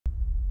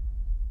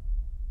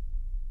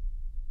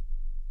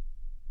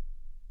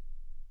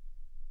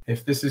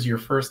if this is your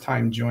first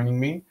time joining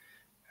me,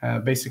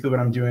 basically what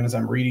I'm doing is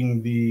I'm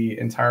reading the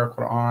entire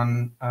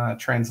Quran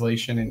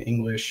translation in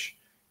English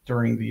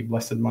during the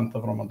blessed month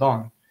of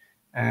Ramadan.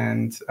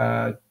 And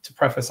to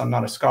preface, I'm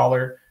not a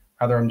scholar.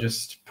 Rather, I'm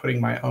just putting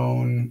my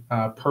own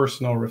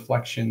personal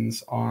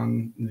reflections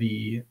on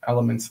the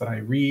elements that I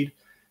read.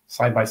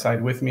 Side by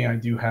side with me, I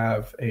do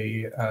have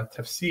a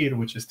tafsir,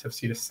 which is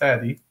tafsir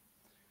Sadi,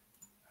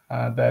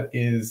 that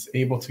is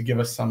able to give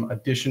us some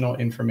additional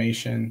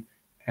information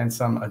and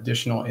some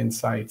additional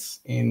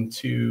insights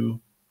into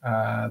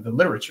the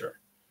literature.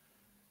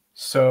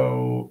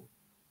 So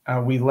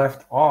we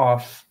left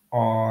off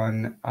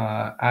on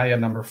ayah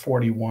number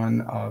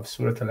 41 of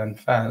Surah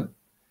Al-Anfal.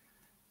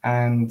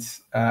 And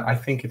I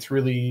think it's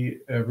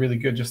really, really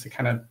good just to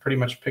kind of pretty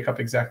much pick up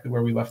exactly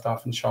where we left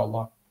off,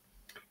 inshallah.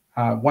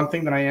 One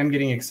thing that I am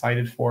getting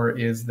excited for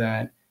is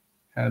that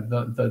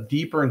the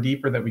deeper and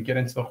deeper that we get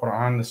into the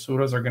Quran, the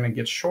surahs are going to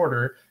get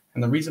shorter.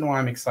 And the reason why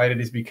I'm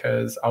excited is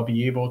because I'll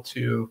be able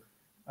to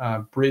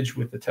bridge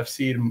with the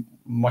tafsir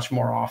much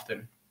more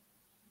often.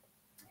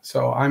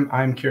 So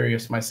I'm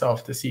curious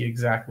myself to see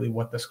exactly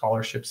what the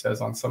scholarship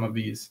says on some of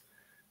these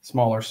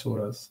smaller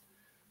surahs.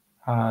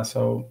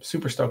 So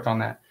super stoked on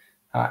that.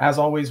 As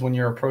always, when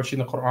you're approaching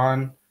the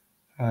Quran,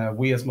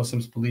 we as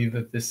Muslims believe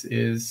that this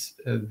is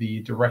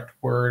the direct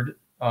word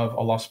of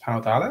Allah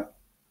subhanahu wa ta'ala.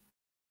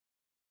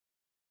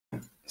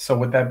 So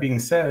with that being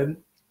said,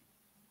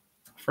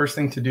 first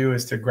thing to do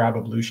is to grab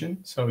ablution.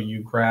 So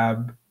you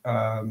grab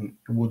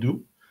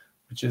wudu,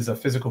 which is a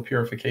physical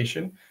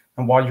purification.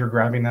 And while you're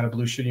grabbing that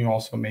ablution, you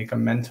also make a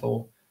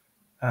mental,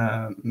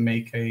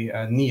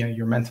 niyyah,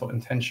 your mental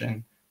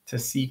intention to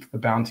seek the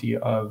bounty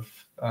of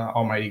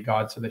Almighty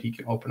God so that he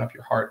can open up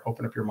your heart,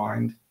 open up your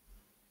mind,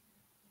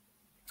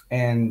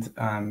 and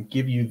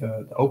give you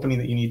the opening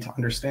that you need to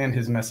understand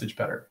his message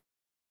better.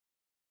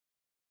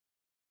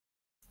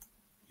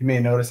 You may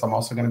notice I'm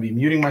also going to be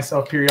muting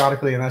myself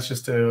periodically, and that's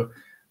just to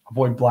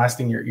avoid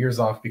blasting your ears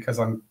off because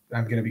I'm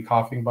going to be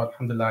coughing. But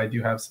alhamdulillah, I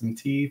do have some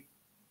tea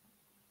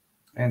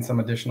and some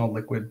additional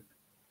liquid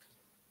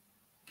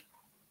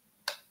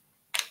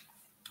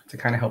to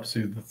kind of help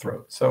soothe the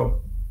throat.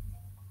 So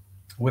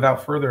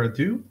without further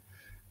ado,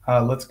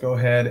 let's go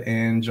ahead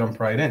and jump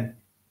right in.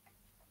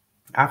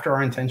 After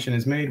our intention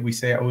is made, we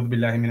say A'udhu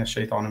billahi minash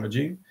shaitanir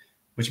rajim,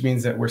 which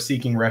means that we're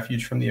seeking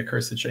refuge from the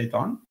accursed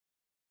shaitan.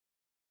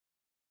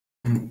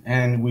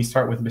 And we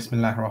start with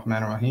Bismillahir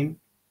Rahmanir Rahim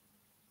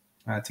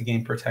to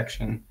gain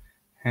protection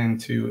and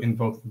to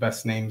invoke the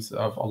best names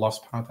of Allah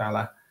subhanahu wa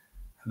ta'ala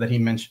that he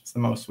mentions the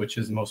most, which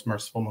is most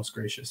merciful, most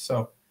gracious.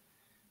 So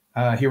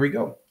here we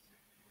go.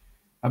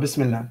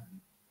 Bismillah.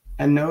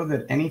 And know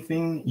that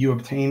anything you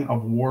obtain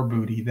of war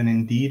booty, then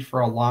indeed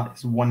for Allah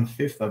is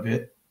 1/5 of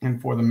it, and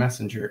for the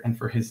messenger, and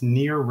for his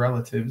near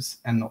relatives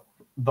and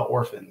the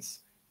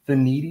orphans, the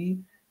needy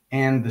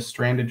and the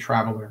stranded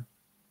traveler.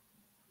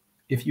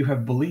 If you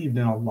have believed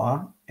in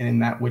Allah and in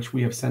that which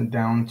we have sent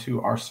down to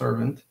our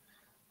servant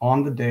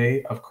on the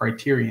day of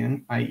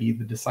criterion, i.e.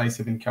 the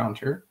decisive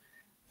encounter,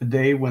 the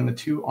day when the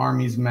two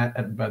armies met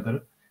at Badr,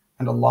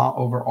 and Allah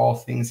over all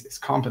things is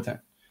competent.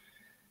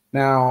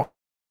 Now,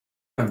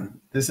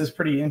 this is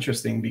pretty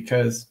interesting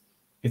because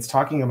it's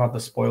talking about the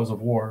spoils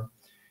of war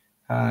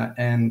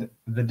and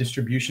the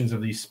distributions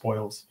of these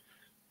spoils.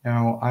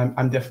 Now,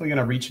 I'm definitely going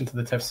to reach into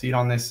the tafsir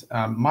on this.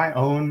 My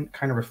own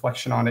kind of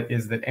reflection on it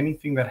is that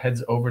anything that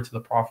heads over to the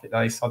Prophet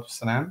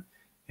ﷺ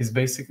is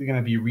basically going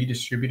to be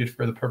redistributed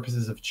for the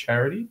purposes of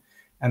charity.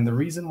 And the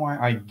reason why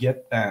I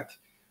get that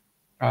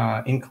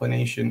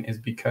inclination is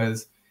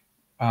because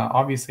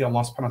obviously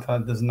Allah subhanahu wa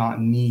ta'ala does not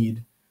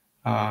need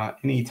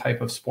any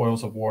type of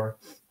spoils of war.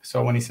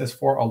 So when he says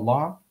for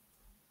Allah,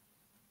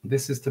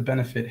 this is to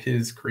benefit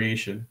his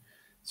creation.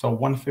 So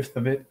 1/5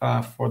 of it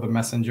for the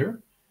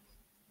messenger.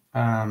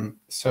 And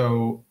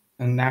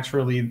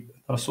naturally,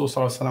 Rasul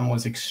Sallallahu Alaihi Wasallam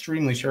was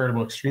extremely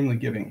charitable, extremely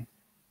giving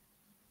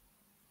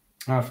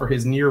for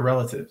his near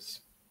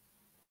relatives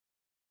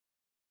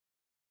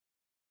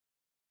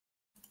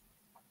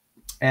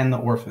and the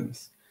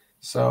orphans.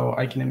 So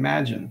I can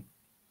imagine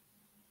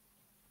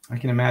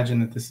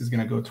that this is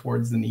going to go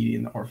towards the needy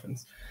and the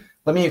orphans.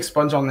 Let me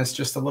expunge on this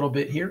just a little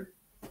bit here.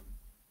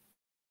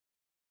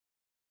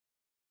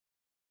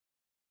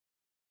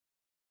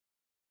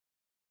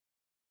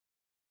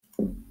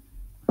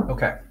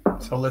 Okay,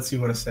 so let's see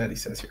what he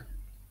says here.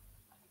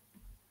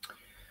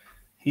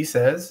 He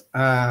says,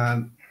 let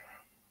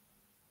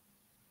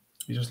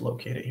me just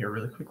locate it here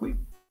really quickly.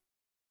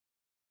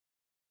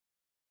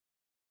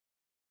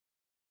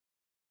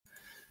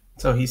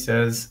 So he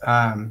says,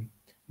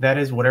 that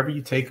is whatever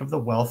you take of the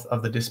wealth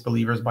of the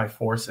disbelievers by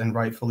force and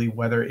rightfully,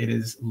 whether it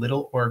is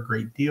little or a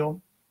great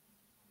deal,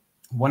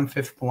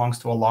 1/5 belongs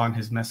to Allah and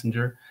his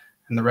messenger,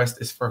 and the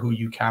rest is for who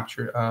you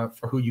captured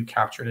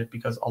it,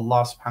 because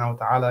Allah subhanahu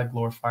wa ta'ala,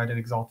 glorified and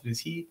exalted is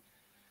he,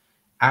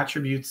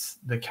 attributes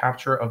the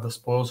capture of the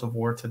spoils of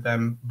war to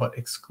them, but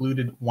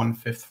excluded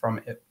 1/5 from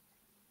it.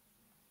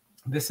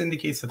 This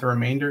indicates that the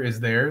remainder is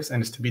theirs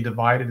and is to be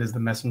divided as the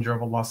messenger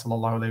of Allah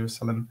sallallahu alaihi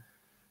wasallam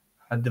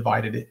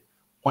divided it.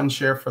 1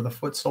 share for the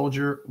foot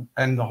soldier,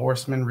 and the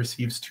horseman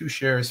receives 2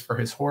 shares for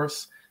his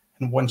horse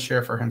and 1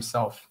 share for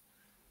himself.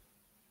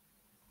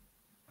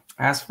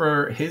 As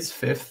for his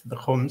fifth, the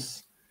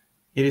khums,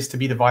 it is to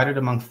be divided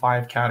among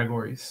 5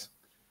 categories.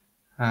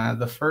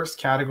 The first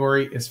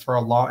category is for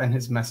Allah and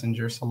His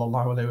Messenger,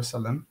 sallallahu alaihi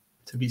wasallam,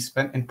 to be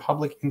spent in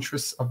public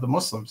interests of the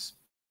Muslims.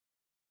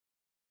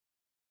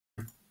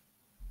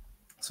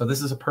 So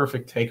this is a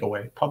perfect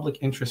takeaway. Public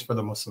interest for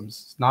the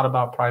Muslims. It's not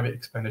about private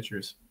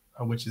expenditures,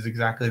 which is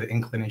exactly the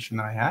inclination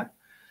that I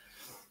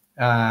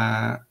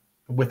had.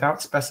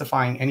 Without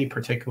specifying any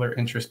particular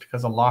interest,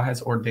 because Allah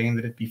has ordained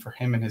that it be for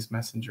Him and His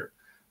Messenger.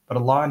 But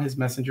Allah and His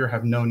Messenger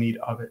have no need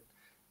of it.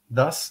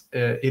 Thus,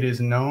 it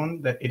is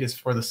known that it is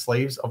for the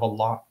slaves of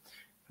Allah,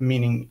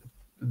 meaning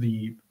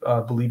the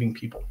believing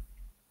people.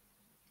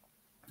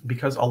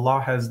 Because Allah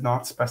has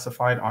not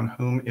specified on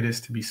whom it is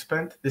to be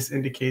spent, this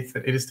indicates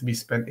that it is to be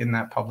spent in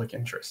that public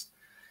interest.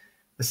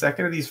 The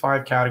second of these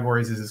 5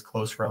 categories is his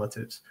close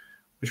relatives,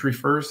 which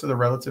refers to the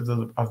relatives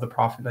of the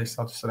Prophet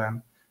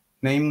ﷺ,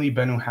 namely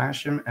Banu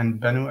Hashim and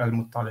Banu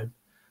al-Muttalib.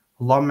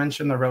 Allah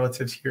mentioned the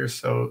relatives here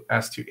so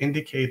as to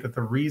indicate that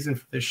the reason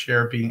for this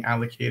share being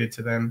allocated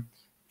to them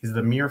is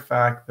the mere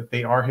fact that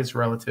they are his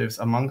relatives,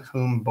 among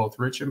whom both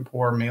rich and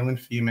poor, male and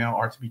female,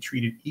 are to be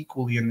treated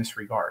equally in this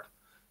regard.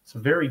 It's a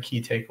very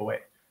key takeaway.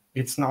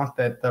 It's not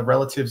that the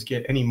relatives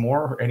get any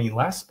more or any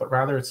less, but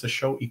rather it's to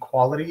show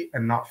equality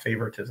and not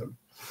favoritism.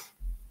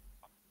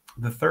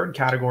 The third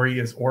category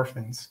is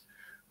orphans,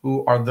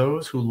 who are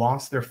those who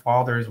lost their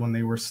fathers when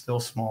they were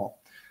still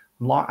small.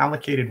 Allah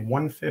allocated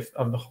 1/5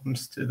 of the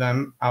khums to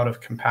them out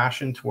of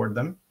compassion toward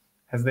them,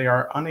 as they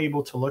are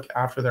unable to look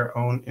after their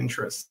own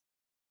interests.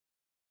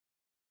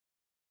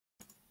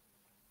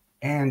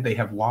 And they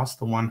have lost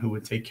the one who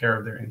would take care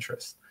of their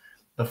interests.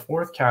 The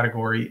fourth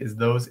category is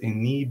those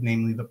in need,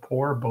 namely the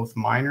poor, both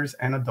minors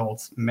and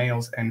adults,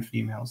 males and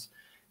females.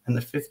 And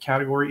the fifth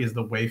category is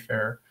the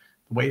wayfarer.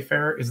 The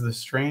wayfarer is the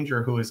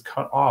stranger who is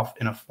cut off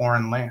in a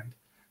foreign land.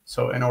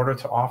 So in order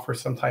to offer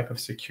some type of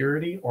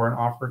security or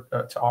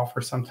to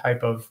offer some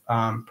type of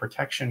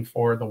protection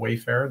for the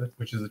wayfarer,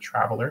 which is a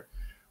traveler,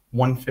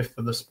 1/5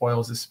 of the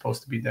spoils is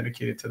supposed to be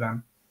dedicated to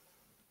them.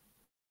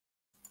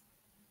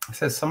 It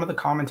says some of the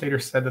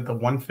commentators said that the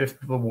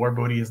 1/5 of the war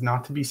booty is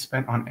not to be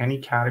spent on any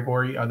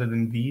category other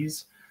than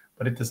these,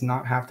 but it does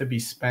not have to be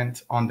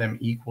spent on them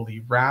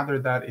equally. Rather,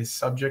 that is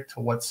subject to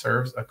what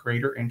serves a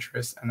greater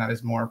interest and that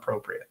is more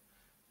appropriate.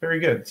 Very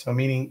good. So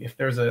meaning if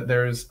there's a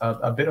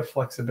bit of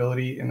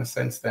flexibility in the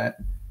sense that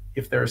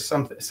if there's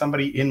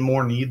somebody in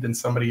more need than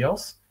somebody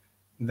else,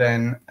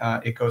 then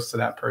it goes to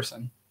that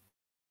person.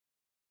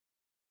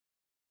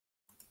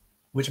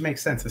 Which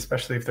makes sense,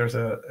 especially if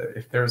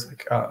there's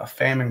like a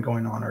famine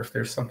going on, or if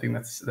there's something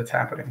that's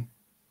happening.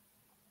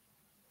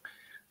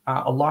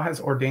 Allah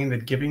has ordained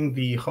that giving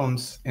the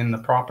khums in the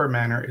proper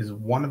manner is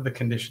one of the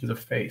conditions of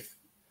faith.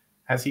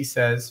 As He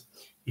says,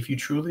 if you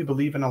truly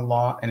believe in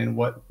Allah and in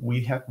what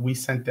we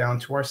sent down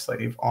to our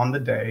slave on the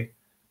day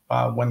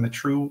when the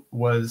truth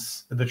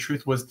was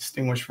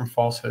distinguished from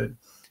falsehood.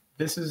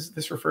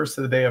 This refers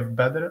to the day of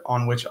Badr,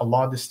 on which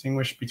Allah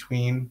distinguished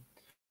between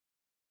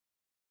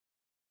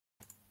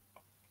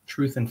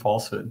truth and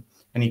falsehood,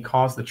 and He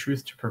caused the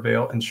truth to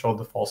prevail and showed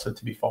the falsehood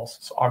to be false.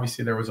 So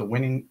obviously there was a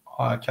winning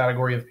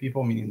category of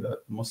people, meaning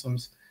the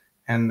Muslims,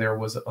 and there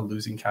was a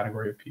losing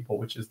category of people,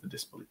 which is the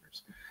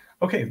disbelievers.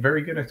 Okay,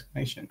 very good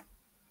explanation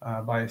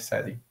by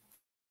Sadi.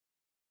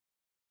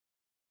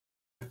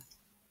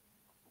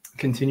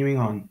 Continuing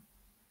on.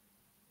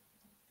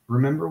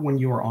 Remember when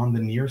you were on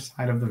the near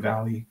side of the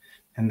valley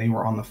and they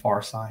were on the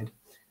far side,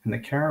 and the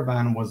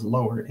caravan was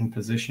lower in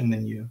position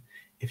than you.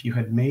 If you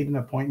had made an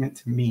appointment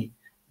to meet,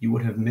 you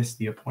would have missed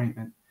the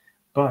appointment.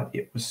 But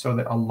it was so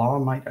that Allah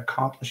might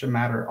accomplish a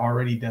matter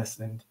already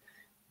destined,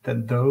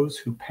 that those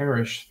who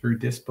perish through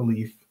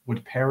disbelief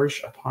would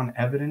perish upon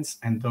evidence,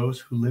 and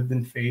those who lived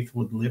in faith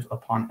would live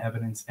upon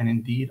evidence. And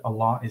indeed,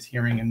 Allah is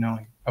hearing and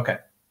knowing. Okay,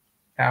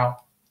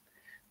 now,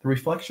 the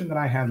reflection that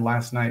I had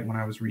last night when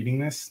I was reading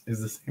this is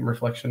the same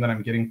reflection that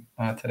I'm getting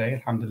today,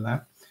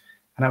 alhamdulillah.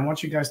 And I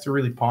want you guys to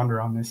really ponder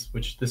on this,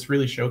 which this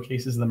really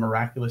showcases the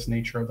miraculous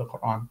nature of the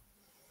Quran.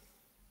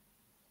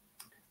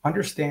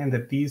 Understand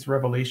that these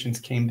revelations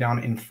came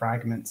down in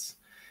fragments.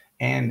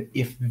 And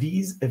if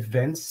these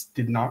events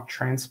did not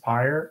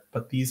transpire,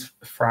 but these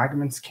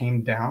fragments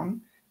came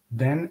down,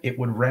 then it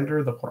would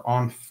render the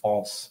Quran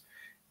false.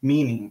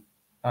 Meaning,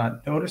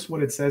 notice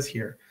what it says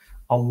here.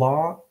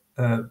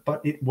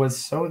 But it was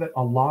so that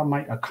Allah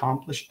might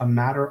accomplish a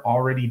matter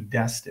already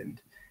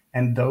destined.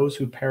 And those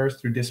who perished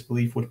through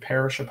disbelief would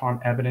perish upon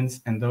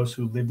evidence, and those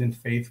who lived in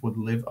faith would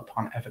live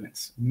upon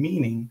evidence.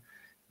 Meaning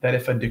that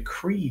if a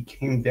decree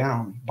came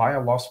down by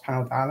Allah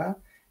subhanahu wa ta'ala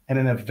and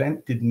an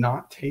event did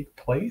not take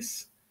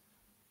place,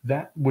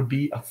 that would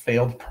be a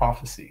failed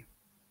prophecy.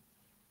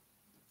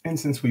 And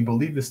since we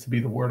believe this to be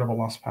the word of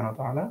Allah subhanahu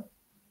wa ta'ala,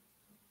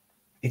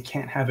 it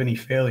can't have any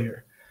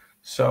failure.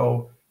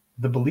 So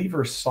the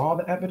believers saw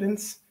the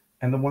evidence,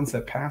 and the ones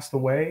that passed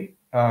away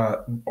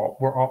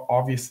were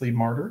obviously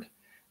martyred,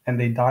 and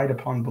they died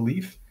upon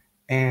belief.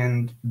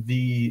 And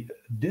the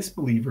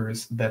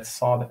disbelievers that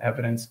saw the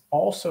evidence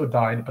also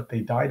died, but they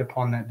died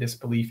upon that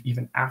disbelief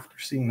even after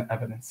seeing the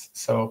evidence.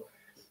 So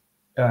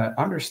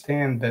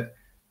understand that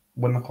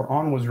when the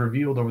Quran was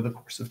revealed over the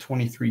course of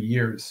 23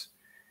 years,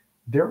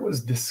 there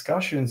was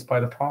discussions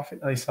by the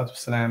Prophet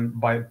ﷺ,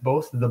 by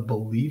both the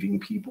believing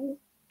people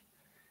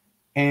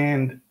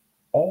and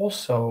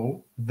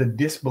also the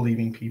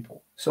disbelieving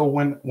people. So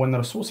when the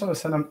Rasul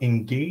ﷺ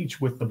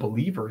engaged with the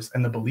believers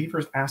and the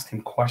believers asked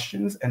him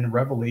questions and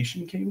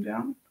revelation came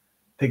down,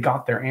 they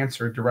got their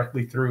answer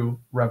directly through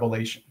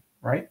revelation,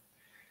 right?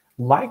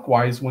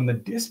 Likewise, when the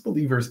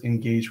disbelievers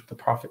engaged with the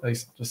Prophet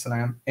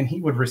ﷺ and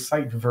he would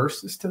recite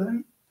verses to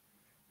them,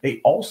 they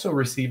also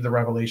received the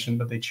revelation,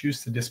 but they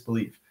choose to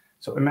disbelieve.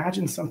 So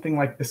imagine something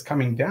like this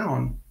coming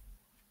down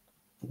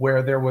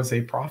where there was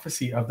a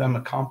prophecy of them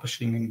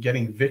accomplishing and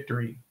getting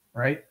victory,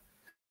 right?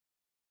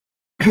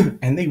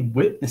 And they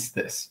witnessed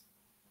this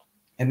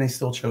and they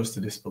still chose to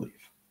disbelieve,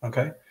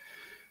 okay?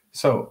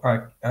 So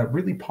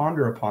really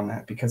ponder upon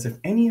that, because if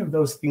any of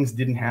those things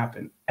didn't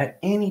happen at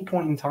any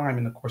point in time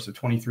in the course of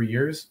 23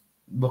 years,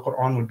 the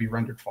Quran would be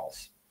rendered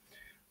false.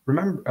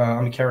 Remember,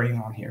 I'm carrying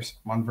on here, so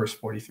I'm on verse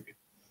 43.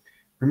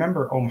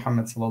 Remember, O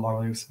Muhammad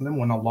sallallahu alaihi wasallam,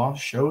 when Allah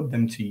showed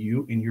them to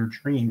you in your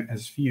dream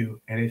as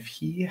few, and if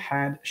He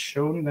had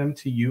shown them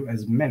to you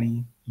as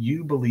many,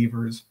 you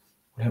believers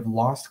would have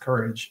lost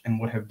courage and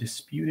would have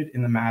disputed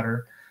in the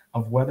matter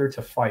of whether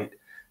to fight.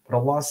 But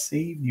Allah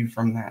saved you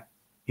from that.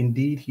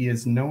 Indeed, He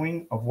is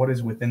knowing of what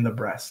is within the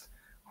breast.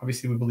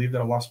 Obviously, we believe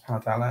that Allah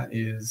subhanahu wa ta'ala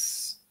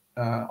is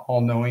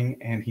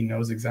all-knowing and He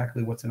knows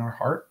exactly what's in our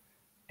heart.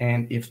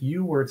 And if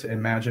you were to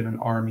imagine an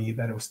army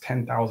that it was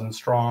 10,000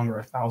 strong or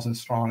 1,000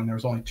 strong and there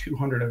was only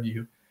 200 of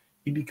you,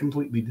 you'd be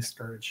completely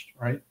discouraged,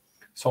 right?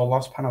 So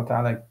Allah subhanahu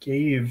wa ta'ala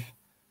gave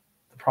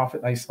the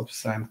Prophet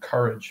ﷺ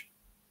courage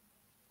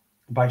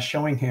by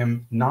showing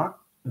him not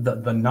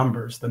the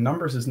numbers. The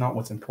numbers is not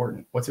what's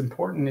important. What's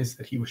important is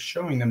that he was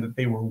showing them that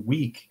they were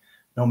weak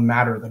no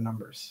matter the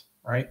numbers,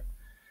 right?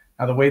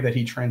 Now, the way that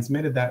he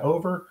transmitted that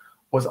over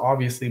was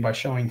obviously by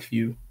showing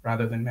few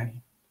rather than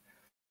many.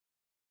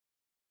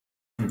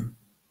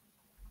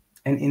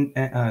 And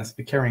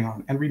carrying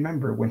on. And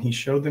remember, when he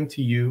showed them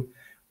to you,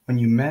 when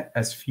you met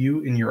as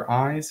few in your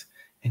eyes,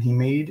 and he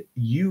made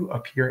you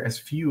appear as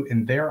few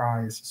in their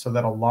eyes, so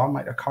that Allah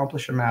might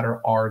accomplish a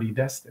matter already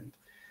destined.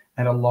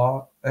 And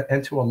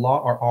to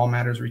Allah are all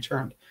matters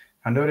returned.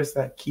 Now notice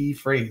that key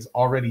phrase,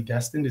 already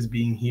destined, is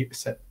being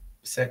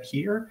set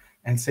here.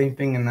 And same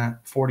thing in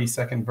that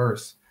 42nd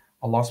verse.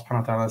 Allah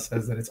subhanahu wa ta'ala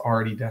says that it's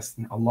already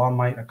destined. Allah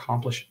might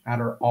accomplish a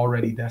matter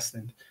already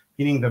destined,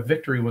 meaning the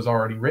victory was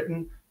already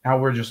written. Now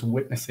we're just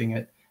witnessing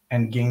it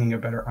and gaining a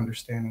better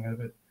understanding of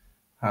it.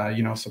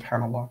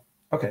 Subhanallah.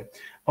 Okay.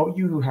 Oh,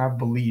 you who have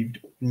believed,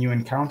 when you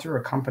encounter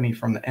a company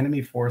from the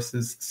enemy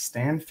forces,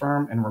 stand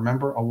firm and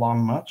remember Allah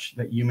much,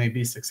 that you may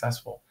be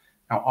successful.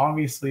 Now,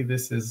 obviously,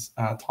 this is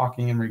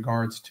talking in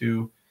regards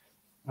to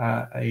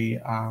a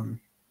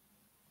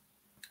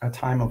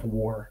time of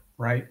war,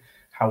 right?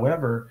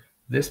 However,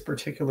 this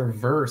particular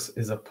verse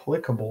is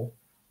applicable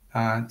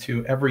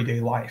to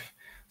everyday life.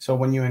 So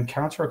when you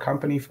encounter a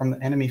company from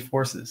the enemy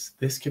forces,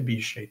 this could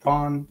be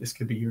shaitan, this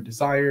could be your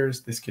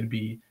desires, this could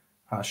be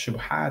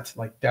shubhat,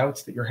 like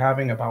doubts that you're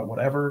having about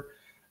whatever.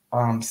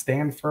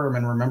 Stand firm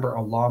and remember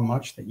Allah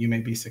much, that you may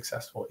be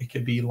successful. It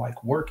could be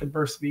like work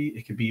adversity,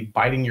 it could be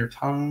biting your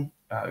tongue,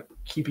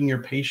 keeping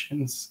your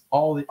patience,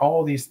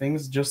 all these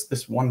things. Just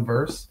this one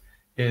verse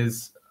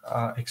is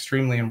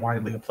extremely and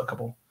widely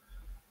applicable.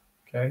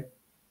 Okay.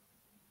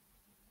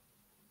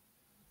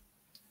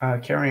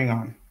 Carrying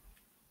on.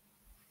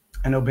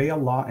 And obey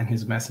Allah and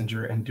His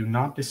Messenger, and do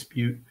not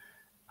dispute,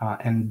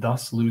 and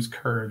thus lose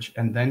courage,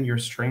 and then your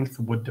strength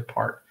would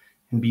depart.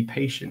 And be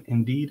patient.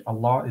 Indeed,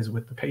 Allah is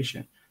with the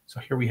patient. So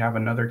here we have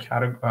another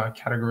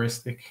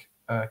categoristic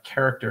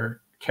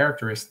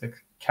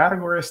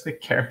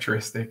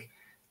characteristic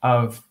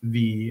of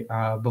the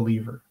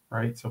believer,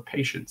 right? So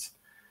patience.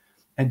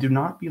 And do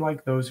not be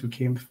like those who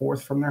came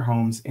forth from their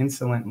homes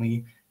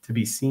insolently to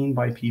be seen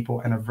by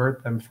people, and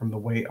avert them from the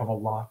way of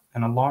Allah.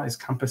 And Allah is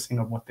compassing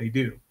of what they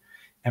do.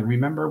 And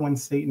remember when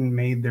Satan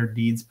made their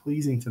deeds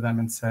pleasing to them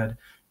and said,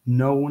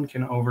 no one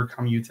can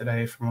overcome you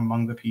today from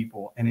among the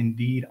people, and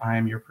indeed I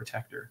am your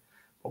protector.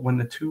 But when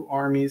the two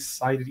armies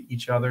sighted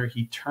each other,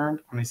 he turned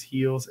on his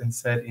heels and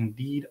said,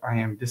 indeed I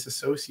am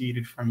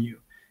disassociated from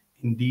you.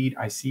 Indeed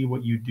I see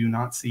what you do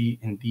not see.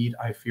 Indeed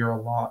I fear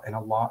Allah, and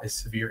Allah is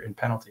severe in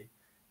penalty.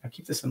 Now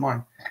keep this in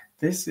mind.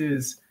 This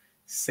is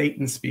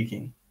Satan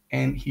speaking,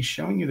 and he's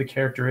showing you the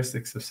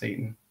characteristics of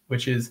Satan,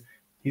 which is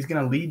he's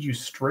going to lead you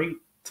straight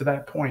to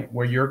that point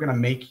where you're going to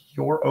make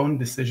your own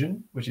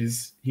decision, which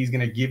is he's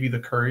going to give you the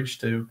courage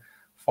to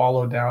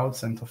follow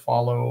doubts and to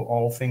follow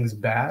all things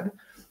bad.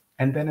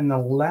 And then in the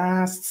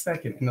last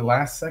second,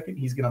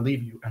 he's going to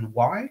leave you. And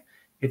why?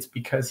 It's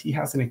because he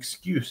has an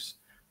excuse.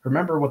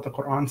 Remember what the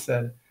Quran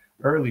said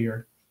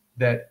earlier,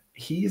 that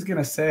he's going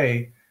to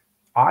say,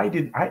 I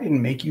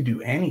didn't make you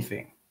do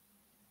anything.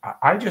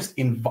 I just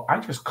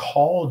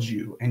called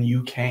you and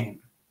you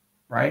came.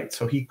 right?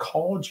 So he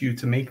called you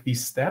to make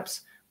these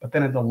steps, but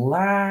then at the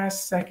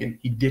last second,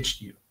 he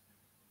ditched you.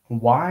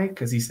 Why?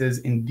 Because he says,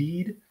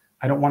 indeed,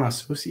 I don't want to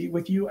associate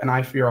with you, and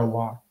I fear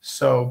Allah.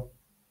 So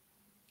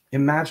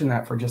imagine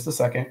that for just a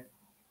second.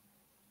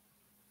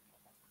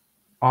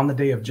 On the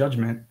day of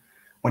judgment,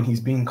 when he's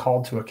being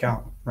called to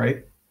account,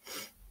 right?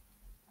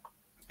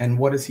 And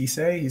what does he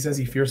say? He says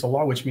he fears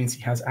Allah, which means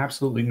he has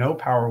absolutely no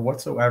power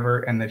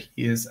whatsoever, and that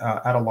he is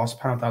at Allah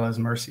subhanahu wa ta'ala's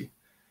mercy.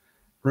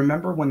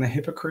 Remember when the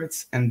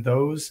hypocrites and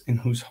those in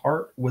whose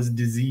heart was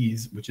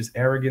disease, which is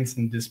arrogance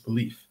and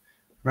disbelief.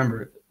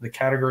 Remember the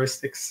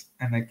characteristics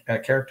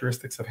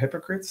of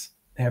hypocrites.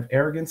 They have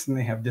arrogance and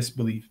they have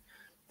disbelief.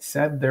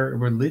 Said their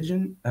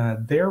religion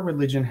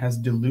has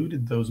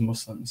deluded those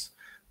Muslims.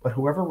 But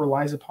whoever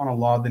relies upon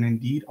Allah, then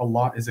indeed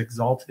Allah is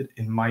exalted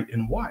in might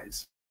and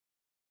wise.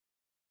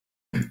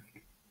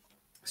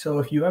 So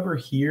if you ever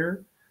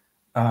hear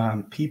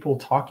people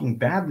talking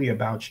badly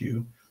about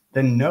you,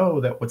 then know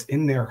that what's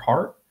in their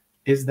heart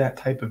is that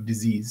type of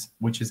disease,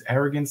 which is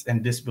arrogance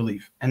and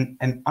disbelief.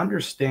 And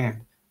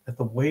understand that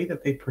the way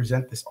that they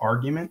present this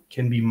argument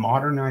can be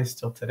modernized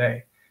till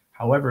today.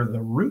 However,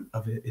 the root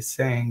of it is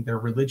saying their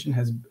religion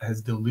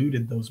has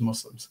deluded those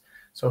Muslims.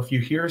 So if you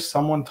hear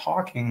someone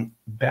talking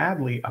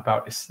badly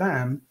about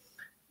Islam,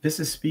 this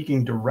is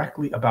speaking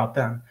directly about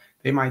them.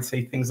 They might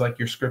say things like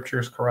your scripture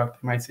is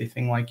corrupt. They might say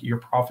things like your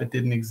prophet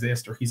didn't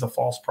exist, or he's a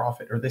false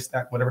prophet, or this,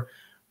 that, whatever.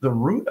 The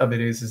root of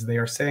it is they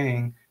are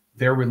saying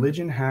their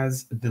religion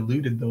has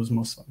deluded those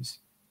Muslims.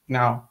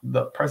 Now,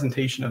 the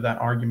presentation of that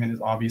argument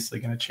is obviously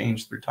going to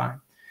change through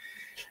time.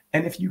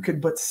 And if you could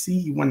but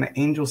see when the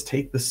angels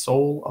take the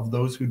soul of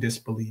those who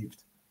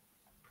disbelieved,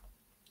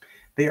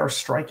 they are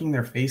striking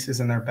their faces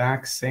and their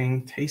backs,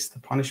 saying, taste the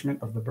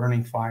punishment of the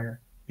burning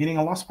fire. Meaning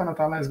Allah subhanahu wa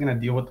ta'ala is going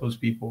to deal with those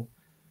people.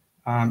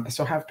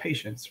 So have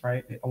patience,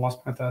 right? Allah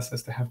subhanahu wa ta'ala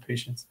says to have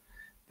patience.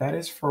 That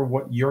is for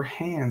what your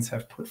hands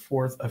have put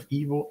forth of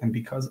evil, and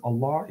because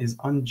Allah is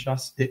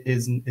unjust, it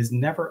is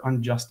never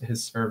unjust to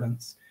his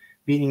servants.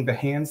 Meaning the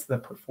hands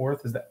that put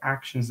forth is the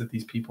actions that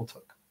these people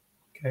took.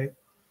 Okay?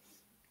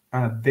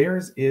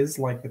 Theirs is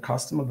like the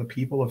custom of the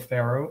people of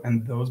Pharaoh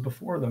and those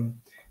before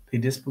them. They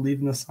disbelieve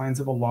in the signs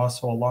of Allah,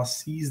 so Allah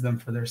sees them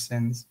for their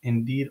sins.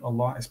 Indeed,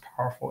 Allah is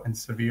powerful and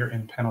severe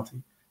in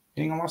penalty.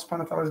 Meaning Allah subhanahu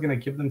wa ta'ala is going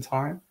to give them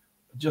time,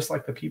 just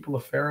like the people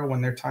of Pharaoh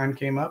when their time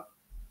came up.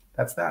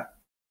 That's that.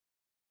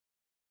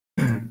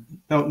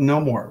 No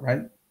more,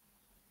 right?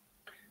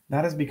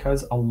 That is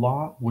because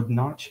Allah would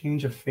not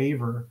change a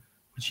favor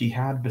which he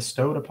had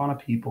bestowed upon a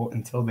people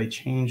until they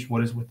changed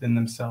what is within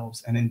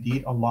themselves. And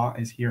indeed, Allah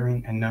is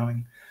hearing and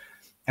knowing.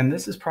 And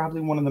this is probably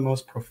one of the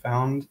most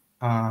profound,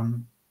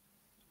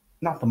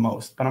 not the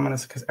most, but I'm going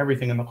to, because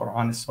everything in the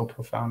Quran is so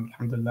profound,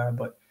 alhamdulillah,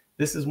 but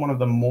this is one of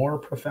the more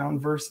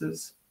profound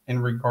verses in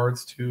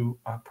regards to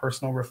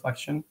personal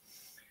reflection.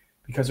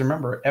 Because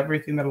remember,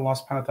 everything that Allah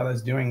subhanahu wa ta'ala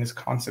is doing is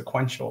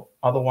consequential.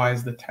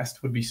 Otherwise, the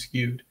test would be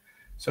skewed.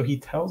 So he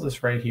tells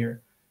us right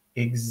here,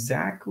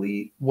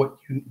 exactly what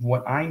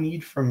I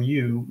need from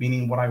you,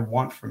 meaning what I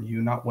want from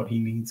you, not what he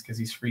needs, because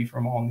he's free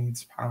from all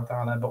needs, subhanahu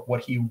wa ta'ala, but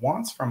what he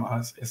wants from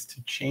us is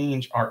to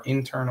change our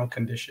internal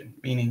condition,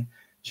 meaning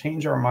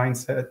change our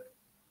mindset,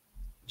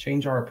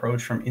 change our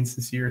approach from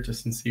insincere to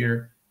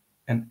sincere,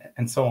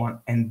 and so on.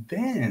 And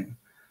then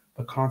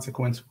the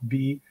consequence will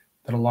be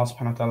that Allah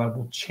subhanahu wa ta'ala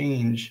will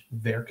change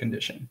their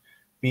condition,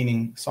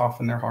 meaning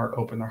soften their heart,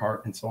 open their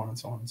heart, and so on and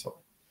so on and so on.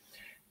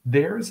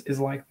 Theirs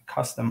is like the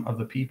custom of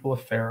the people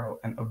of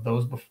Pharaoh and of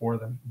those before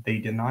them. They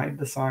denied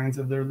the signs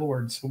of their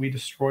Lord, so we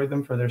destroyed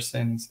them for their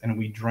sins, and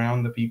we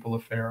drowned the people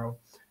of Pharaoh,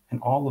 and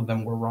all of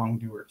them were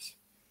wrongdoers.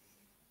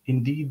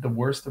 Indeed, the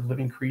worst of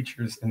living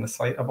creatures in the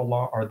sight of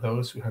Allah are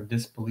those who have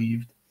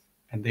disbelieved,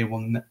 and they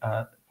will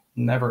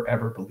never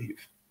ever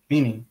believe.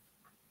 Meaning,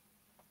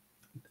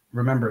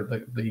 remember,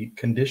 the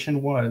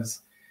condition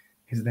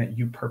is that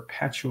you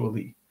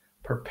perpetually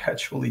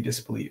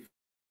disbelieve.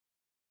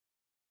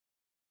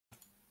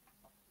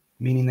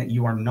 Meaning that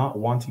you are not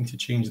wanting to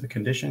change the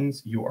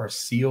conditions. You are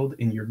sealed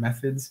in your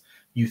methods.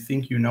 You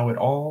think you know it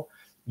all.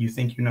 You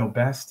think you know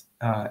best.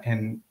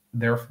 And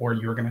therefore,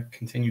 you're going to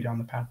continue down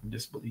the path of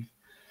disbelief.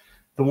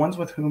 The ones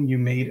with whom you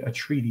made a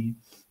treaty,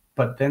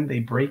 but then they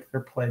break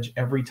their pledge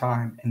every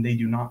time, and they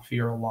do not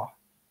fear Allah.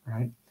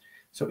 Right?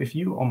 So if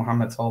you, O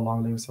Muhammad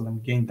sallallahu alaihi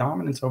wasallam, gain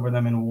dominance over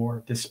them in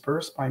war,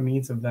 disperse by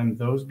means of them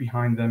those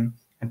behind them,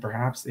 and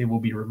perhaps they will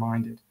be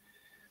reminded.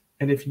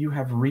 And if you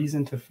have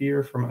reason to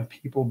fear from a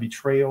people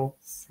betrayal,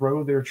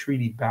 throw their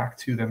treaty back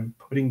to them,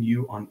 putting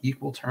you on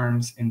equal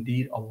terms.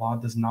 Indeed, Allah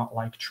does not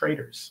like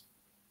traitors.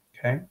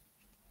 Okay?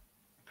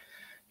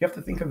 You have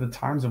to think of the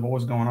times of what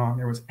was going on.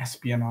 There was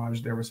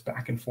espionage, there was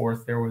back and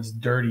forth, there was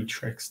dirty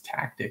tricks,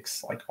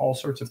 tactics, like all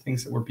sorts of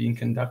things that were being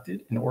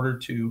conducted in order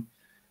to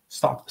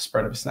stop the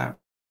spread of Islam.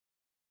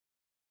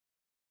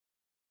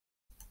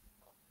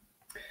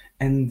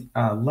 And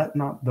let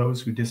not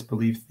those who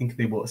disbelieve think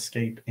they will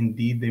escape.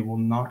 Indeed, they will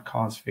not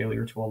cause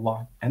failure to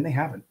Allah. And they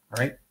haven't,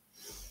 right?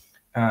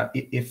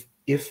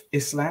 If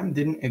Islam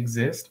didn't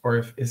exist, or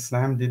if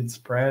Islam didn't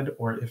spread,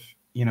 or if,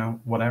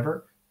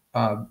 whatever,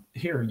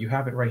 Here, you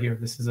have it right here.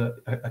 This is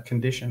a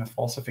condition, a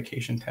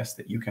falsification test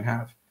that you can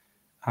have.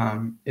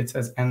 It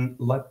says, and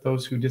let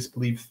those who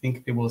disbelieve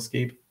think they will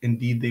escape.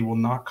 Indeed, they will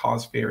not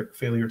cause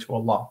failure to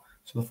Allah.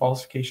 So the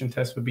falsification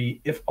test would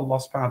be, if Allah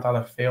subhanahu wa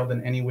ta'ala failed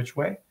in any which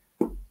way,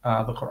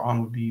 the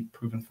Quran would be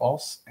proven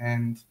false.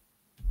 And,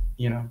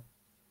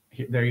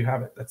 there you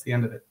have it. That's the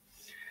end of it.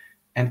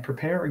 And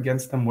prepare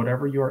against them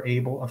whatever you are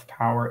able of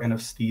power and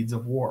of steeds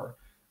of war,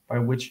 by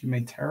which you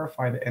may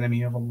terrify the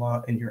enemy of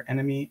Allah and your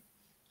enemy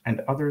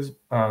and others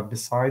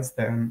besides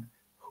them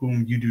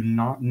whom you do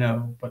not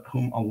know, but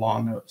whom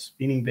Allah knows.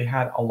 Meaning they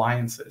had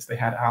alliances, they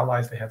had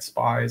allies, they had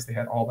spies, they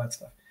had all that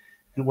stuff.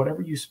 And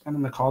whatever you spend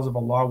in the cause of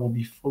Allah will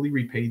be fully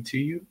repaid to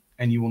you,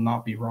 and you will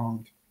not be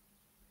wronged.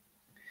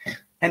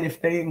 And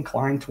if they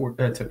incline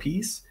to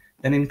peace,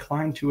 then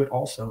incline to it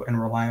also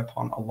and rely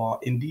upon Allah.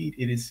 Indeed,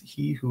 it is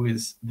He who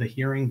is the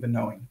hearing, the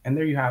knowing. And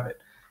there you have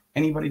it.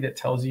 Anybody that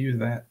tells you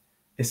that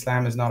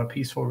Islam is not a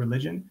peaceful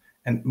religion,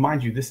 and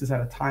mind you, this is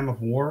at a time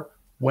of war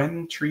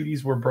when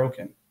treaties were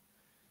broken.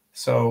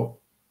 So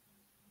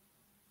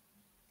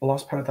Allah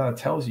subhanahu wa ta'ala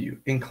tells you,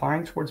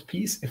 incline towards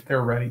peace if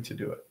they're ready to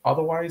do it.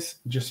 Otherwise,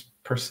 just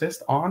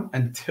persist on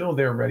until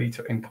they're ready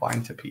to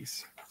incline to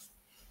peace.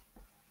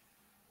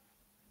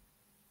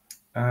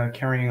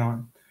 Carrying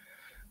on.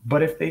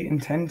 But if they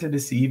intend to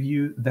deceive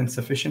you, then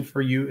sufficient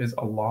for you is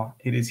Allah.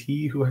 It is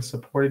He who has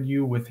supported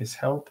you with His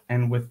help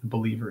and with the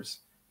believers.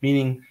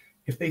 Meaning,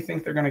 if they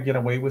think they're going to get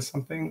away with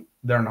something,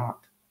 they're not.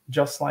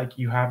 Just like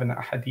you have in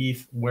a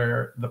hadith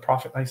where the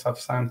Prophet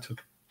ﷺ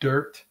took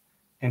dirt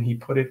and he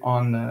put it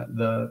on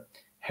the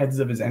heads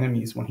of his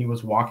enemies when he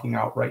was walking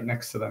out right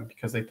next to them,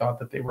 because they thought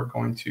that they were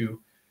going to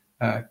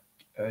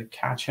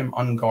catch him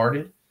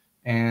unguarded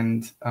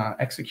and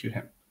execute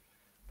him.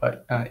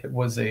 But it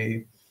was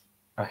a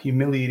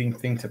humiliating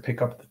thing to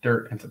pick up the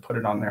dirt and to put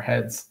it on their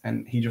heads,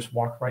 and he just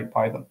walked right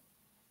by them.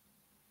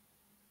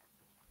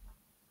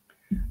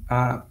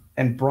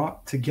 And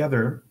brought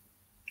together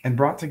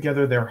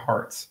their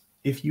hearts.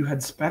 If you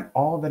had spent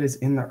all that is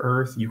in the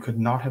earth, you could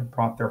not have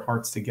brought their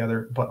hearts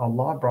together, but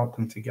Allah brought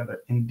them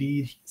together.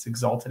 Indeed, He is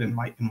exalted in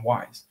might and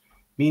wise.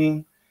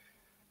 Meaning,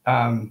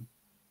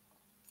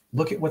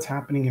 look at what's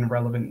happening in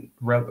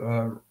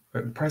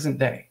present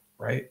day,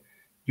 right?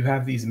 You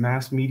have these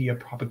mass media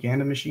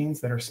propaganda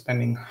machines that are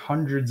spending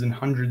hundreds and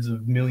hundreds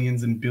of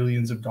millions and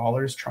billions of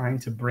dollars trying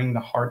to bring the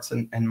hearts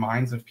and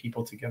minds of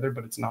people together,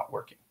 but it's not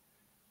working,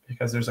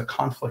 because there's a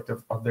conflict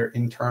of their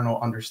internal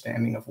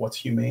understanding of what's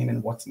humane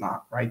and what's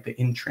not, right? The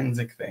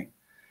intrinsic thing.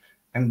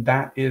 And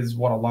that is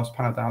what Allah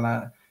subhanahu wa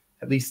ta'ala,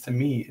 at least to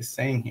me, is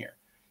saying here.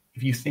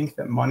 If you think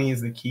that money is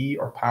the key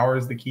or power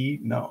is the key,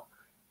 no,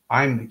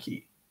 I'm the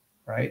key,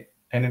 right?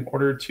 And in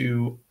order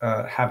to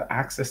have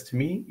access to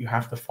me, you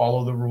have to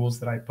follow the rules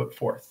that I put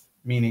forth,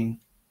 meaning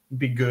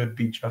be good,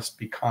 be just,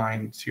 be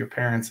kind to your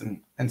parents,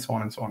 and so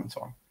on and so on and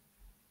so on.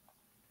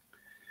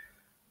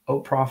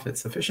 O Prophet,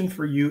 sufficient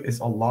for you is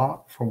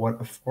Allah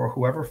for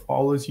whoever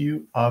follows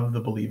you of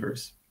the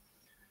believers.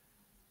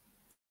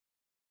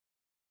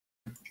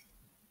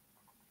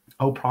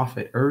 O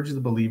Prophet, urge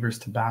the believers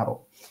to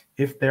battle.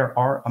 If there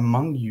are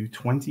among you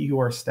 20 who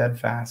are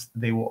steadfast,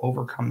 they will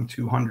overcome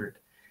 200.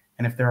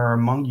 And if there are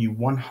among you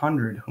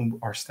 100 who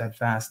are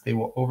steadfast, they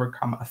will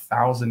overcome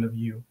 1,000 of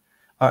you.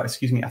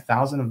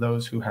 1,000 of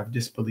those who have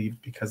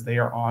disbelieved, because they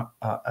are on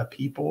a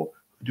people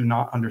who do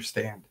not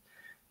understand.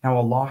 Now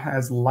Allah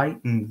has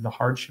lightened the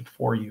hardship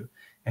for you,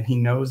 and He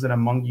knows that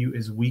among you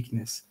is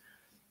weakness.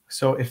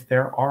 So if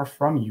there are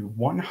from you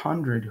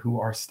 100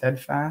 who are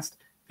steadfast,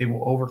 they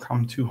will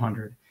overcome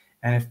 200.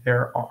 And if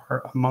there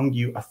are among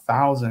you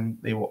 1,000,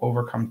 they will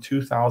overcome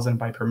 2,000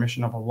 by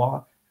permission of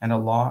Allah, and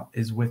Allah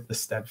is with the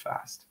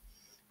steadfast.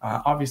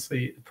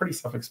 Obviously, pretty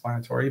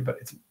self-explanatory, but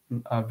it's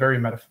very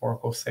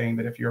metaphorical, saying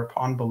that if you're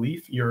upon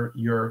belief, you're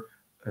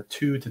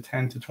 2 to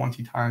 10 to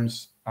 20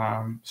 times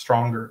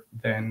stronger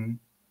than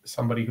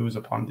somebody who is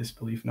upon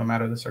disbelief, no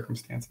matter the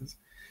circumstances.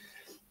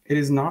 It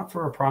is not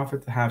for a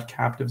prophet to have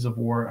captives of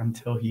war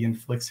until he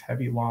inflicts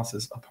heavy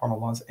losses upon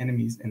Allah's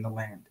enemies in the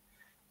land.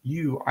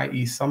 You,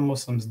 i.e., some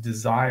Muslims,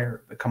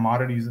 desire the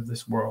commodities of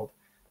this world,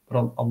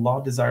 but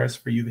Allah desires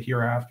for you the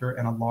hereafter,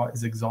 and Allah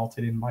is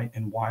exalted in might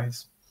and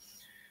wise.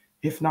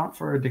 If not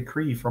for a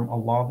decree from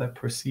Allah that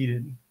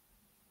preceded,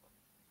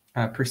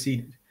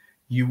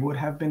 you would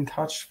have been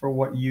touched for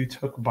what you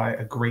took by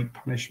a great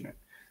punishment.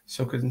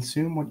 So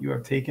consume what you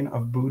have taken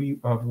of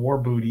war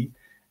booty,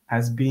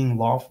 as being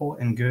lawful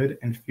and good,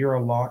 and fear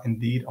Allah.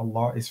 Indeed,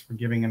 Allah is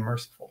forgiving and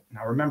merciful.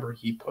 Now remember,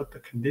 He put the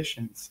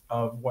conditions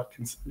of what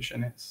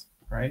consumption is,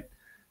 right?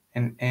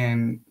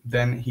 And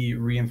then He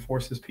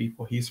reinforces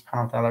people. He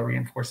subhanahu wa ta'ala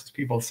reinforces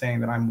people,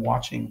 saying that I'm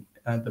watching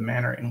the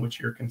manner in which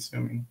you're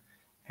consuming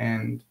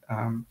and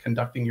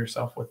conducting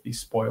yourself with these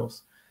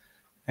spoils.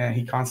 And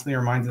He constantly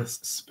reminds us,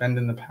 spend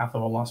in the path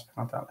of Allah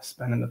subhanahu wa ta'ala,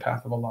 spend in the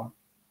path of Allah.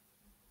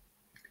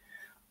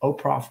 O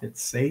Prophet,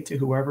 say to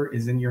whoever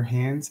is in your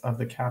hands of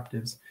the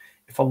captives,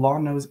 if Allah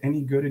knows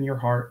any good in your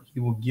heart, He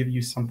will give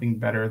you something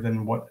better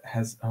than what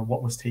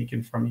was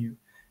taken from you,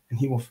 and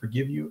He will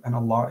forgive you, and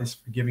Allah is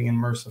forgiving and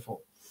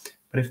merciful.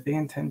 But if they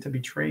intend to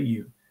betray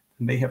you,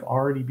 then they have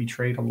already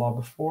betrayed Allah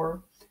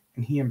before,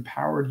 and He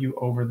empowered you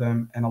over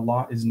them, and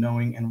Allah is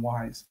knowing and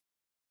wise.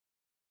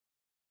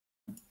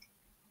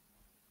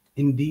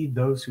 Indeed,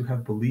 those who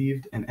have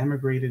believed and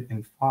emigrated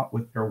and fought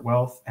with their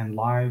wealth and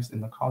lives in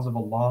the cause of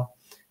Allah,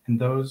 and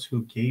those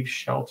who gave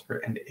shelter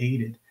and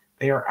aided,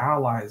 they are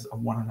allies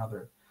of one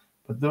another.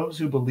 But those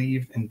who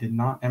believed and did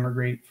not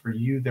emigrate, for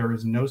you there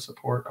is no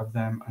support of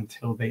them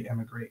until they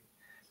emigrate.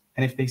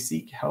 And if they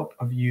seek help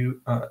of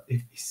you,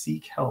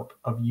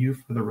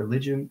 for the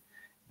religion,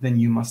 then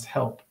you must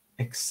help,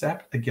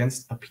 except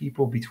against a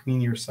people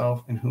between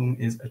yourself and whom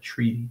is a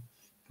treaty.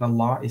 And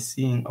Allah is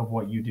seeing of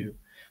what you do.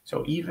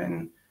 So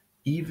even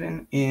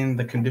in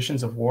the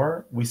conditions of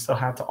war, we still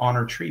have to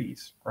honor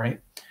treaties,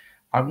 right?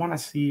 I want to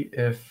see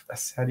if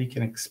Asadi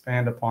can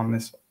expand upon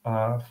this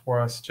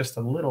for us just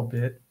a little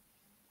bit.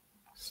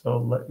 So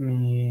let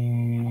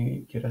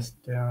me get us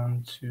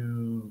down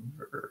to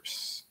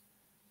verse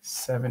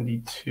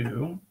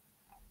 72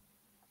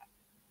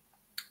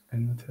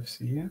 in the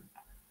tafsir.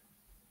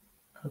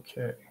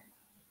 Okay,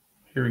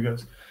 here he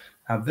goes.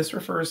 This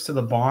refers to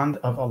the bond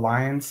of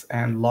alliance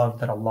and love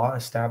that Allah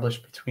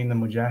established between the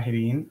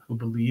mujahideen who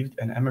believed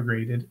and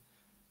emigrated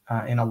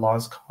in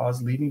Allah's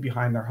cause, leaving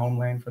behind their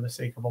homeland for the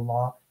sake of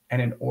Allah,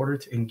 and in order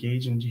to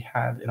engage in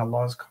jihad in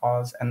Allah's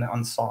cause, and the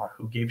Ansar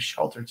who gave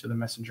shelter to the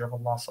Messenger of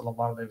Allah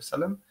sallallahu alaihi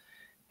wasallam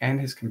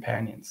and his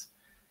companions,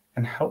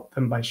 and helped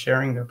them by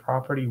sharing their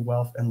property,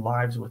 wealth, and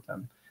lives with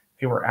them.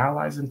 They were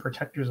allies and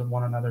protectors of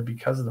one another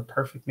because of the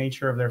perfect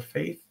nature of their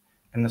faith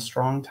and the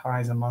strong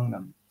ties among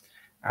them.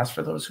 As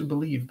for those who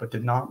believe but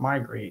did not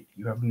migrate,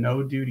 you have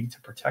no duty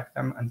to protect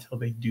them until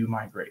they do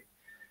migrate.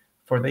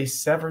 For they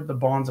severed the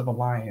bonds of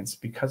alliance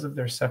because of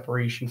their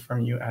separation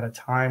from you at a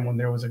time when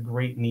there was a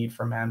great need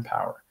for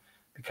manpower.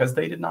 Because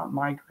they did not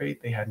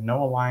migrate, they had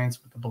no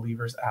alliance with the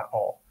believers at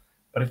all.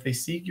 But if they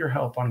seek your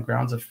help on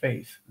grounds of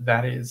faith,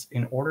 that is,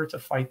 in order to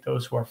fight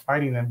those who are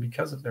fighting them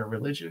because of their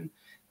religion,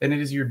 then it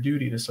is your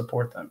duty to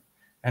support them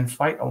and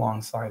fight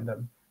alongside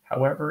them.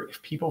 However,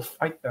 if people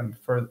fight them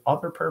for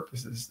other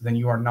purposes, then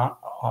you are not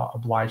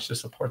obliged to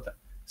support them.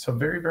 So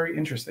very, very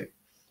interesting.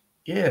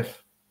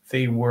 If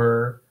they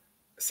were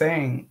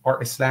saying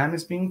our Islam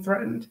is being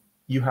threatened,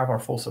 you have our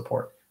full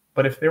support.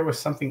 But if there was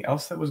something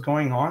else that was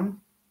going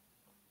on,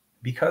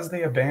 because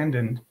they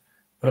abandoned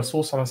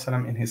Rasul Sallallahu Alaihi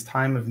Wasallam in his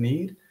time of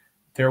need,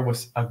 there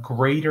was a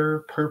greater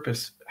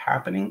purpose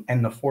happening,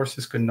 and the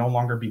forces could no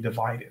longer be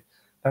divided.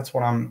 That's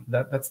what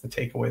that's the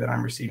takeaway that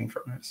I'm receiving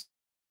from this.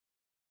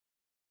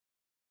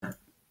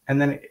 And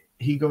then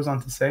he goes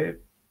on to say,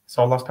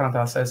 so Allah subhanahu wa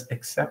ta'ala says,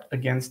 except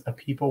against a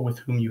people with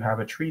whom you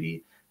have a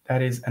treaty,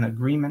 that is an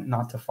agreement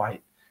not to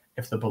fight.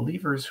 If the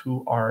believers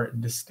who are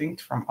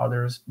distinct from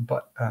others,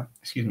 but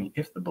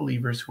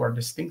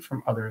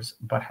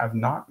have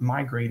not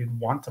migrated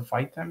want to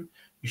fight them,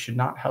 you should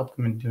not help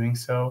them in doing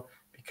so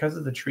because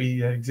of the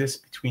treaty that exists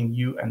between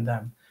you and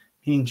them.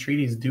 Meaning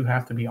treaties do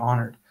have to be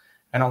honored.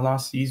 And Allah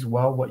sees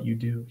well what you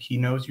do. He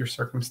knows your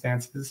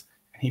circumstances,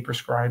 and He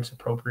prescribes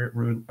appropriate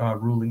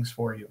rulings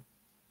for you.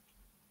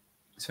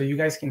 So you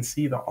guys can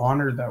see the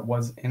honor that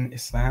was in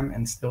Islam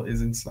and still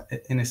is in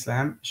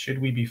Islam.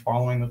 Should we be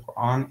following the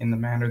Quran in the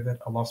manner that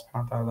Allah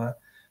subhanahu wa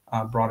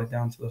ta'ala brought it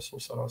down to the Rasul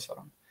sallallahu alaihi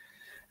wasallam?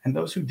 And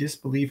those who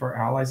disbelieve are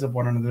allies of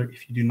one another.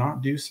 If you do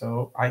not do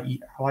so,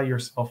 i.e. ally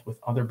yourself with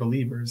other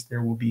believers,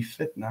 there will be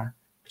fitna,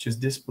 which is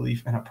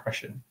disbelief and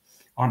oppression,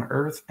 on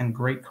earth and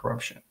great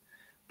corruption.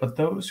 But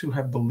those who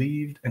have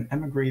believed and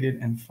emigrated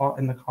and fought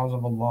in the cause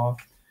of Allah,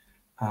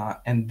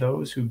 and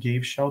those who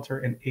gave shelter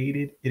and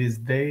aided, it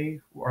is they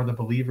who are the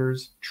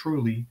believers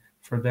truly.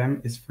 For them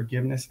is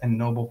forgiveness and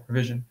noble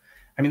provision.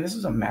 I mean, this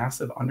is a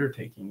massive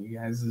undertaking, you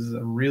guys. This is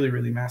a really,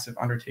 really massive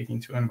undertaking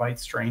to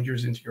invite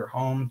strangers into your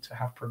home, to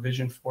have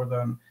provision for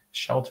them,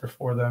 shelter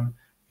for them,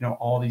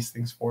 all these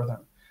things for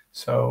them.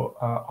 So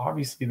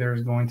obviously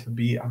there's going to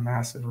be a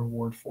massive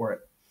reward for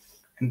it.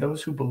 And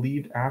those who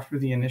believed after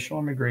the initial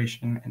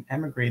immigration and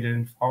emigrated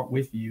and fought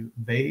with you,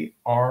 they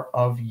are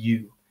of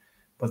you.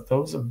 But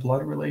those of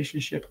blood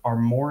relationship are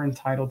more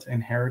entitled to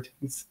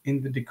inheritance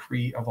in the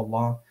decree of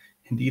Allah.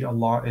 Indeed,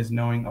 Allah is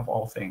knowing of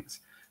all things.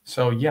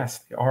 So yes,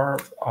 they are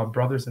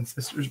brothers and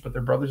sisters, but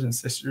they're brothers and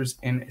sisters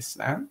in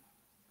Islam.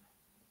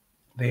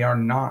 They are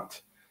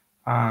not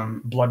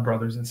blood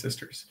brothers and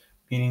sisters,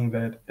 meaning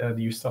that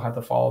you still have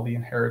to follow the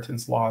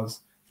inheritance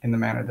laws in the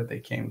manner that they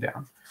came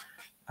down.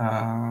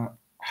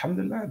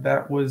 Alhamdulillah,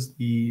 that was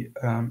the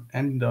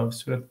end of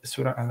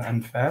Surah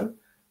Al-Anfal.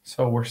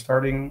 So we're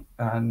starting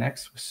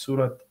next with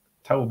Surah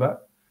Tawbah.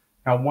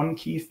 Now, one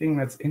key thing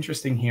that's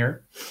interesting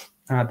here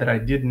that I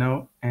did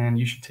note, and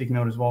you should take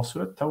note as well,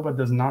 Surah Tawbah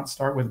does not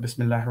start with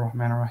Bismillahir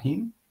Rahmanir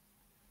Rahim.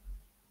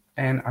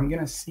 And I'm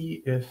going to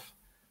see if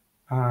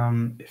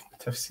the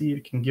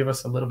tafsir can give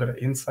us a little bit of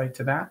insight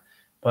to that.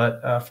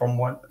 But from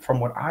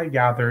what I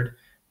gathered,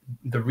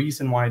 the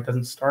reason why it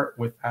doesn't start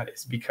with that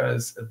is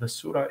because the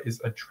surah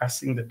is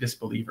addressing the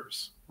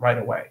disbelievers right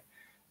away.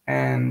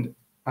 And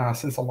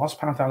since Allah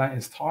subhanahu wa ta'ala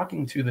is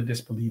talking to the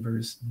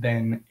disbelievers,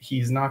 then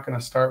He's not going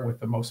to start with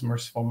the most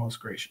merciful, most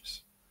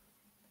gracious.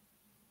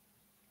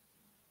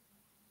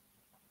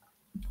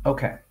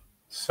 Okay,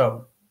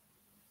 so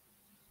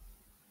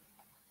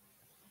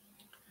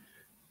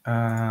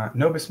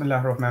no Bismillah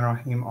ar-Rahman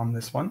ar-Rahim on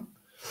this one.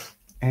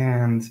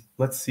 And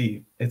let's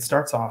see, it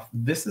starts off,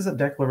 this is a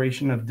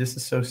declaration of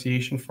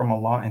disassociation from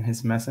Allah and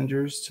His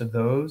messengers to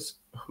those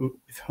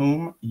with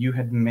whom you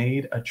had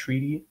made a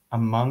treaty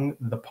among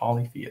the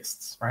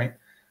polytheists, right?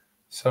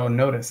 So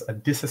notice a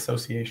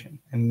disassociation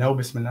and no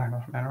Bismillah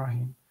ar-Rahman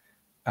ar-Rahim.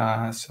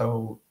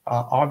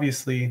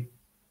 Obviously,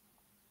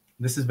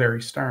 this is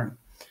very stern.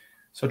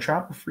 So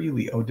travel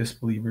freely, O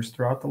disbelievers,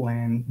 throughout the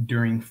land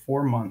during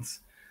 4 months.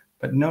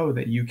 But know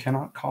that you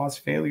cannot cause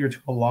failure to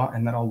Allah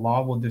and that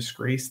Allah will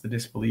disgrace the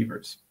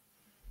disbelievers.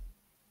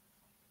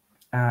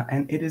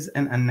 And it is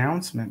an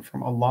announcement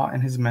from Allah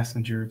and His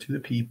Messenger to the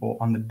people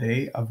on the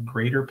day of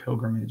greater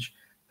pilgrimage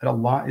that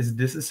Allah is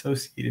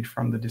disassociated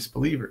from the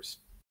disbelievers.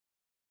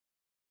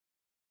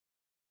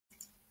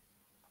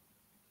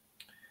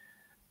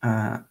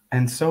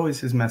 And so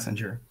is His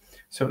Messenger.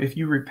 So if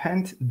you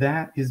repent,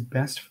 that is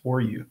best for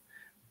you.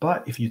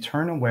 But if you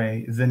turn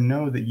away, then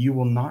know that you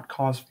will not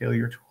cause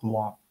failure to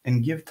Allah,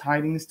 and give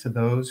tidings to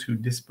those who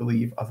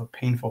disbelieve of a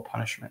painful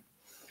punishment.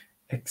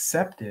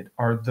 Accepted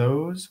are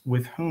those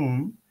with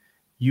whom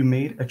you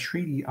made a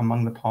treaty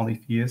among the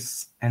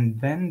polytheists, and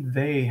then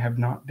they have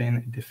not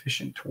been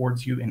deficient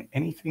towards you in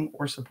anything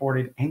or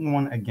supported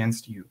anyone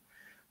against you.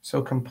 So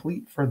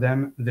complete for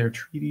them their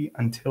treaty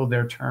until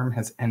their term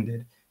has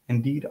ended.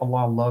 Indeed,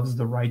 Allah loves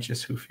the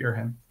righteous who fear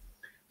Him.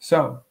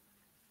 So,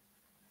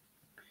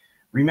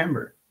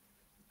 remember,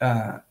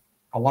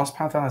 Allah subhanahu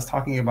wa ta'ala is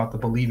talking about the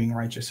believing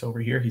righteous over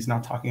here. He's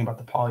not talking about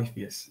the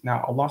polytheists.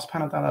 Now, Allah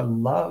subhanahu wa ta'ala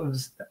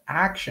loves the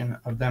action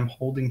of them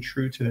holding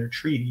true to their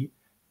treaty,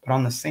 but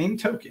on the same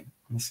token,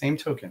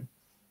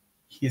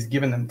 He has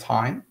given them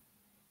time.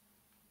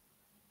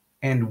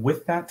 And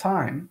with that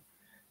time,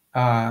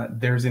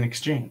 there's an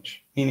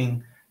exchange,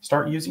 meaning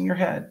start using your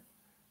head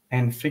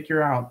and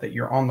figure out that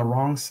you're on the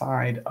wrong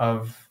side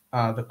of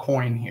the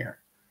coin here.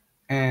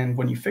 And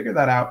when you figure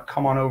that out,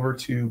 come on over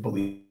to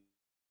believe.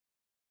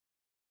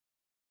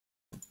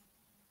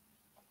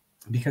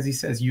 Because He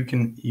says you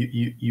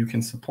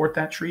can support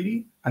that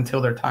treaty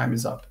until their time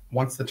is up.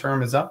 Once the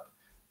term is up,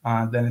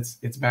 then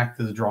it's back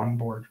to the drawing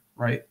board,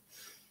 right?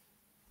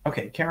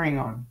 Okay, carrying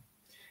on.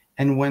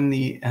 And when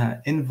the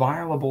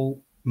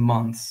inviolable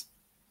months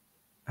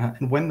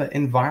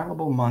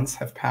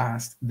have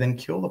passed, then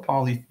kill the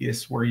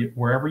polytheists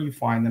wherever you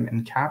find them,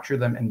 and capture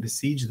them and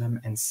besiege them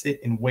and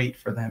sit in wait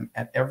for them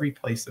at every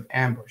place of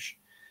ambush.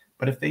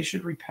 But if they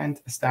should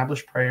repent,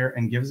 establish prayer,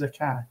 and give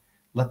zakah,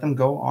 let them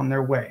go on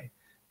their way.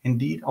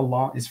 Indeed,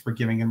 Allah is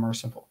forgiving and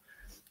merciful.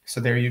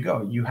 So there you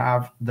go. You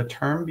have the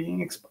term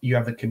you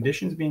have the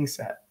conditions being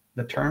set.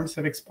 The terms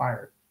have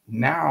expired.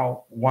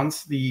 Now,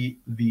 once the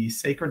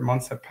sacred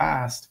months have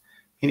passed,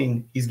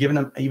 meaning He's given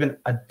them even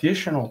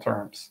additional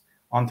terms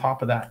on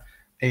top of that,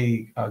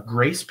 a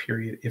grace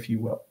period, if you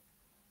will.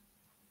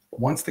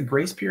 Once the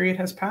grace period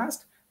has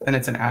passed, then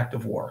it's an act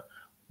of war.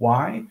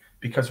 Why?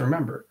 Because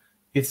remember,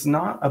 it's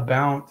not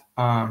about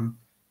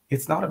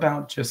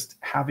just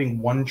having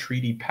one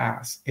treaty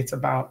pass. It's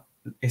about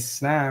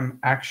Islam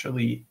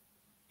actually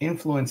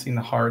influencing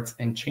the hearts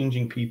and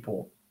changing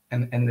people,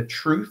 and the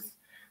truth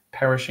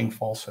perishing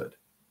falsehood.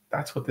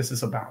 That's what this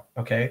is about,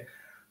 okay?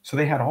 So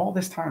they had all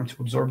this time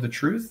to absorb the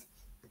truth,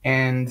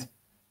 and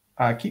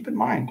keep in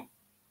mind,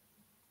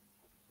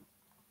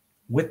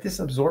 with this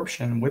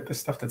absorption, with the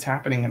stuff that's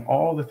happening and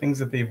all the things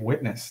that they've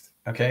witnessed,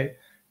 okay,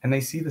 and they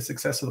see the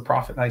success of the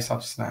Prophet,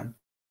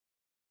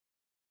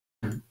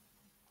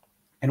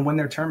 and when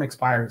their term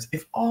expires,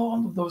 if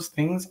all of those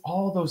things,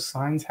 all those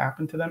signs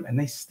happen to them and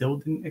they still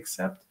didn't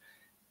accept,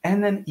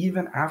 and then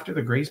even after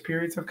the grace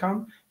periods have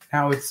come,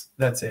 now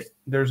that's it.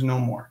 There's no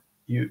more.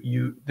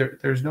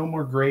 There's no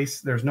more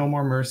grace. There's no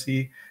more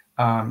mercy.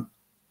 And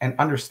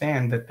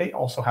understand that they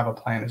also have a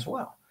plan as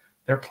well.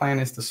 Their plan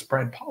is to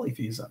spread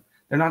polytheism.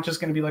 They're not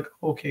just going to be like,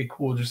 okay,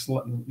 cool, just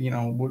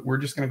we're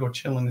just going to go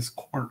chill in this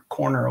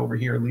corner over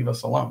here, leave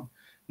us alone.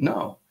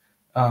 No,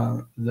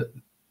 the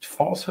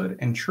falsehood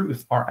and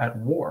truth are at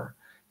war,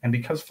 and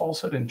because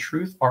falsehood and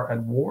truth are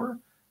at war,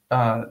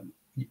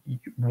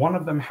 one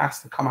of them has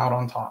to come out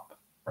on top,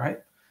 right?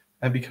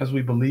 And because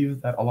we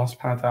believe that Allah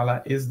subhanahu wa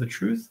ta'ala is the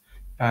truth,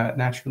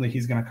 naturally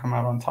He's going to come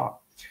out on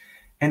top.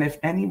 And if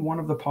any one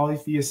of the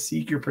polytheists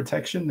seek your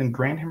protection, then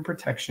grant him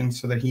protection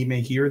so that he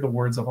may hear the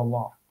words of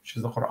Allah, which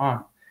is the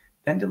Quran.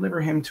 Then deliver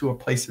him to a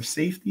place of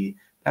safety.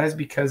 That is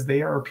because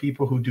they are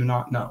people who do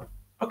not know.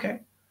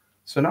 Okay,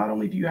 so not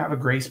only do you have a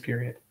grace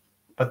period,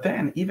 but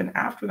then even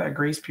after that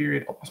grace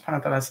period, Allah subhanahu wa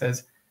ta'ala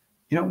says,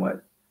 you know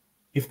what?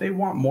 If they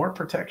want more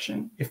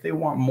protection, if they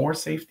want more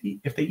safety,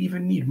 if they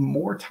even need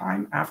more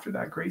time after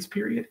that grace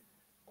period,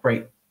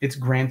 great, it's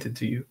granted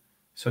to you.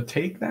 So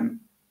take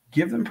them,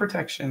 give them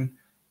protection,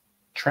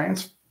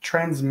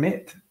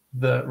 transmit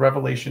the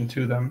revelation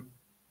to them,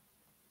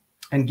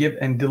 and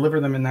deliver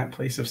them in that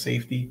place of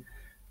safety.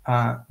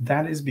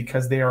 That is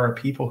because they are a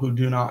people who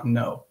do not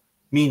know.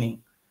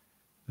 Meaning,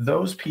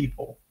 those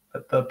people,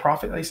 the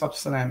Prophet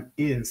ﷺ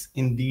is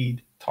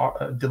indeed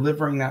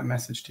delivering that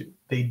message to.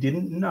 They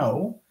didn't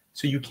know,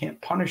 so you can't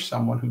punish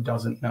someone who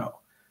doesn't know.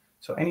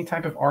 So any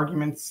type of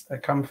arguments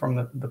that come from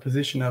the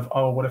position of,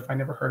 oh, what if I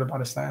never heard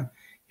about Islam?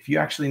 If you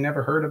actually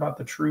never heard about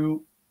the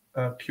true,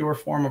 pure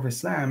form of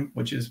Islam,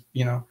 which is,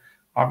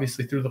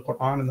 obviously through the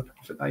Quran and the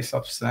Prophet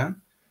ﷺ,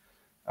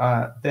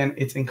 then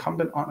it's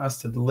incumbent on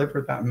us to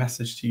deliver that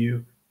message to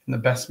you in the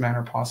best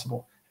manner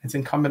possible. It's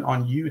incumbent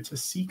on you to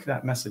seek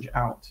that message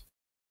out.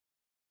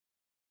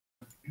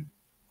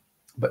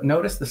 But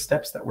notice the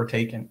steps that were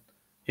taken.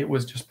 It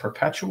was just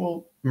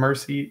perpetual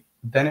mercy.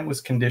 Then it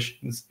was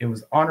conditions. It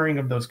was honoring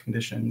of those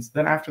conditions.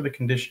 Then after the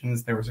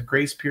conditions, there was a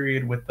grace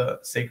period with the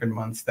sacred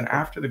months. Then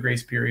after the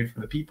grace period,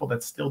 for the people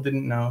that still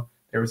didn't know,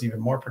 there was even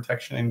more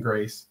protection and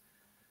grace.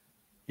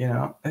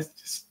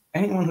 It's just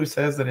anyone who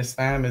says that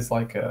Islam is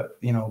like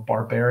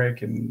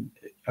barbaric and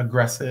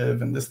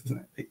aggressive and this,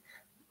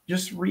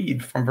 just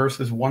read from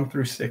verses 1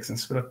 through 6 in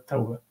Surah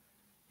Tawbah.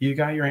 You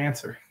got your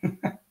answer.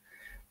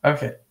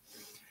 Okay.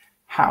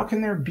 How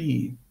can there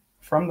be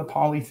from the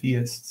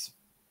polytheists,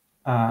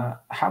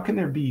 how can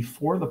there be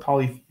for the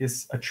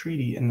polytheists a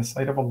treaty in the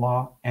sight of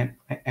Allah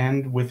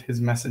and with his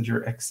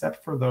messenger,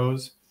 except for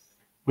those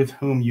with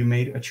whom you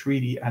made a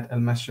treaty at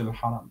Al-Masjid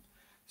al-Haram?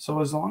 So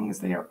as long as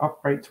they are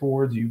upright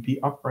towards you, be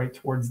upright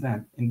towards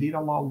them. Indeed,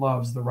 Allah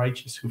loves the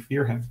righteous who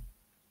fear him.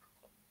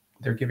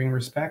 They're giving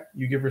respect,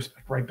 you give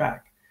respect right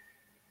back.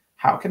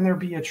 How can there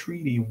be a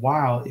treaty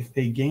while, if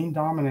they gain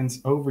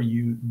dominance over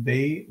you,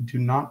 they do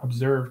not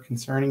observe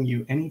concerning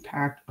you any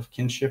pact of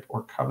kinship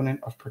or covenant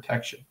of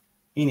protection?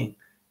 Meaning,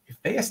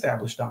 if they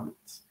establish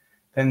dominance,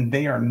 then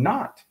they are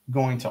not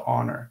going to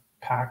honor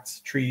pacts,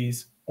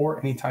 treaties, or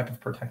any type of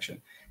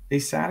protection. They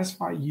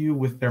satisfy you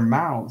with their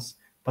mouths,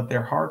 but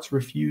their hearts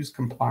refuse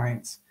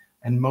compliance,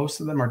 and most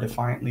of them are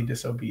defiantly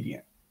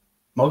disobedient.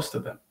 Most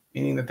of them,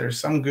 meaning that there's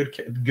some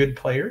good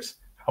players.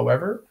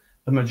 However,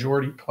 the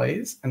majority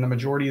plays, and the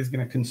majority is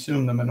going to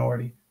consume the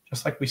minority,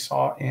 just like we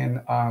saw in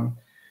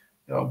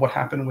what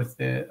happened with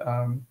the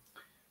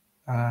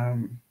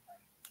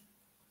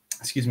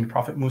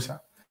Prophet Musa.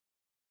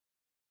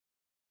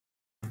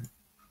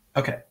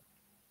 Okay,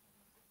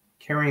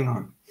 carrying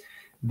on.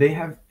 They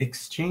have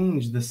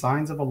exchanged the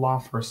signs of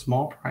Allah for a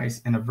small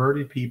price and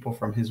averted people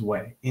from his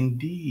way.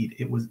 Indeed,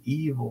 it was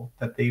evil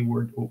that they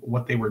were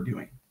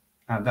doing.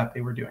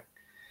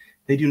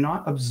 They do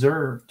not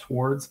observe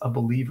towards a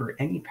believer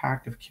any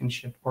pact of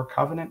kinship or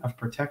covenant of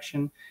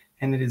protection,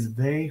 and it is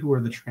they who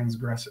are the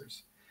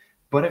transgressors.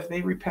 But if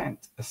they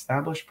repent,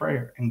 establish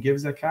prayer, and give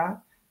zakat,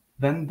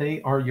 then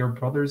they are your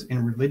brothers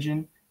in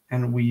religion,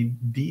 and we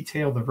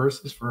detail the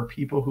verses for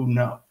people who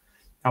know.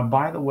 Now,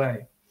 by the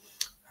way,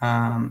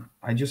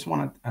 I just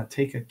want to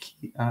take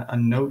a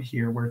note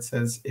here where it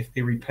says, if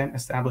they repent,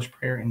 establish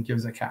prayer, and give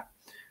zakat.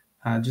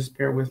 Just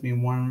bear with me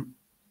one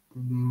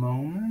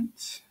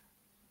moment.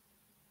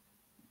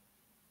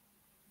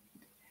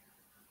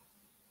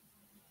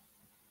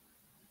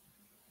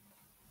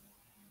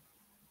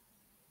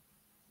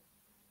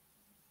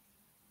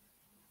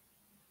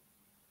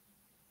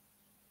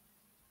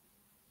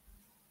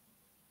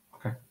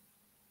 Okay.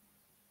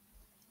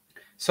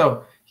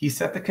 So he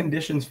set the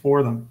conditions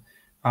for them.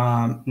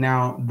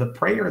 Now, the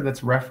prayer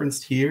that's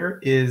referenced here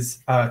is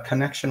a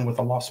connection with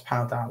Allah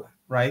subhanahu wa ta'ala,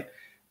 right?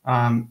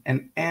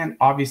 And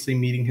obviously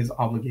meeting his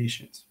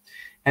obligations.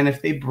 And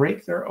if they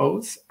break their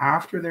oaths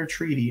after their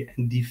treaty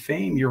and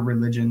defame your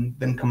religion,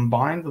 then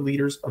combine the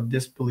leaders of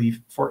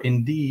disbelief, for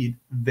indeed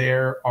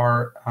there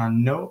are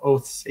no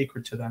oaths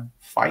sacred to them.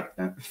 Fight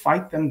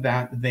them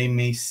that they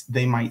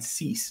might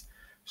cease.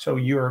 So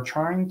you are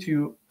trying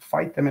to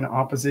fight them in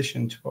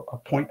opposition to a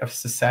point of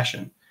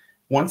secession.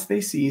 Once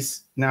they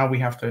cease, now we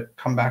have to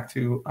come back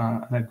to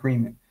an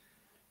agreement.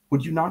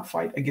 Would you not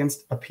fight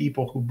against a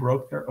people who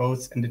broke their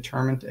oaths and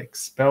determined to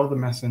expel the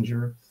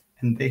messenger,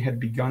 and they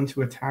had begun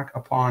to attack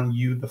upon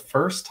you the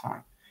first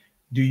time?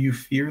 Do you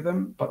fear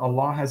them? But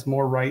Allah has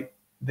more right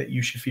that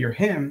you should fear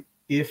him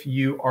if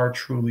you are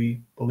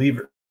truly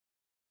believers.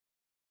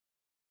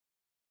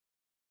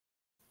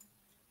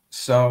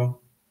 So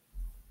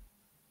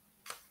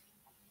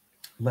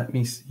let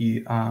me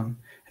see.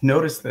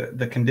 Notice that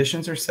the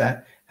conditions are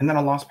set, and then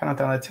Allah subhanahu wa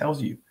ta'ala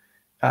tells you,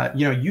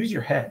 use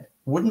your head.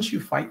 Wouldn't you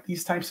fight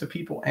these types of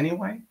people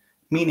anyway?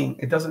 Meaning,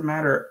 it doesn't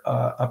matter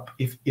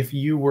if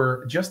you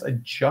were just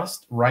a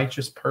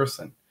righteous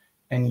person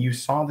and you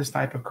saw this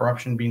type of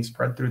corruption being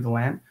spread through the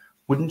land,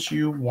 wouldn't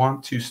you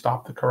want to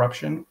stop the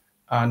corruption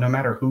no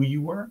matter who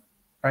you were,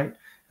 right?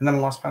 And then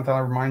Allah subhanahu wa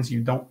ta'ala reminds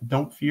you,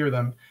 don't fear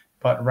them,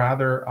 but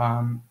rather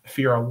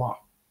fear Allah.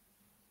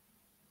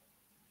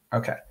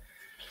 Okay.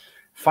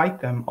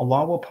 Fight them.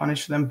 Allah will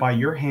punish them by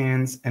your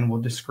hands and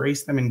will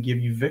disgrace them and give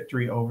you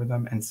victory over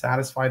them and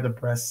satisfy the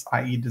breasts,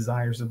 i.e.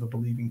 desires of the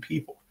believing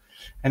people,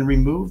 and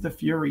remove the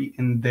fury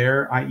in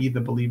their, i.e.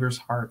 the believers'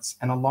 hearts.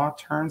 And Allah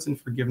turns in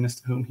forgiveness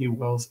to whom he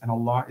wills, and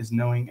Allah is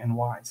knowing and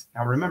wise.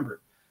 Now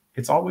remember,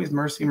 it's always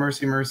mercy,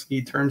 mercy,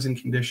 mercy, terms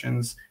and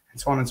conditions, and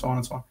so on and so on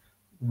and so on.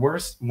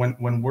 Worst,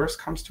 when worst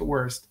comes to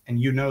worst, and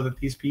you know that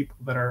these people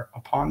that are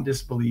upon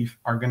disbelief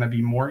are going to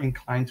be more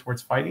inclined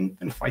towards fighting,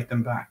 then fight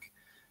them back.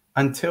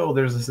 until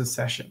there's a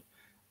secession.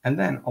 And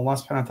then Allah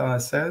subhanahu wa ta'ala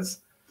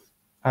says,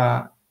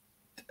 uh,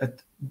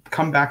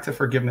 come back to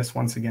forgiveness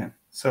once again.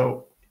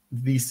 So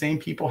these same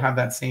people have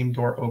that same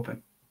door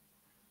open.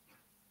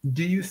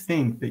 Do you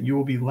think that you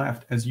will be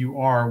left as you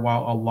are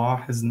while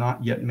Allah has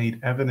not yet made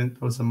evident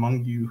those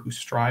among you who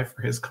strive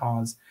for his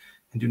cause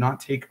and do not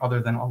take other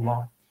than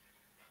Allah,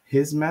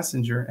 his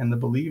messenger, and the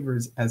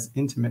believers as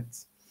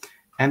intimates?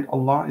 And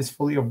Allah is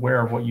fully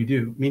aware of what you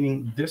do,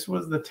 meaning this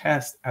was the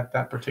test at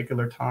that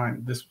particular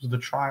time. This was the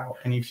trial.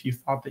 And if you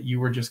thought that you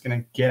were just going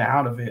to get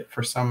out of it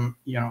for some,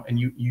 and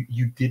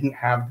you didn't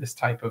have this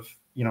type of,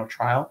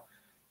 trial,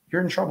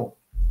 you're in trouble.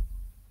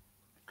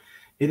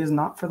 It is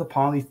not for the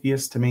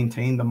polytheists to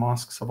maintain the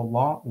mosques of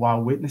Allah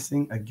while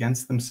witnessing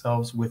against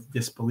themselves with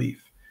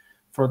disbelief.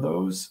 For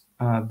those,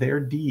 their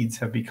deeds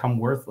have become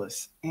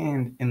worthless,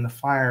 and in the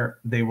fire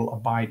they will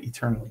abide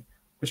eternally,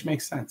 which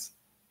makes sense.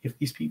 If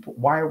these people,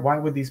 why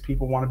would these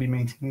people want to be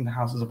maintaining the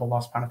houses of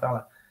Allah subhanahu wa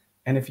ta'ala?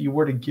 And if you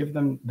were to give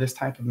them this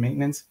type of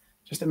maintenance,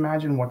 just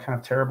imagine what kind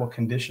of terrible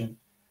condition.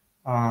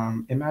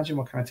 Imagine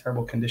what kind of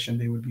terrible condition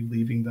they would be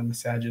leaving the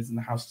masajids and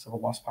the houses of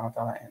Allah subhanahu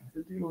wa ta'ala in.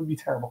 It would be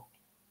terrible.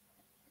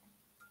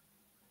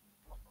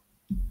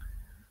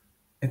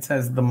 It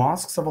says, the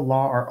mosques of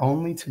Allah are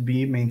only to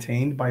be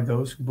maintained by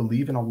those who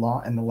believe in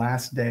Allah and the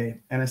last day,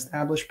 and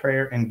establish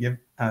prayer and give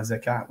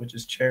zakat, which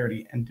is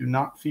charity, and do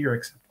not fear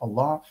except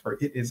Allah, for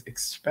it is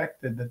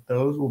expected that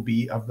those will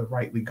be of the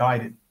rightly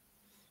guided.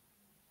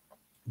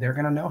 They're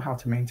going to know how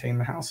to maintain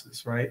the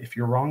houses, right? If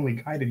you're wrongly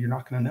guided, you're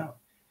not going to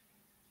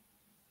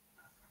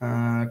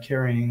know.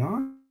 Carrying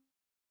on.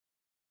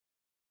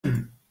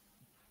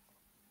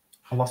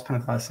 Allah subhanahu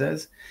wa ta'ala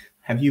says,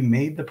 have you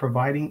made the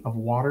providing of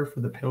water for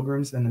the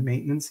pilgrims and the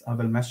maintenance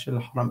of al-Masjid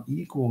al-Haram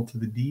equal to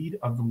the deed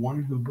of the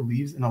one who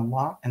believes in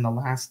Allah and the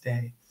last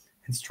day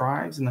and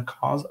strives in the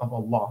cause of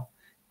Allah?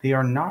 They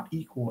are not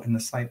equal in the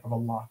sight of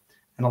Allah,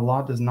 and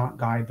Allah does not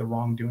guide the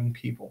wrongdoing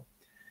people.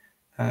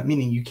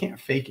 Meaning you can't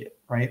fake it,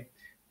 right?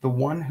 The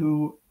one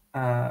who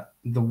have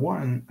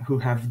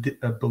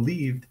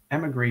believed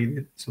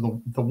emigrated.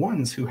 So the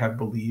ones who have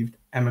believed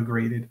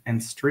emigrated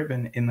and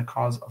striven in the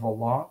cause of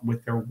Allah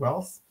with their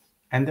wealth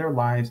and their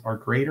lives are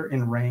greater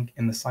in rank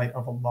in the sight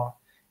of Allah,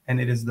 and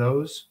it is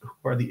those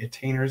who are the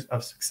attainers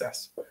of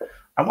success.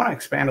 I want to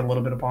expand a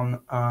little bit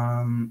upon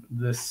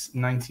this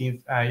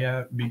 19th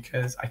ayah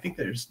because I think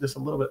there's a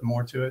little bit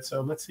more to it. So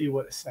let's see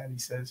what Sadi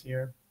says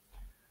here.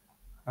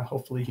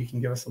 Hopefully he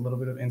can give us a little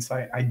bit of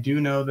insight. I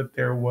do know that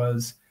there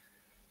was,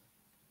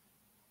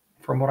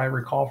 from what I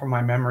recall from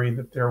my memory,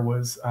 that there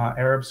was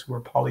Arabs who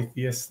were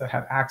polytheists that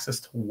had access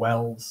to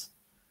wells.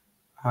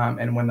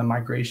 And when the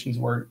migrations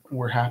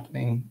were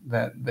happening,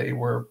 that they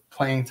were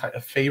playing type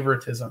of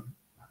favoritism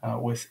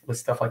with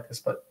stuff like this.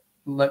 But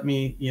let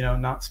me,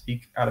 not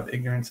speak out of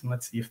ignorance, and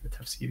let's see if the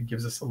tafsir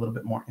gives us a little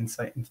bit more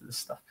insight into this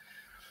stuff.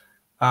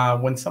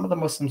 When some of the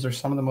Muslims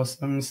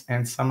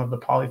and some of the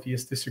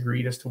polytheists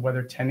disagreed as to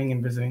whether tending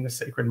and visiting the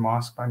sacred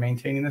mosque by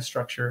maintaining the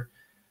structure,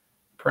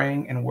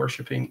 praying and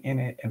worshiping in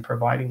it, and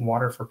providing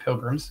water for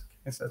pilgrims,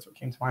 I guess that's what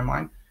came to my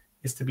mind,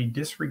 is to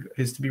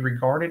be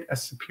regarded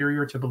as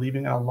superior to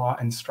believing in Allah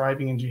and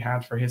striving in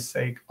jihad for his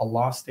sake,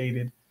 Allah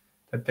stated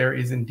that there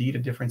is indeed a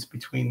difference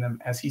between them.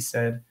 As he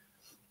said,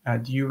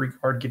 do you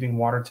regard giving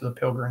water to the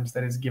pilgrims,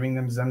 that is giving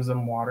them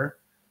Zamzam water,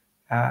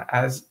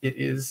 as it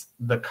is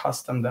the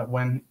custom that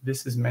when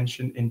this is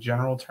mentioned in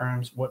general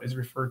terms, what is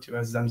referred to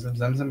as Zamzam.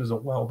 Zamzam is a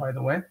well, by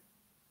the way.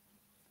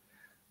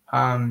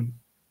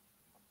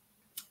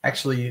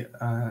 Actually,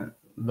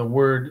 the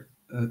word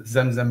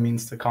Zamzam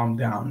means to calm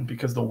down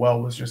because the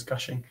well was just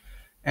gushing,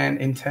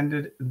 and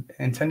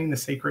intending the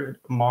sacred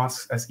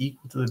mosques as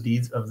equal to the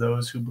deeds of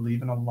those who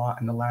believe in Allah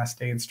and the last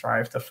day and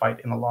strive to fight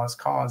in Allah's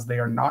cause. They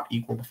are not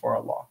equal before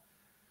Allah.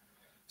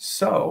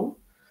 So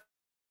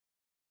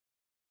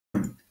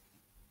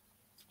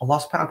Allah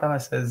subhanahu wa ta'ala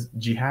says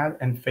jihad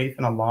and faith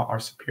in Allah are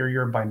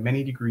superior by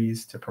many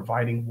degrees to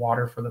providing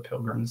water for the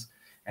pilgrims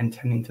and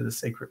tending to the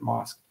sacred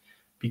mosque,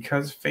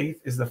 because faith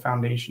is the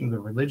foundation of the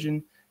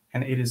religion,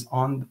 and it is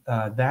on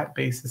that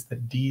basis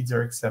that deeds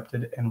are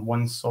accepted and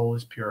one's soul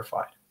is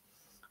purified.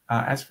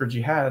 As for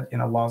jihad in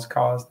Allah's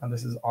cause, now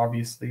this is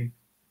obviously,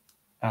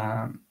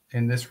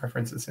 in this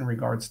reference, it's in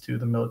regards to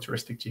the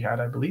militaristic jihad,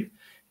 I believe.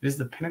 It is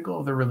the pinnacle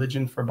of the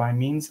religion, for by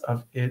means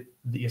of it,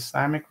 the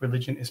Islamic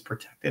religion is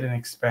protected and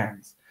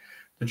expands.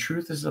 The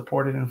truth is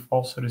supported and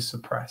falsehood is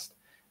suppressed.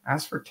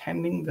 As for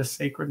tending the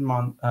sacred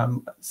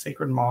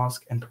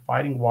mosque and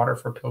providing water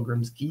for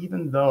pilgrims,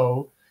 even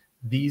though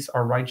these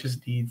are righteous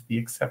deeds, the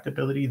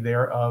acceptability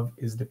thereof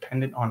is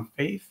dependent on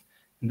faith,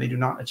 and they do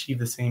not achieve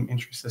the same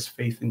interest as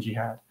faith in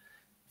jihad.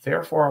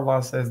 Therefore,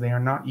 Allah says they are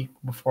not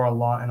equal before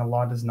Allah, and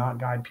Allah does not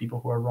guide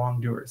people who are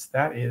wrongdoers.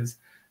 That is,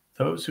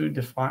 those whose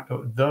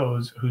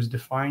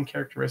defining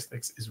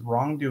characteristics is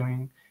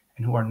wrongdoing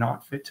and who are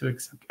not fit to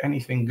accept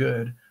anything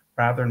good.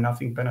 Rather,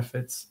 nothing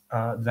benefits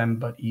them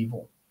but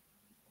evil.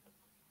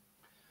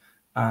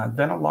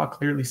 Then Allah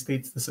clearly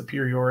states the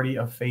superiority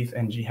of faith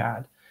and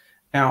jihad.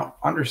 Now,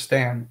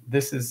 understand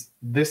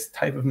this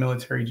type of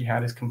military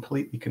jihad is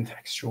completely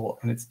contextual,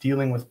 and it's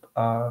dealing with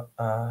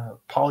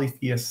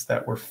polytheists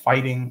that were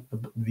fighting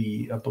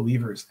the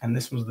believers, and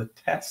this was the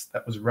test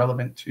that was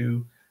relevant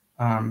to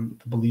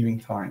the believing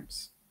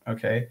times.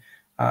 Okay,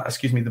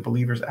 excuse me, the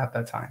believers at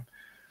that time.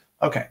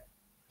 Okay,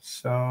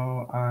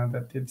 so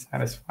that did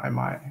satisfy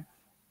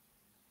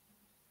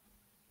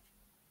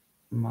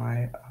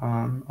my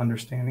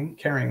understanding.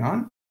 Carrying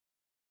on.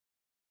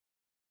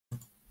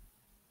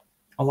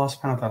 Allah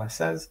subhanahu wa ta'ala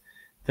says,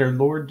 their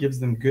Lord gives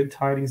them good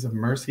tidings of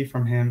mercy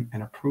from him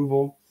and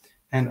approval,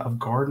 and of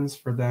gardens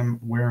for them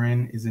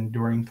wherein is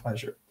enduring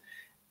pleasure.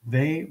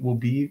 They will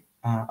be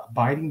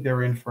abiding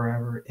therein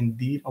forever.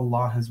 Indeed,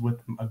 Allah has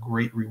with them a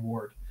great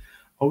reward.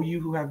 O you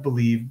who have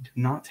believed,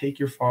 do not take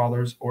your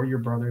fathers or your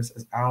brothers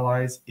as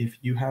allies if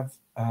you have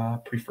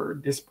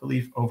preferred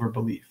disbelief over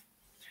belief.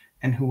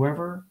 And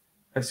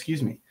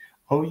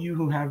O you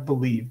who have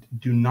believed,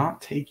 do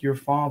not take your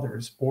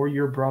fathers or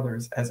your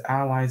brothers as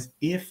allies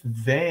if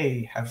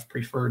they have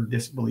preferred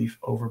disbelief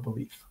over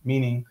belief.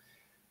 Meaning,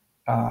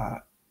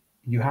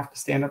 you have to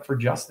stand up for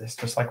justice,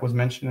 just like was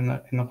mentioned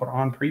in the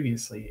Quran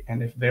previously.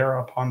 And if they're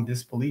upon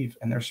disbelief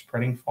and they're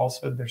spreading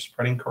falsehood, they're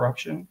spreading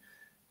corruption,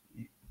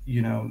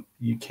 you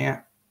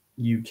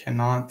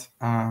cannot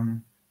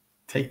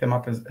take them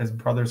up as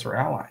brothers or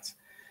allies.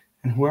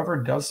 And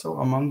whoever does so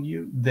among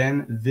you,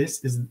 then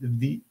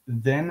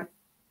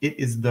it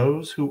is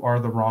those who are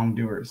the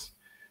wrongdoers.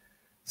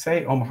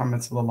 Say, O Muhammad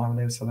sallallahu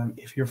alaihi wasallam,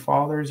 if your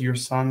fathers, your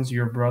sons,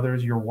 your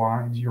brothers, your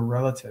wives, your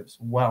relatives,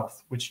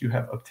 wealth which you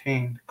have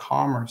obtained,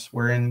 commerce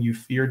wherein you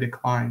fear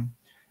decline,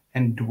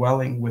 and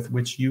dwelling with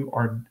which you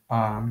are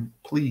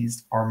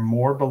pleased, are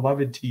more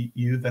beloved to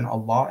you than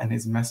Allah and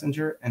His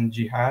Messenger, and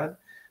jihad,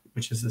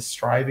 which is the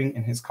striving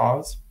in His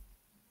cause,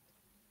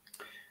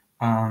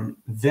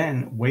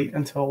 then wait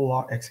until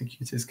Allah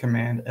executes His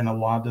command, and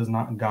Allah does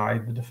not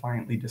guide the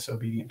defiantly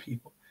disobedient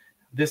people.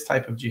 This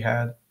type of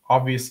jihad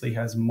obviously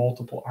has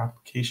multiple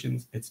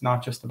applications. It's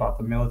not just about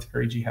the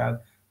military jihad,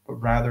 but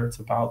rather it's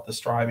about the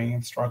striving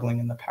and struggling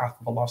in the path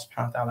of Allah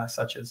subhanahu wa ta'ala,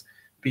 such as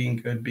being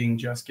good, being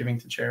just, giving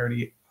to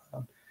charity,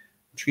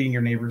 treating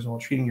your neighbors well,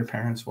 treating your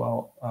parents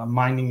well,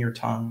 minding your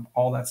tongue.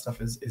 All that stuff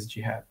is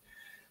jihad.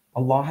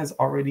 Allah has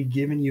already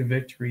given you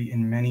victory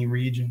in many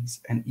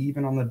regions, and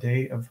even on the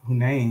day of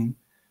Hunayn,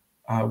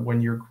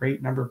 when your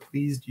great number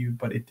pleased you,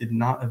 but it did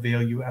not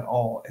avail you at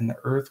all, and the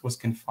earth was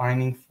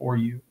confining for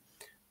you,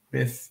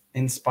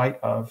 in spite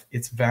of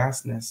its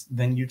vastness,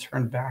 then you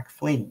turned back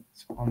fleeing.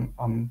 So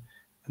on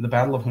the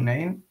Battle of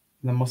Hunayn,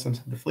 the Muslims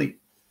had to flee.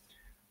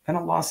 Then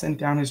Allah sent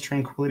down His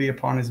tranquility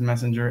upon His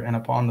messenger and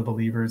upon the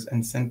believers,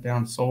 and sent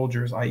down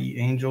soldiers, i.e.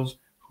 angels,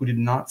 whom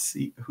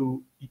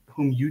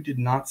you did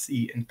not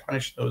see, and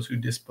punished those who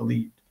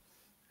disbelieved.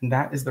 And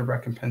that is the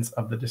recompense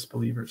of the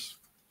disbelievers.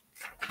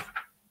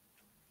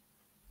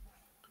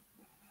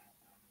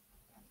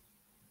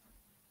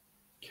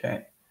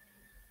 Okay.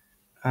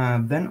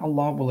 Then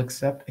Allah will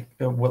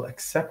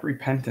accept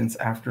repentance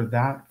after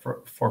that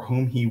for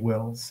whom He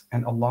wills,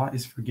 and Allah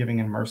is forgiving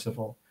and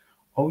merciful.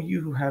 O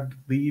you who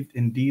have believed,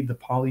 indeed the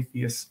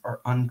polytheists are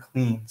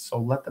unclean, so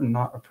let them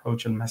not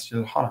approach al-Masjid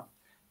al-Haram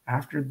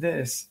after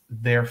this,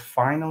 their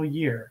final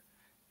year.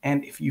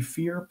 And if you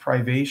fear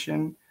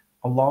privation,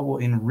 Allah will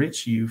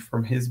enrich you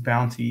from His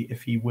bounty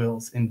if He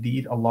wills.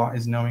 Indeed, Allah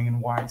is knowing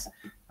and wise.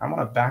 I want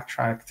to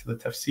backtrack to the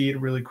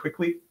tafsir really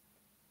quickly.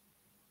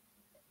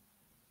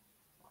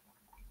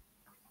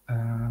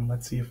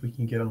 Let's see if we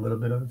can get a little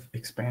bit of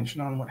expansion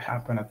on what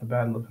happened at the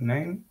Battle of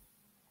Hunayn.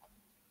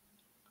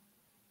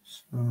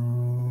 So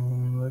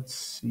let's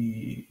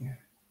see.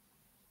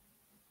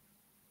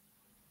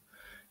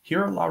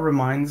 Here Allah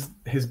reminds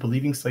His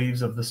believing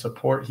slaves of the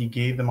support He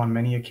gave them on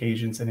many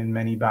occasions and in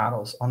many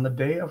battles. On the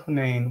day of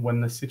Hunayn, when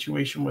the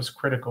situation was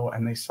critical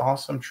and they saw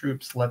some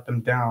troops let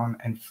them down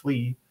and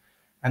flee,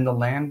 and the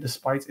land,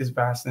 despite its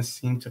vastness,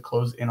 seemed to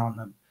close in on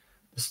them.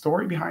 The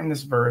story behind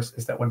this verse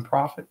is that when the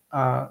Prophet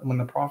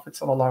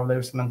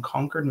ﷺ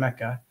conquered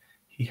Mecca,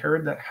 he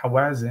heard that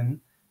Hawazin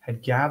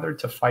had gathered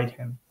to fight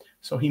him.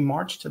 So he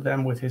marched to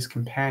them with his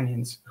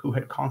companions who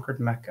had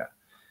conquered Mecca,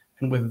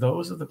 and with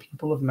those of the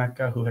people of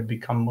Mecca who had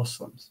become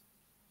Muslims.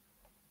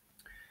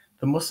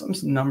 The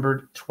Muslims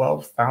numbered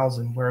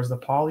 12,000, whereas the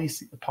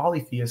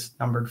polytheists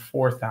numbered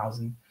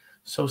 4,000.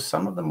 So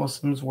some of the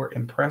Muslims were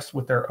impressed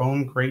with their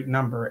own great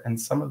number, and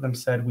some of them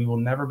said, "We will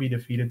never be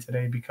defeated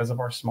today because of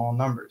our small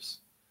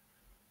numbers."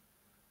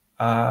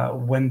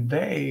 When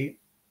they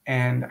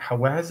and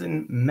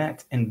Hawazin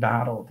met in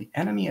battle, the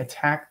enemy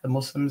attacked the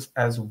Muslims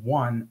as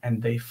one,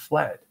 and they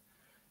fled,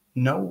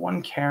 no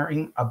one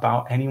caring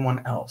about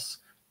anyone else.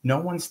 No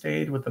one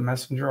stayed with the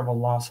Messenger of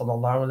Allah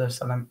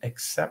ﷺ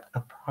except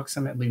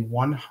approximately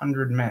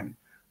 100 men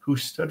who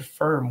stood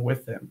firm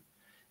with him.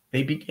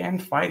 They began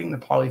fighting the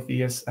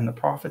polytheists, and the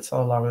Prophet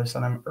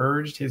ﷺ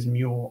urged his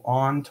mule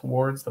on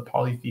towards the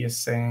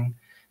polytheists, saying,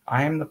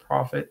 "I am the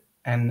Prophet,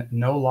 and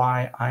no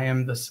lie, I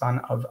am the son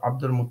of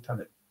Abdul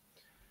Muttalib."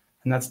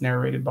 And that's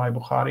narrated by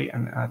Bukhari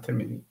and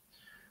Tirmidhi.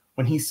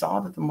 When he saw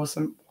that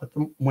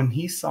when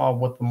he saw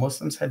what the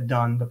Muslims had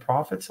done, the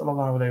Prophet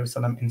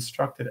ﷺ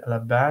instructed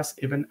Al-Abbas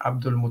ibn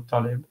Abdul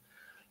Muttalib,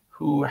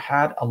 who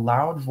had a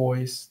loud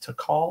voice, to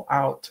call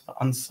out to the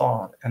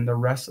Ansar and the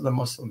rest of the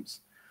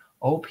Muslims,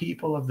 O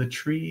people of the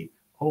tree,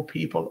 O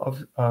people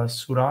of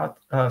Surat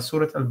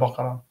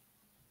al-Baqarah.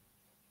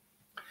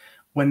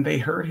 When they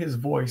heard his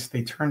voice,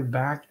 they turned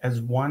back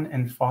as one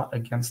and fought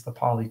against the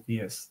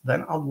polytheists.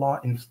 Then Allah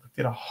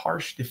inflicted a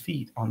harsh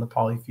defeat on the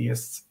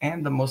polytheists,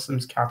 and the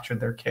Muslims captured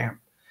their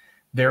camp,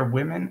 their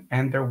women,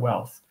 and their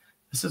wealth.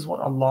 This is what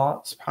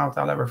Allah subhanahu wa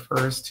ta'ala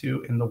refers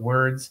to in the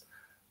words,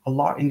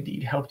 Allah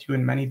indeed helped you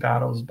in many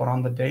battles, but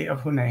on the day of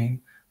Hunayn,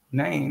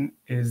 Hunayn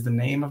is the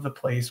name of the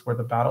place where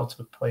the battle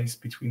took place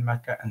between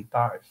Mecca and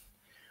Taif.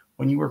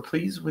 When you were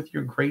pleased with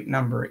your great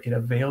number, it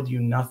availed you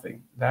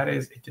nothing. That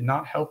is, it did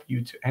not help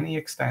you to any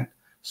extent,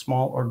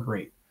 small or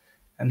great.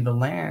 And the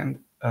land,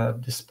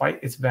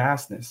 despite its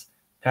vastness,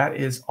 that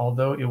is,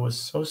 although it was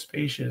so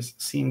spacious,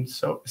 seemed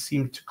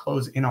to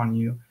close in on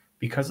you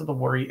because of the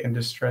worry and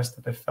distress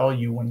that befell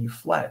you when you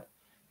fled,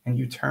 and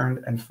you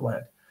turned and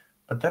fled.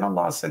 But then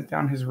Allah sent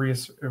down His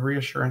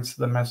reassurance to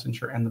the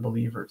Messenger and the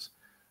believers.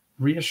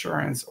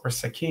 Reassurance, or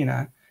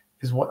sakina,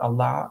 is what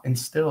Allah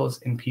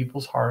instills in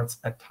people's hearts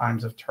at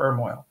times of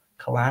turmoil,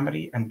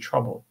 calamity, and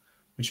trouble,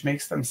 which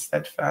makes them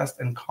steadfast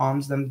and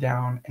calms them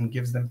down and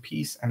gives them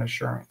peace and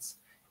assurance.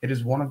 It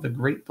is one of the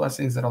great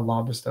blessings that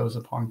Allah bestows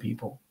upon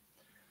people.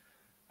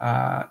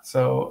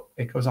 So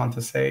it goes on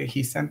to say,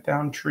 He sent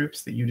down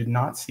troops that you did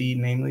not see,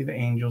 namely the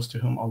angels, to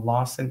whom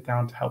Allah sent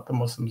down to help the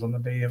Muslims on the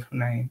day of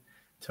Hunayn,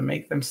 to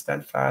make them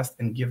steadfast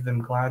and give them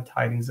glad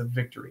tidings of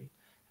victory,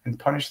 and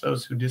punish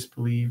those who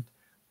disbelieved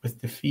with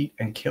defeat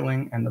and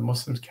killing, and the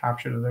Muslims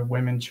captured their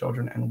women,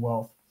 children, and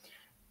wealth.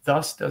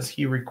 Thus does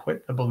He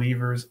requite the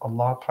believers.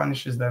 Allah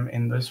punishes them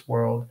in this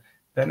world,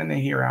 then in the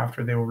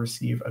hereafter they will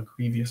receive a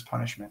grievous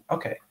punishment.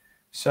 Okay,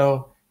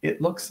 so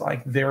it looks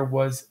like there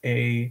was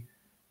a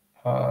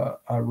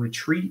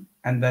retreat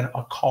and then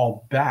a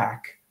call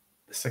back.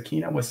 The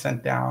Sakina was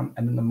sent down,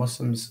 and then the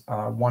Muslims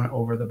won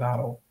over the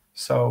battle.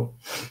 So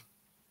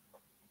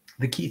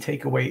the key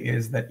takeaway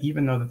is that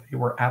even though that they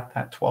were at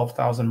that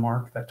 12,000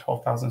 mark, that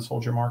 12,000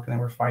 soldier mark, and they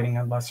were fighting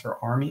a lesser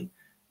army,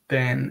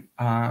 then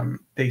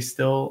they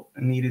still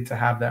needed to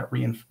have that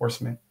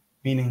reinforcement,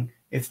 meaning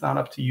it's not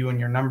up to you and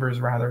your numbers,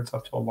 rather it's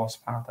up to Allah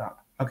subhanahu wa ta'ala.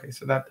 Okay,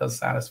 so that does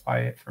satisfy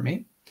it for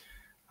me.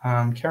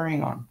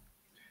 Carrying on.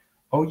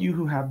 O you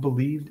who have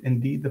believed,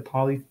 indeed the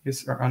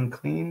polytheists are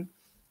unclean,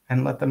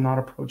 and let them not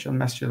approach al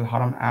Masjid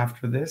al-Haram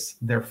after this,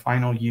 their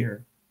final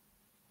year.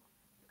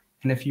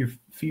 And if you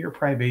fear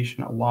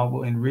privation, Allah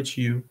will enrich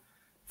you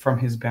from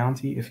His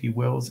bounty if He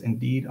wills.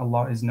 Indeed,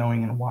 Allah is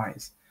knowing and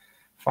wise.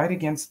 Fight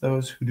against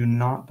those who do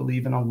not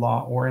believe in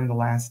Allah or in the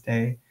last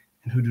day,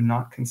 and who do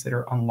not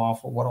consider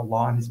unlawful what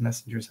Allah and His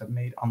messengers have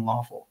made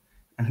unlawful,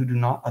 and who do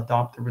not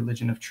adopt the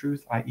religion of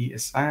truth, i.e.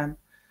 Islam,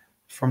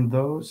 from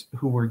those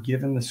who were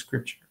given the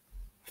scripture.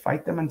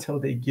 Fight them until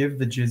they give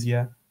the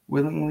jizya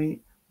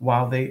willingly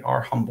while they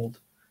are humbled.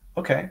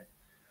 Okay.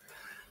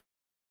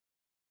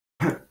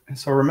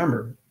 So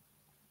remember,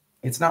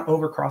 it's not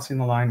overcrossing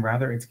the line,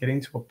 rather it's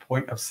getting to a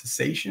point of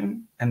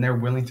cessation, and they're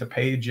willing to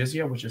pay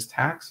jizya, which is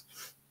tax,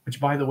 which,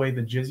 by the way,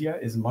 the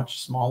jizya is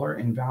much smaller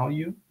in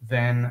value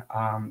than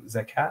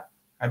zakat.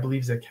 I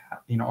believe zakat,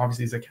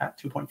 obviously zakat,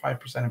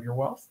 2.5% of your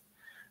wealth.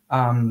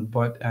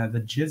 But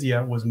the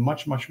jizya was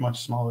much, much,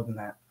 much smaller than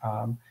that,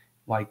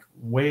 like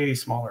way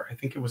smaller. I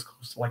think it was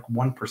close to like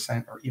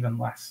 1% or even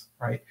less,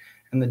 right?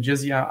 And the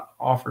jizya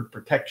offered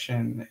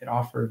protection. It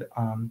offered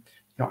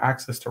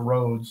access to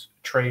roads,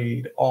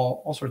 trade,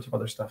 all sorts of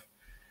other stuff.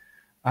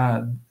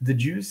 The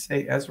Jews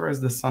say Ezra is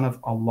the son of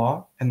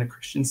Allah, and the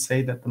Christians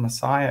say that the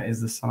Messiah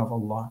is the son of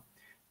Allah.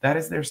 That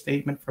is their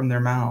statement from their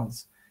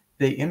mouths.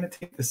 They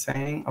imitate the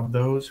saying of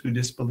those who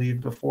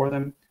disbelieved before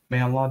them.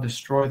 May Allah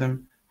destroy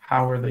them.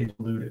 How are they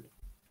deluded?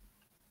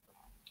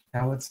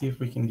 Now let's see if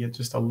we can get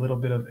just a little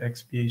bit of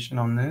expiation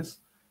on this,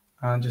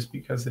 just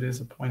because it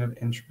is a point of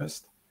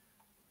interest.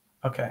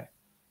 Okay.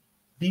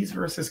 These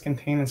verses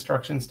contain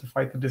instructions to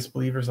fight the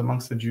disbelievers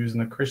amongst the Jews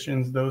and the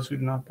Christians, those who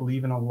do not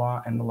believe in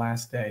Allah and the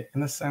last day,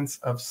 in the sense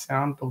of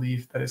sound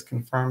belief that is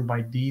confirmed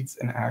by deeds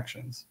and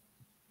actions.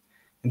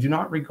 And do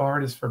not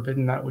regard as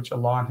forbidden that which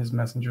Allah and His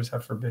messengers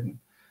have forbidden.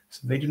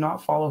 So they do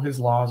not follow His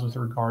laws with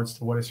regards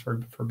to what is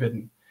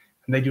forbidden.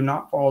 And they do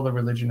not follow the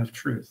religion of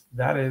truth.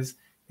 That is,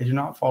 they do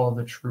not follow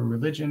the true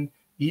religion.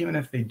 Even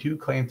if they do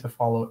claim to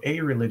follow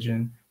a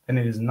religion, then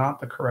it is not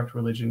the correct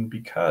religion,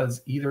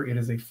 because either it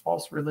is a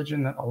false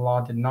religion that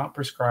Allah did not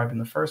prescribe in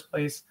the first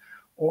place,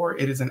 or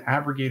it is an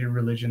abrogated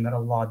religion that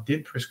Allah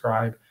did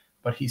prescribe,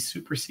 but He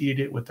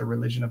superseded it with the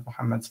religion of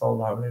Muhammad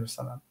sallallahu alaihi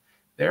wasallam.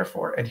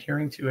 Therefore,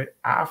 adhering to it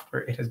after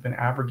it has been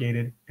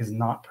abrogated is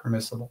not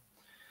permissible.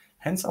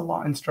 Hence,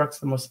 Allah instructs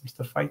the Muslims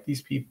to fight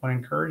these people and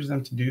encourage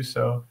them to do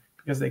so,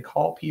 because they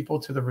call people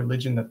to the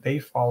religion that they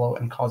follow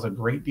and cause a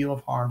great deal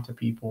of harm to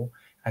people,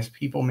 as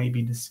people may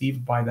be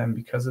deceived by them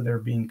because of their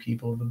being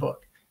people of the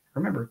book.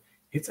 Remember,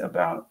 it's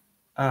about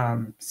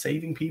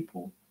saving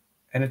people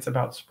and it's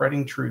about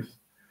spreading truth.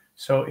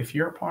 So if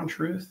you're upon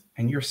truth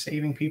and you're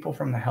saving people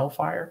from the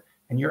hellfire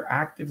and you're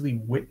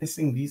actively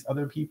witnessing these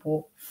other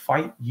people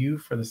fight you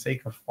for the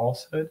sake of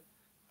falsehood,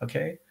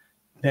 okay,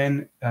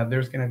 then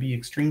there's going to be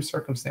extreme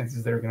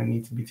circumstances that are going to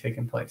need to be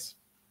taken place.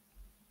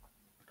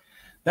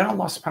 Then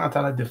Allah subhanahu wa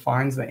ta'ala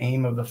defines the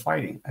aim of the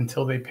fighting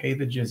until they pay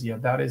the jizya.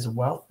 That is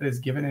wealth that is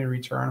given in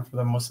return for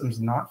the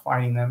Muslims not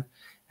fighting them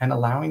and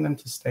allowing them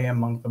to stay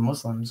among the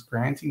Muslims,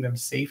 granting them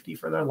safety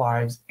for their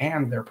lives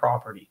and their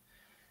property.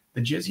 The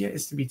jizya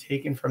is to be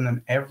taken from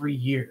them every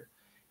year,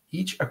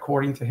 each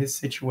according to his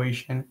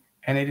situation,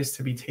 and it is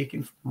to be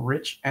taken from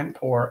rich and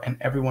poor and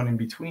everyone in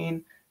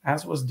between,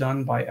 as was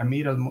done by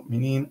Amir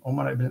al-Mu'mineen,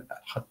 Umar ibn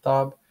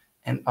al-Khattab,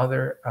 and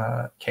other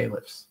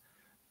caliphs.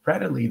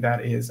 Readily,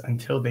 that is,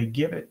 until they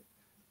give it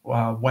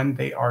when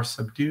they are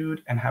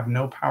subdued and have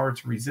no power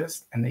to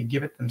resist, and they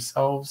give it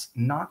themselves,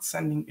 not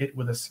sending it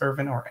with a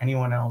servant or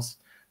anyone else.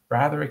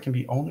 Rather, it can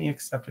be only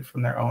accepted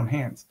from their own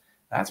hands.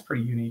 That's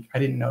pretty unique. I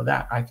didn't know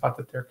that. I thought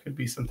that there could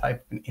be some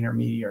type of an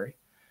intermediary,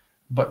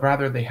 but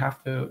rather they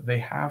have to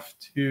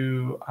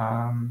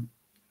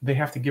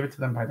give it to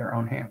them by their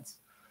own hands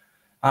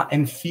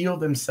and feel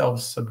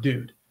themselves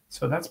subdued.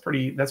 So that's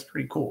pretty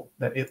cool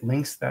that it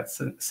links that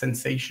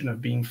sensation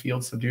of being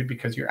feel subdued,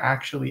 because you're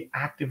actually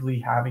actively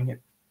having it.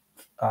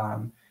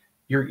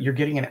 You're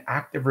getting an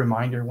active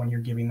reminder when you're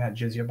giving that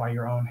jizya by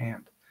your own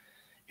hand.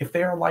 If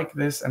they are like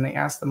this and they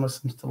ask the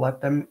Muslims to let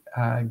them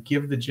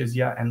give the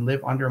jizya and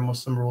live under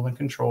Muslim rule and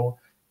control,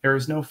 there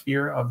is no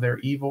fear of their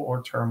evil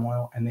or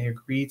turmoil, and they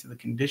agree to the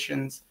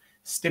conditions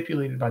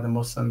stipulated by the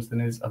Muslims, then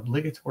it is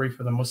obligatory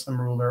for the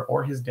Muslim ruler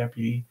or his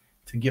deputy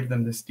to give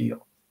them this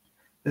deal.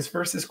 This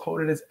verse is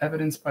quoted as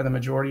evidence by the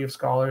majority of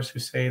scholars who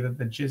say that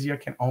the jizya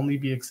can only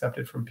be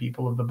accepted from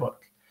people of the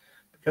book,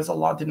 because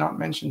Allah did not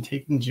mention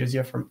taking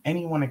jizya from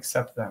anyone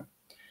except them.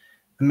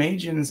 The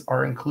Magians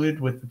are included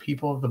with the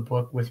people of the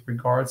book with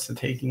regards to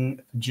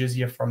taking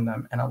jizya from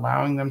them and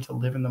allowing them to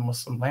live in the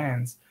Muslim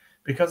lands,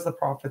 because the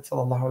Prophet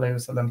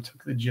ﷺ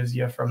took the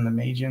jizya from the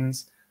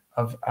Magians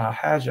of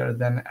Hajar,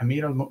 then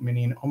Amir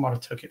al-Mu'mineen Umar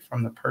took it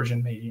from the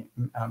Persian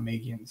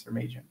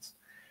Magians.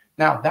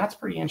 Now, that's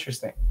pretty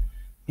interesting,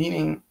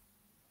 meaning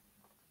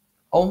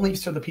only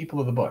to the people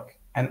of the book.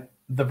 And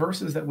the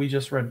verses that we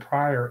just read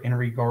prior in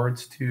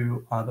regards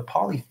to the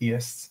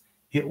polytheists,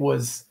 it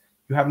was,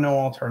 you have no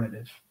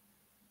alternative,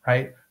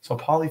 right? So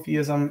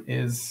polytheism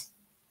is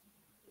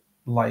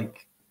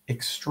like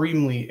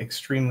extremely,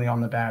 extremely on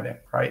the bad end,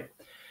 right?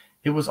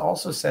 It was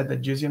also said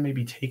that jizya may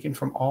be taken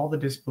from all the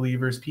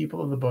disbelievers,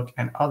 people of the book,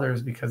 and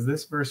others, because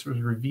this verse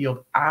was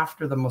revealed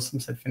after the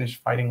Muslims had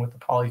finished fighting with the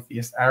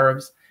polytheist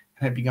Arabs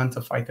and had begun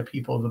to fight the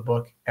people of the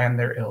book and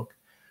their ilk.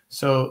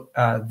 So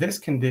this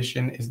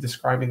condition is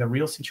describing the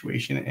real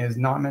situation and is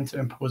not meant to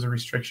impose a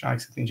restriction on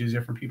accepting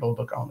jizya from people of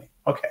the book only.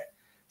 Okay,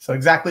 so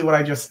exactly what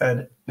I just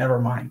said,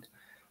 never mind.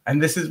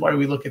 And this is why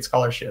we look at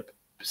scholarship.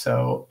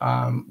 So,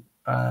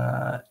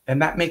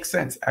 and that makes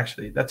sense,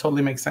 actually. That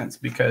totally makes sense,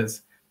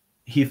 because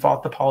he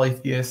fought the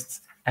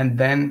polytheists, and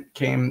then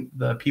came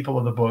the people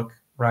of the book,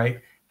 right?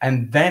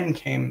 And then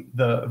came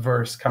the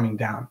verse coming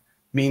down,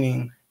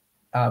 meaning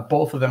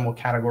both of them will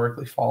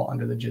categorically fall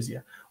under the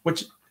jizya,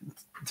 which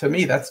to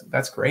me,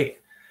 that's great.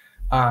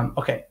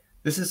 Okay,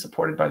 this is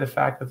supported by the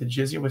fact that the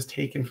jizya was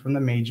taken from the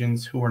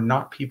Magians, who were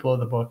not people of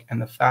the book,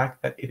 and the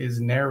fact that it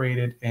is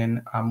narrated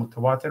in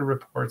mutawatir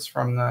reports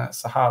from the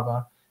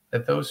Sahaba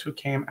that those who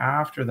came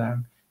after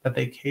them, that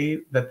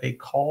they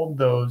called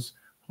those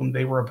whom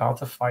they were about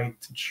to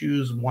fight to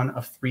choose one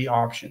of three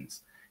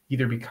options: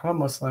 either become a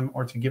Muslim,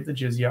 or to give the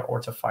jizya, or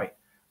to fight,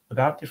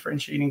 without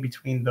differentiating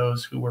between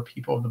those who were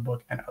people of the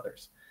book and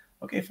others.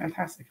 Okay,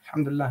 fantastic.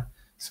 Alhamdulillah.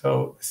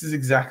 So this is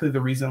exactly the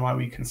reason why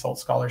we consult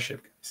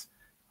scholarship, guys.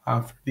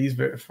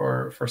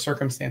 For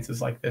circumstances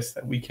like this,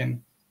 that we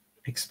can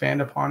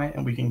expand upon it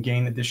and we can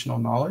gain additional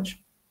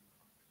knowledge.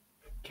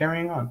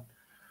 Carrying on.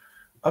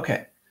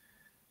 Okay.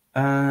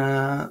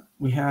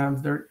 We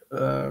have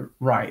the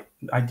right.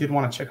 I did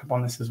want to check up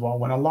on this as well.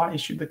 When Allah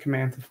issued the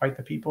command to fight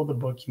the people of the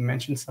book, He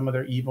mentioned some of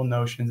their evil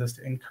notions as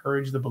to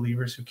encourage the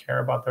believers who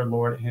care about their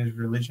Lord and His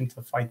religion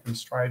to fight them,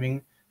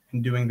 striving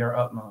and doing their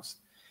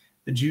utmost.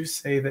 The Jews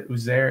say that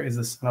Uzair is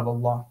the son of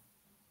Allah.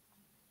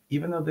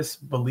 Even though this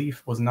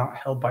belief was not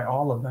held by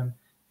all of them,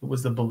 it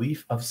was the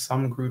belief of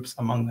some groups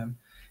among them.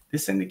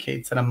 This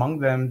indicates that among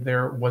them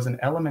there was an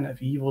element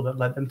of evil that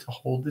led them to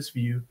hold this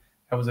view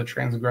that was a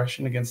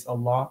transgression against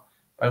Allah,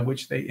 by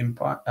which they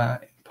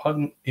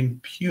impugned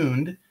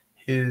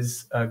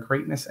His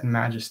greatness and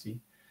majesty.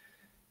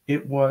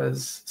 It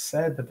was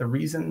said that the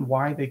reason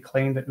why they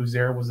claimed that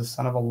Uzair was the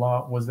son of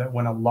Allah was that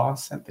when Allah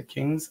sent the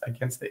kings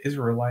against the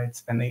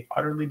Israelites and they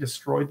utterly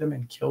destroyed them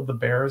and killed the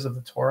bearers of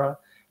the Torah,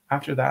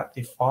 after that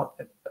they found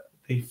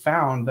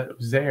that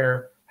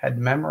Uzair had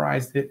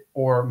memorized it,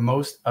 or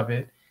most of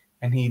it,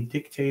 and he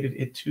dictated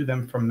it to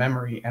them from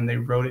memory, and they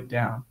wrote it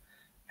down,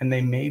 and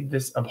they made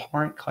this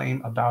abhorrent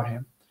claim about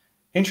him.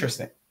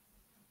 Interesting.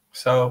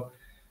 So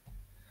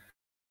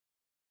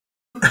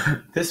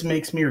this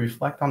makes me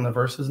reflect on the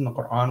verses in the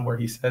Quran where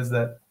He says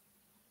that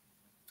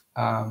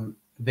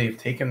They've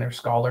taken their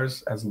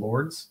scholars as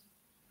lords,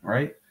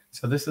 right?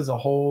 So this is a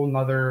whole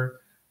nother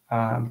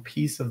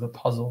piece of the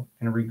puzzle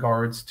in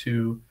regards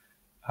to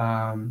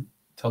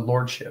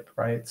lordship,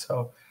 right?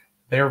 So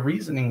their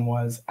reasoning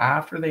was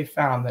after they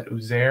found that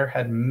Uzair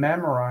had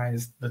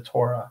memorized the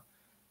Torah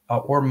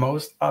or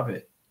most of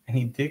it, and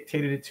he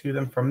dictated it to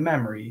them from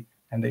memory,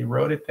 and they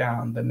wrote it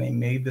down, then they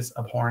made this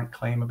abhorrent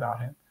claim about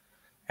him.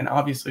 And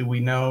obviously, we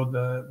know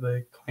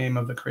the claim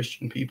of the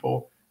Christian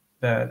people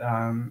that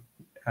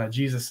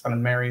Jesus, son of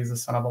Mary, is the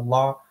son of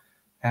Allah,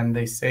 and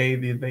they say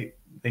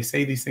they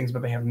say these things,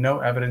 but they have no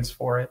evidence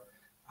for it.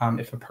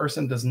 If a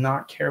person does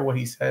not care what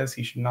he says,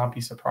 he should not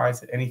be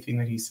surprised at anything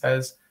that he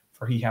says,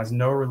 for he has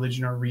no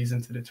religion or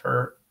reason to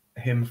deter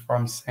him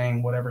from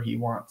saying whatever he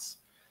wants.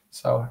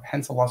 So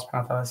hence Allah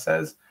subhanahu wa ta'ala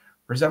says,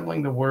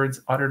 resembling the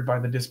words uttered by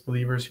the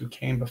disbelievers who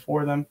came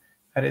before them,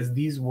 that is,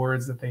 these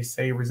words that they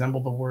say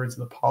resemble the words of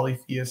the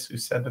polytheists who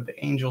said that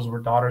the angels were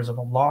daughters of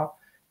Allah.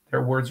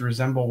 Their words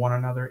resemble one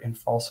another in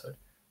falsehood,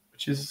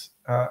 which is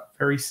a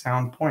very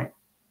sound point.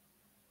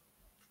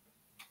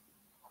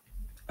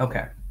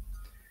 Okay.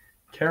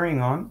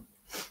 Carrying on,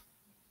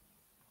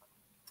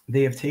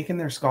 they have taken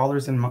their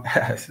scholars and all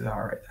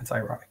right, that's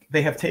ironic.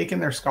 They have taken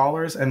their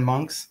scholars and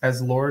monks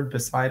as Lord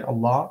beside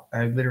Allah.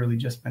 I literally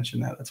just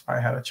mentioned that. That's why I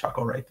had a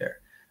chuckle right there.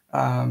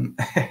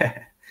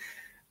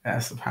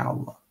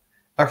 SubhanAllah.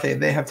 Okay,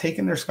 they have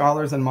taken their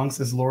scholars and monks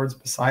as lords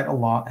beside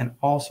Allah and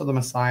also the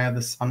Messiah,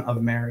 the son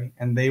of Mary,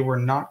 and they were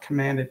not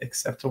commanded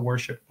except to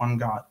worship one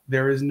God.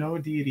 There is no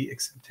deity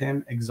except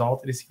him.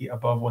 Exalted is he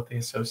above what they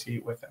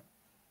associate with him.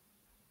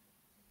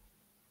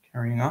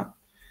 Carrying on.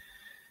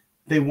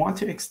 They want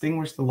to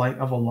extinguish the light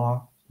of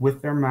Allah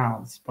with their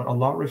mouths, but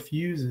Allah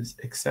refuses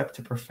except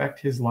to perfect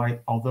his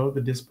light, although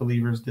the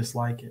disbelievers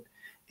dislike it.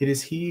 It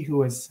is he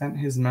who has sent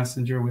his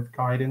messenger with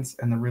guidance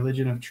and the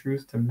religion of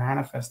truth to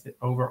manifest it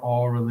over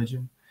all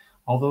religion,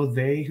 although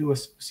they who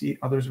associate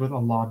others with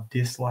Allah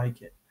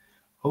dislike it.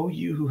 O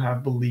you who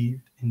have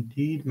believed,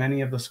 indeed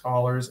many of the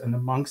scholars and the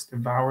monks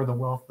devour the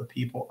wealth of the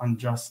people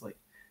unjustly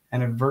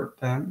and avert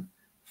them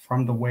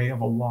from the way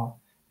of Allah.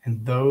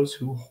 And those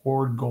who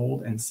hoard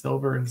gold and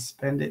silver and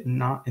spend it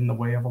not in the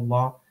way of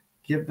Allah,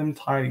 give them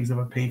tidings of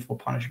a painful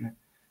punishment.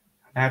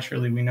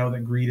 Naturally, we know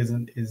that greed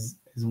is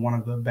one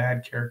of the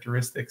bad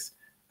characteristics.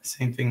 The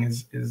same thing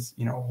is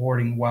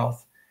hoarding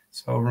wealth.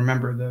 So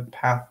remember, the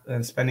path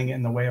spending it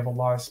in the way of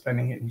Allah is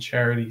spending it in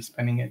charity,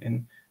 spending it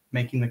in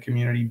making the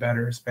community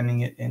better,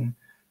 spending it in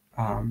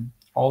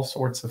all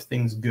sorts of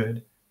things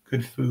good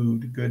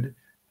food, good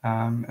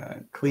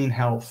clean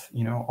health.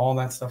 All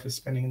that stuff is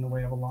spending in the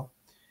way of Allah.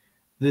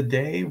 The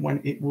day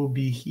when it will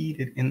be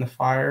heated in the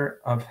fire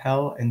of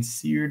hell and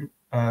seared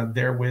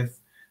therewith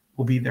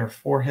will be their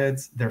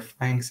foreheads, their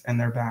flanks, and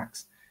their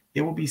backs.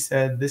 It will be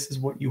said, this is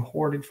what you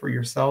hoarded for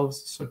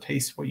yourselves, so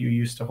taste what you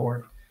used to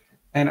hoard.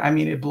 And I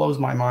mean, it blows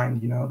my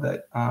mind,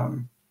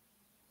 that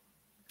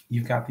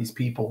you've got these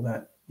people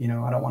that, I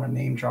don't want to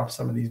name drop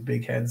some of these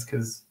big heads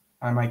because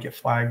I might get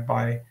flagged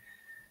by,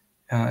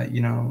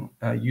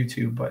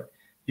 YouTube, but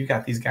you've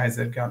got these guys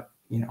that have got,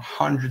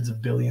 hundreds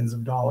of billions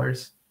of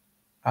dollars.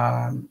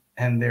 And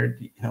they're,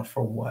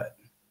 for what?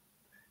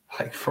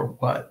 Like, for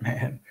what,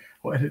 man?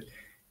 What,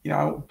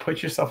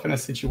 put yourself in a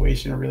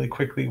situation really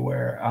quickly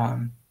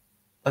where,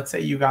 let's say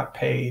you got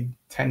paid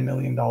 $10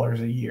 million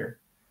a year,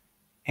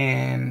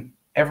 and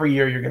every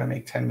year you're going to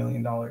make $10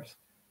 million.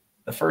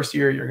 The first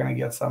year you're going to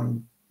get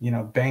some,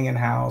 banging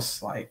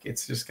house. Like,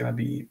 it's just going to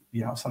be,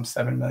 some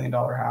 $7 million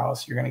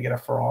house. You're going to get a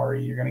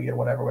Ferrari. You're going to get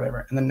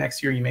whatever. And the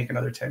next year you make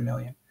another 10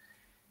 million.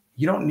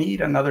 You don't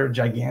need another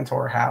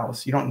Gigantor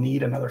house. You don't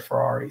need another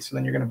Ferrari. So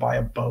then you're going to buy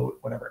a boat,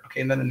 whatever.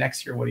 Okay. And then the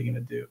next year, what are you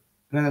going to do?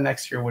 And then the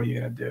next year, what are you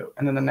going to do?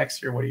 And then the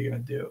next year, what are you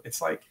going to do?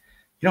 It's like,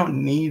 you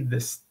don't need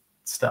this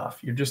stuff.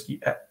 You're just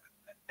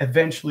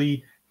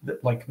eventually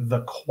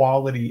the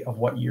quality of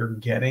what you're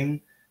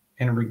getting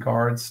in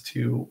regards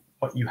to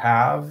what you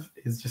have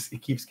is just,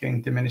 it keeps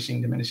getting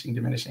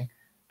diminishing.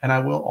 And I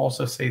will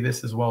also say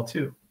this as well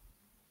too.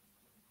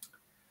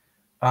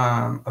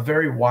 A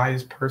very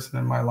wise person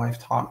in my life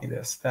taught me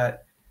this,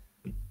 that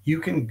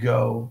you can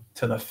go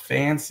to the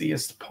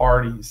fanciest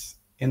parties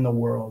in the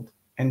world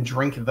and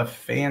drink the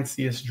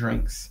fanciest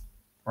drinks,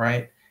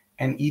 right?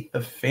 And eat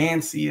the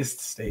fanciest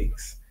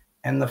steaks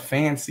and the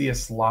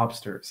fanciest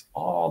lobsters,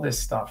 all this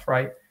stuff,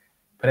 right?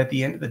 But at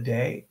the end of the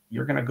day,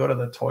 you're going to go to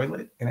the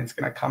toilet and it's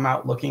going to come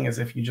out looking as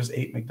if you just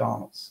ate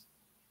McDonald's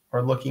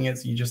or looking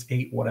as you just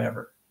ate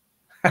whatever.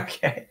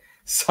 Okay.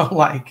 So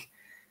like,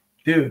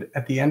 dude,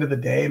 at the end of the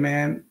day,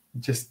 man,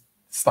 just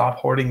stop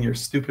hoarding your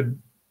stupid,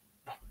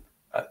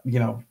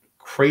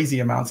 crazy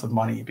amounts of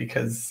money,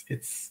 because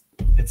it's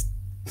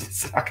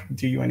not going to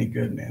do you any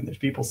good, man. There's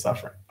people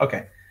suffering.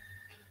 Okay.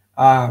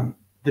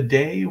 The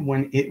day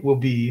when it will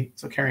be,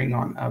 so carrying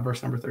on,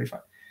 verse number 35.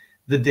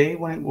 The day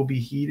when it will be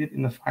heated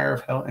in the fire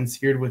of hell and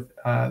seared with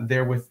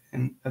therewith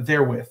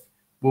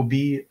will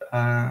be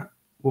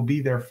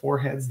their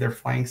foreheads, their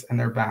flanks, and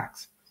their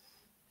backs.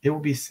 It will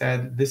be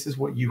said, this is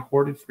what you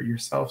hoarded for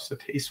yourself, so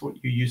taste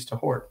what you used to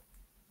hoard.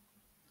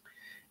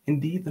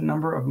 Indeed, the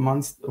number of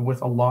months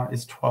with Allah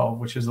is 12,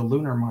 which is the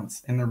lunar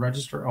months, in the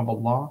register of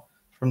Allah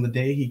from the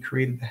day He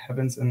created the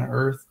heavens and the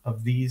earth.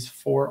 Of these,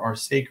 4 are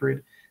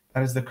sacred.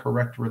 That is the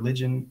correct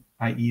religion,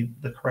 i.e.,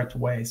 the correct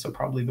way. So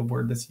probably the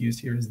word that's used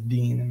here is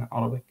deen in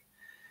Arabic.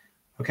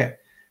 Okay.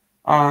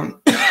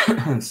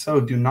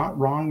 So do not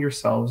wrong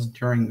yourselves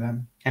during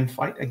them, and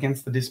fight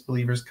against the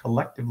disbelievers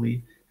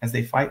collectively as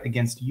they fight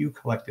against you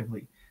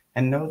collectively.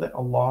 And know that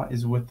Allah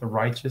is with the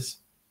righteous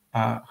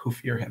who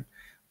fear Him.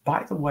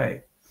 By the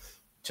way,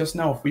 just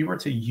know if we were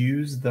to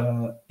use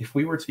the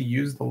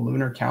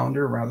lunar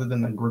calendar rather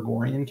than the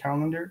Gregorian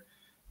calendar,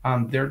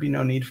 there'd be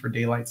no need for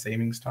daylight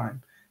savings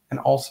time. And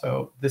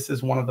also, this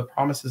is one of the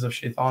promises of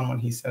Shaitan when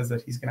he says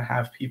that he's going to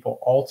have people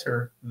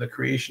alter the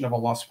creation of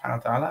Allah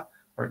subhanahu wa ta'ala,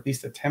 or at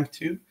least attempt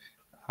to.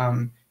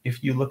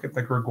 If you look at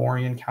the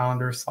Gregorian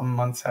calendar, some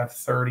months have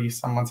 30,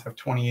 some months have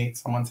 28,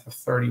 some months have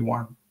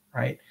 31,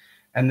 right?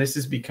 And this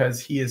is because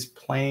he is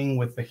playing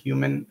with the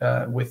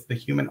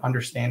human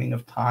understanding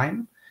of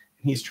time.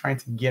 And he's trying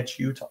to get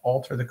you to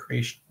alter the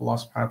creation of Allah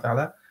subhanahu wa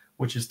ta'ala,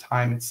 which is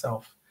time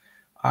itself.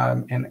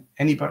 And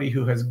anybody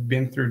who has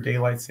been through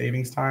daylight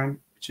savings time,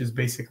 which is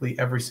basically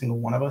every single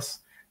one of us,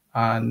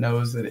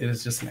 knows that it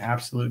is just an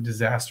absolute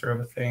disaster of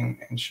a thing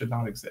and should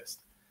not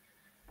exist.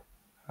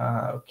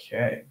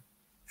 Okay.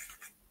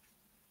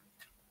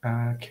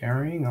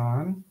 Carrying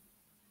on.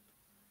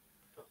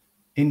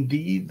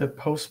 Indeed, the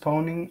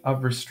postponing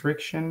of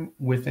restriction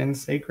within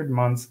sacred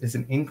months is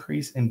an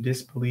increase in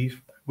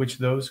disbelief, by which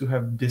those who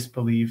have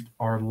disbelieved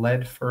are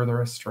led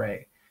further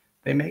astray.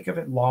 They make of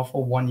it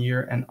lawful 1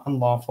 year and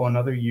unlawful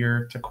another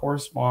year to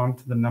correspond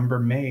to the number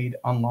made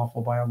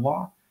unlawful by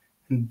Allah,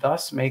 and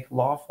thus make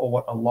lawful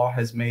what Allah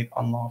has made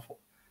unlawful.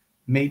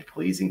 Made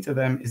pleasing to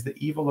them is the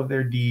evil of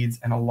their deeds,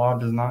 and Allah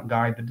does not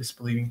guide the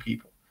disbelieving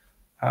people.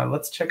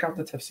 Let's check out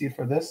the tafsir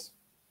for this.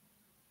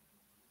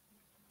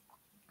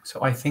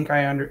 So I think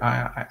I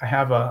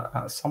have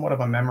a somewhat of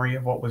a memory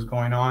of what was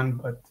going on,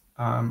 but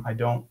I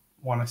don't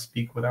want to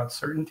speak without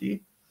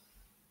certainty.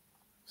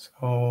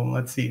 So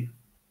let's see.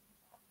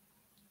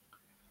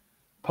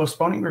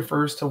 Postponing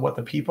refers to what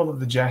the people of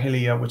the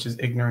Jahiliyyah, which is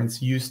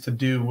ignorance, used to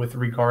do with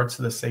regards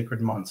to the sacred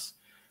months,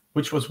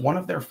 which was one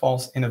of their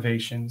false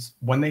innovations.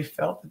 When they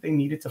felt that they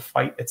needed to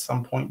fight at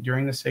some point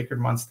during the sacred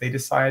months, they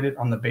decided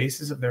on the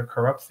basis of their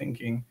corrupt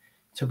thinking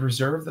to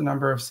preserve the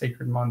number of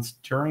sacred months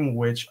during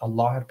which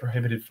Allah had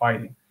prohibited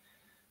fighting.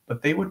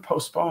 But they would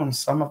postpone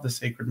some of the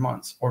sacred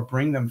months or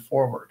bring them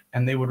forward,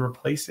 and they would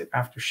replace it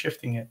after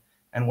shifting it,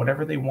 and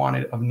whatever they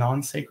wanted of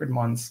non-sacred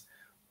months,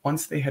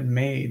 once they had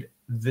made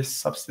this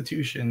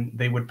substitution,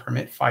 they would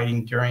permit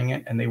fighting during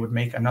it, and they would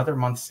make another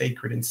month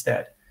sacred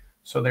instead.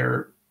 So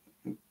they're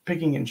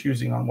picking and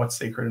choosing on what's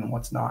sacred and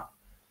what's not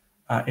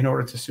in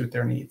order to suit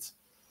their needs.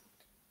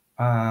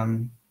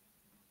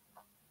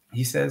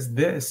 He says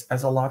this,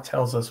 as Allah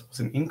tells us, was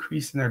an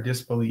increase in their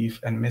disbelief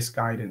and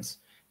misguidance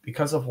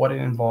because of what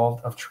it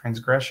involved of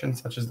transgression,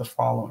 such as the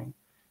following.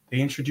 They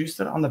introduced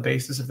it on the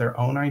basis of their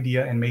own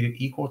idea and made it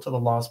equal to the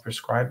laws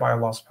prescribed by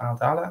Allah subhanahu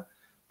wa ta'ala,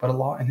 but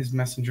Allah and His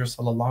Messenger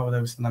sallallahu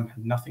alaihi wasallam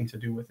had nothing to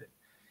do with it.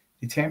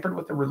 They tampered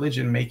with the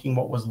religion, making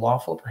what was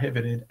lawful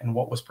prohibited and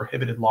what was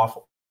prohibited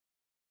lawful.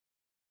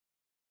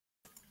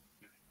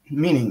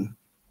 Meaning,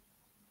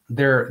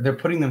 they're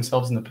putting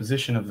themselves in the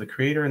position of the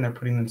creator, and they're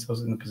putting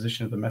themselves in the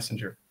position of the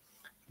messenger.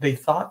 They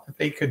thought that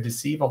they could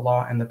deceive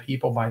Allah and the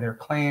people by their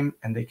claim,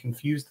 and they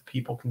confused the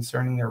people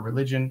concerning their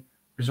religion,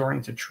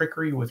 resorting to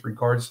trickery with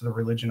regards to the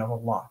religion of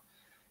Allah.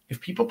 If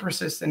people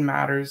persist in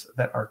matters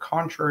that are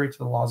contrary to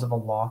the laws of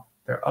Allah,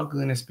 their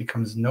ugliness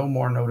becomes no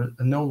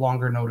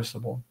longer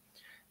noticeable,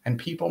 and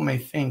people may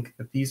think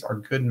that these are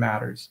good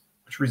matters,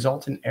 which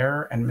result in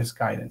error and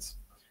misguidance.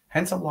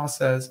 Hence Allah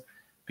says,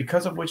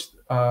 because of which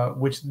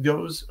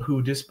those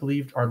who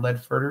disbelieved are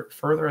led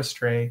further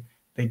astray.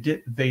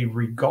 They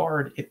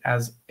regard it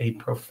as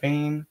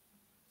profane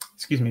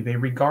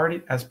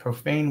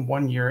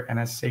 1 year and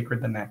as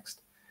sacred the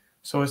next,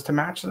 so as to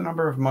match the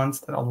number of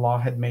months that Allah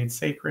had made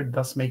sacred,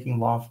 thus making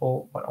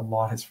lawful what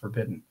Allah has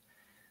forbidden.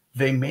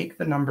 They make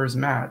the numbers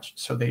match,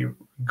 so they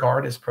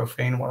regard as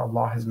profane what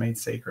Allah has made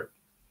sacred.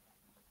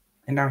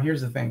 And now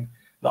here's the thing.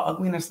 The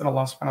ugliness that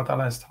Allah subhanahu wa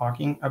ta'ala is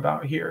talking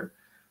about here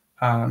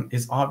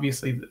is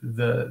obviously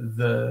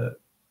the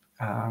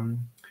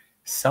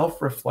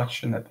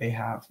self-reflection that they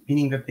have,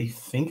 meaning that they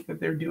think that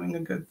they're doing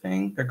a good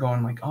thing. They're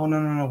going like, oh,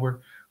 no,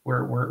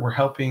 we're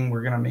helping,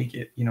 we're going to make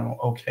it,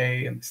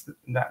 okay, and this,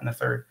 that, and the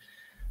third.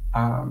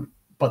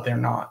 But they're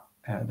not.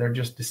 They're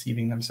just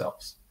deceiving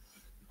themselves.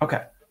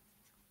 Okay.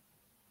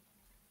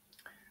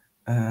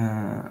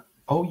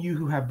 O you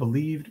who have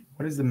believed,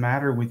 what is the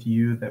matter with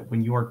you that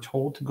when you are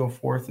told to go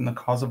forth in the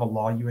cause of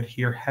Allah, you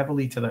adhere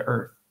heavily to the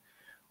earth?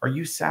 Are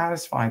you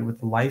satisfied with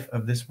the life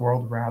of this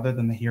world rather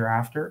than the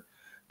hereafter?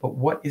 But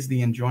what is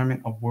the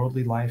enjoyment of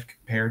worldly life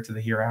compared to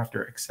the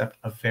hereafter, except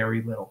a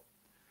very little?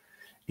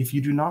 If you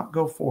do not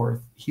go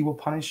forth, He will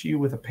punish you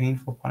with a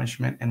painful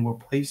punishment and will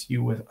place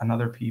you with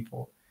another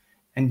people,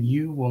 and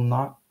you will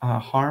not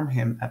harm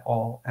Him at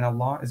all, and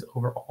Allah is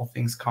over all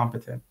things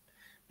competent.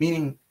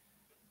 Meaning,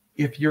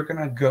 if you're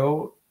going to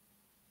go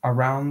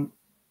around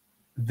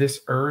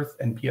this earth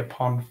and be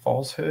upon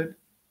falsehood,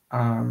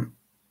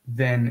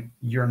 then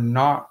you're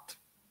not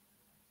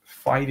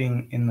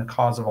fighting in the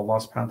cause of Allah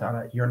subhanahu wa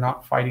ta'ala. You're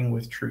not fighting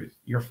with truth.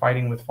 You're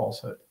fighting with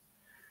falsehood.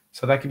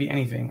 So that could be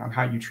anything, on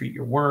how you treat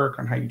your work,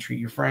 on how you treat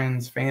your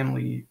friends,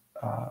 family,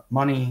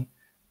 money,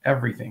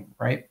 everything,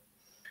 right?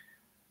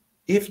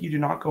 If you do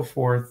not go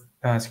forth,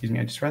 excuse me,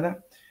 I just read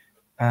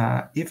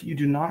that. If you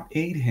do not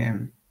aid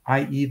him,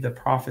 i.e. the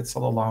Prophet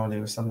sallallahu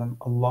alaihi wasallam,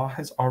 Allah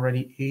has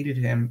already aided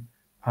him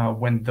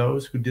when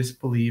those who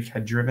disbelieved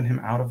had driven him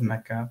out of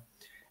Mecca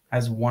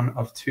as one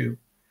of two.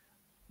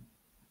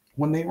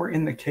 When they were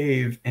in the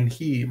cave, and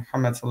he,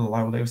 Muhammad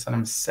sallallahu alaihi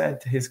wasallam,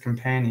 said to his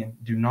companion,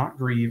 "Do not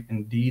grieve,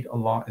 indeed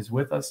Allah is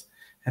with us,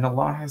 and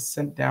Allah has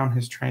sent down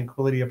his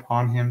tranquility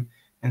upon him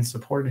and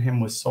supported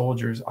him with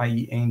soldiers,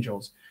 i.e.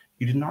 angels.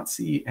 You did not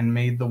see and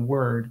made the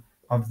word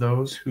of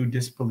those who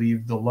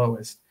disbelieved the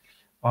lowest,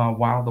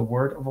 while the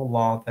word of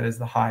Allah that is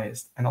the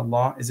highest, and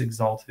Allah is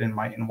exalted in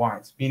might and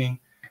wise." Meaning,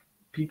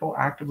 people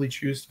actively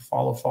choose to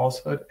follow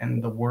falsehood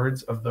and the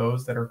words of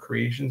those that are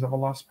creations of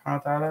Allah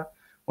subhanahu wa ta'ala,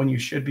 when you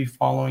should be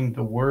following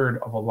the word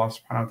of Allah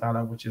subhanahu wa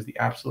ta'ala, which is the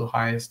absolute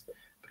highest,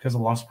 because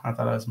Allah subhanahu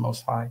wa ta'ala is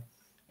most high.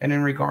 And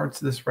in regards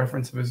to this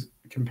reference of his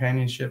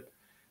companionship,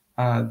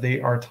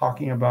 they are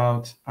talking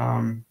about,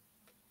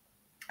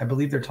 I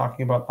believe they're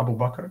talking about Abu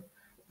Bakr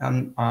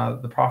and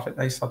the Prophet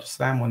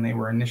ﷺ when they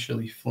were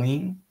initially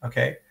fleeing,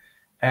 okay?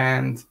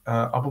 And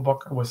Abu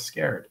Bakr was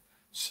scared.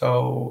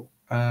 So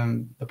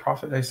the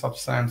Prophet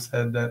ﷺ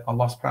said that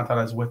Allah subhanahu wa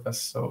ta'ala is with us,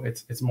 so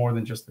it's more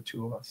than just the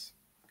two of us,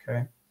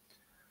 okay?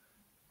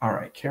 All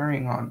right,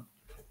 carrying on.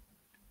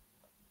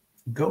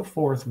 Go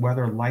forth,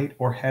 whether light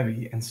or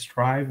heavy, and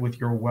strive with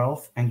your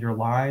wealth and your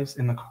lives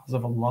in the cause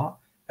of Allah.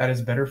 That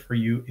is better for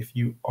you if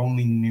you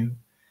only knew.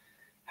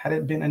 Had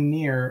it been a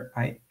near,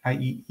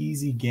 i.e.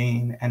 easy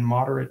gain and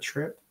moderate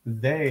trip,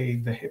 they,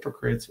 the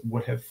hypocrites,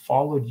 would have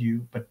followed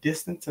you, but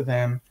distant to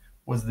them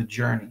was the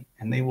journey,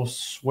 and they will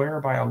swear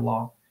by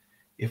Allah,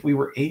 if we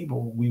were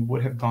able, we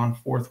would have gone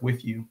forth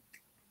with you,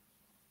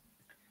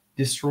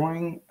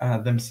 destroying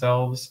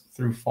themselves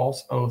through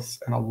false oaths,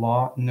 and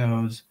Allah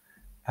knows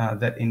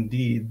that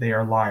indeed they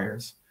are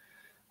liars.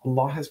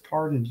 Allah has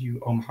pardoned you,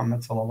 O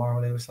Muhammad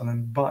sallallahu alaihi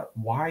wasallam, but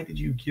why did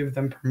you give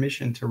them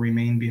permission to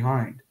remain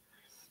behind?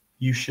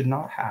 You should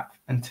not have,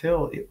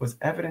 until it was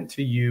evident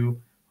to you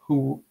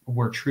who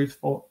were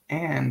truthful,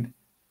 and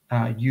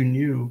you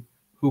knew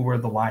who were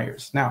the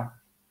liars. Now,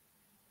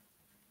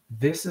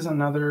 this is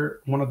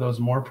another one of those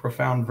more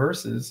profound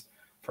verses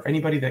for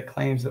anybody that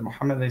claims that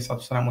Muhammad was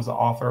the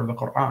author of the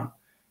Quran.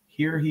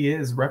 Here he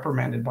is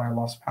reprimanded by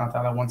Allah subhanahu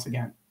wa ta'ala once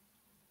again.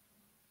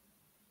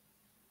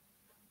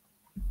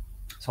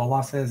 So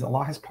Allah says,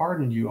 Allah has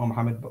pardoned you, O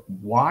Muhammad, but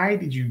why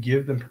did you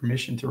give them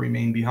permission to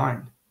remain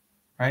behind?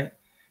 Right?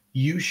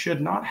 You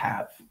should not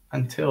have,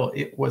 until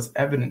it was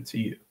evident to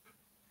you.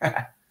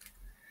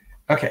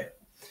 Okay.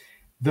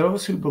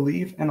 Those who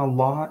believe in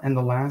Allah and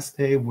the last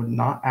day would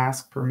not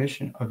ask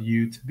permission of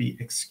you to be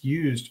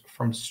excused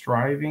from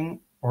striving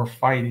or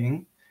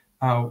fighting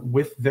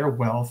with their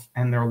wealth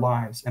and their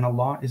lives, and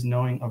Allah is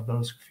knowing of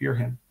those who fear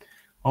him.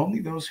 Only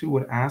those who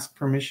would ask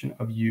permission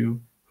of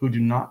you who do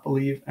not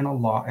believe in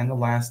Allah and the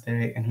last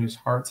day, and whose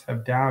hearts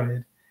have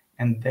doubted,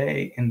 and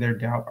they in their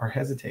doubt are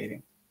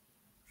hesitating.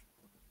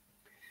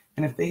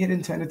 And if they had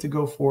intended to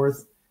go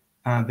forth,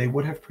 they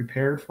would have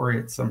prepared for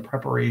it some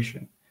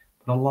preparation.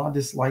 But Allah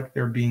disliked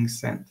their being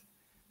sent.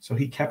 So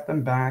he kept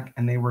them back,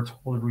 and they were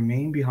told,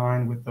 remain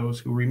behind with those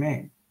who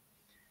remain.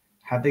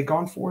 Had they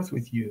gone forth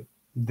with you,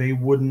 they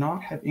would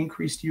not have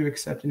increased you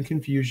except in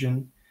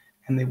confusion,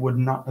 and they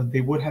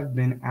would have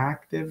been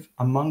active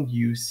among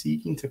you,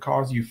 seeking to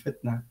cause you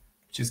fitna,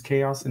 which is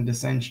chaos and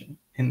dissension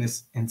in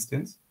this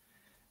instance.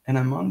 And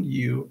among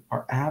you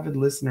are avid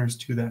listeners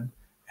to them,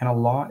 and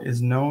Allah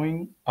is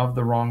knowing of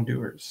the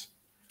wrongdoers.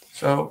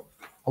 So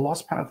Allah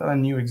subhanahu wa ta'ala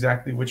knew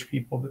exactly which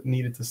people that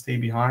needed to stay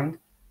behind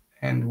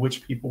and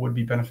which people would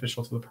be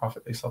beneficial to the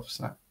Prophet.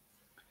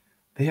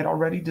 They had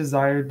already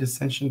desired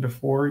dissension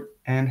before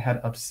and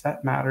had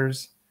upset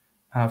matters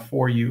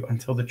for you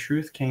until the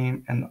truth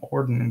came and the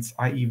ordinance,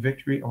 i.e.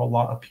 victory of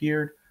Allah,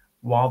 appeared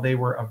while they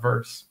were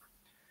averse.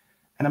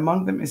 And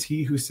among them is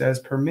he who says,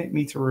 permit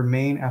me to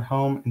remain at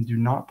home and do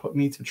not put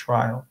me to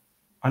trial.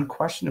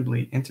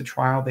 Unquestionably, into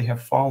trial they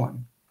have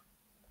fallen.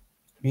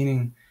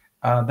 Meaning,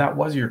 that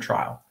was your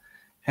trial.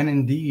 And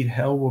indeed,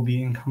 hell will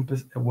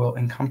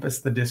encompass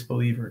the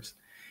disbelievers.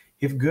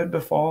 If good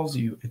befalls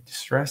you, it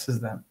distresses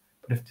them.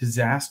 But if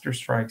disaster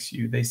strikes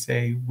you, they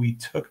say, we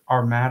took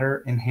our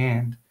matter in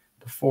hand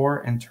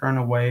before and turn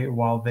away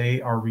while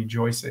they are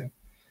rejoicing.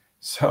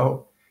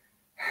 So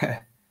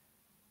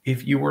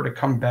if you were to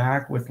come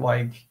back with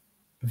like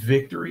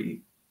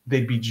victory,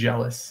 they'd be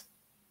jealous.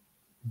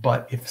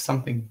 But if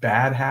something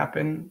bad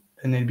happened,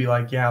 then they'd be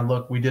like, yeah,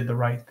 look, we did the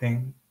right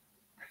thing.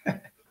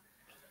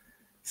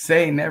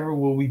 Say, never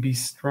will we be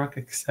struck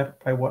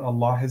except by what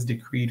Allah has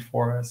decreed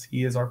for us.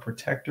 He is our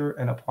protector,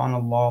 and upon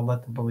Allah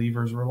let the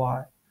believers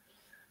rely.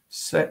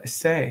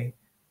 Say,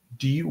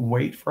 Do you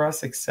wait for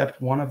us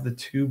except one of the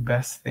two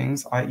best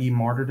things, i.e.,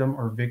 martyrdom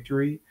or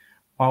victory,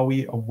 while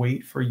we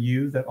await for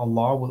you that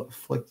Allah will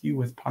afflict you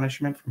with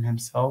punishment from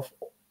Himself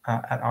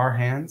at our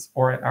hands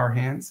or at our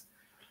hands?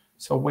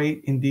 So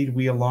wait, indeed,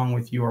 we along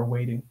with you are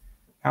waiting.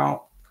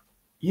 Now,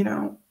 you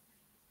know,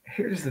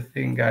 here's the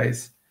thing,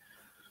 guys.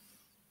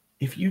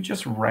 If you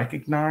just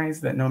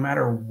recognize that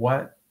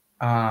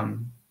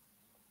um,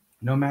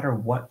 no matter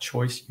what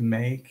choice you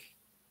make,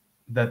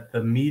 that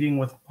the meeting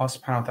with Allah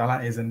subhanahu wa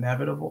ta'ala is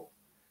inevitable.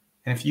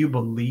 And if you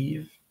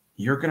believe,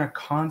 you're going to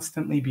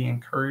constantly be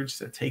encouraged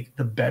to take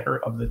the better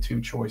of the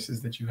two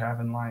choices that you have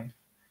in life,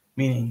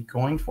 meaning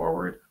going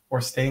forward or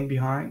staying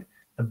behind.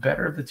 The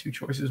better of the two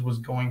choices was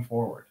going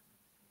forward.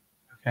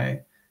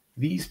 Okay.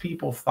 These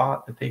people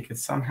thought that they could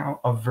somehow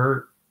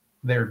avert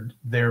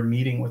their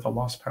meeting with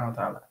Allah subhanahu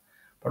wa ta'ala,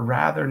 but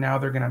rather now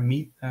they're going to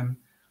meet them.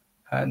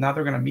 Now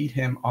they're going to meet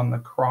him on the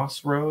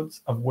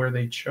crossroads of where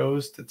they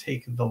chose to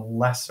take the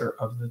lesser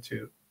of the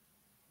two.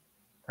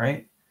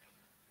 Right.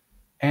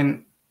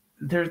 And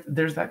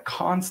there's that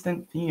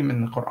constant theme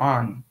in the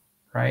Quran,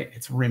 right?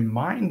 It's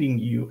reminding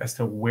you as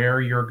to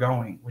where you're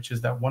going, which is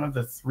that one of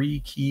the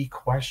three key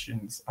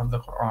questions of the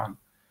Quran.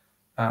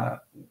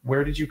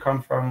 Where did you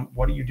come from?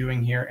 What are you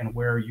doing here? And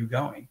where are you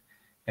going?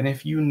 And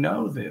if you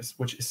know this,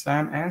 which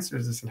Islam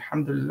answers this,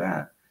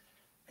 alhamdulillah,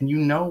 and you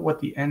know what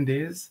the end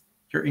is,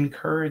 you're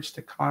encouraged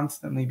to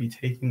constantly be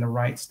taking the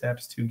right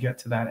steps to get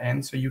to that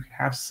end so you can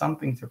have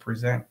something to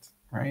present,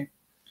 right?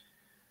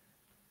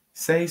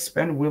 Say,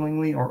 spend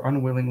willingly or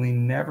unwillingly,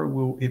 never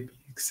will it be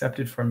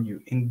accepted from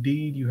you.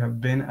 Indeed, you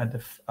have been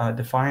a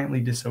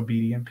defiantly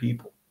disobedient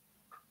people.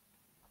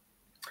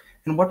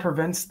 And what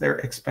prevents their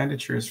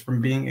expenditures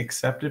from being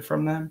accepted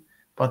from them,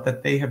 but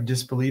that they have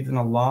disbelieved in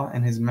Allah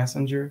and His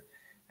Messenger,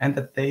 and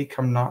that they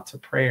come not to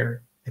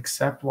prayer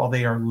except while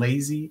they are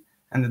lazy,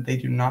 and that they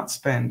do not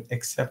spend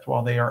except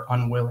while they are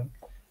unwilling.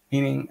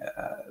 Meaning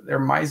they're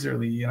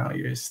miserly,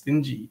 you're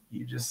stingy.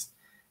 You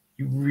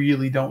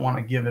really don't want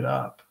to give it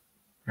up.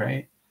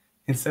 Right?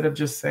 Instead of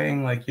just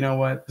saying like, you know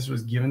what, this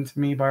was given to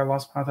me by Allah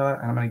subhanahu wa ta'ala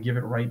and I'm going to give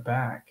it right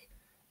back.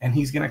 And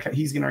he's going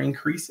to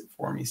increase it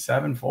for me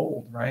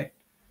sevenfold, right?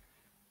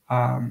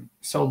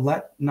 So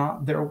let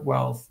not their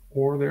wealth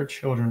or their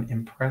children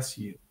impress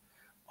you.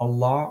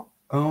 Allah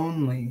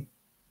only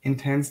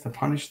intends to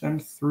punish them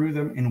through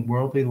them in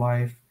worldly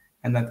life,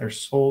 and that their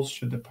souls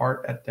should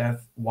depart at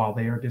death while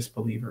they are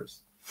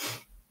disbelievers.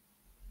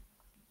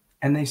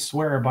 And they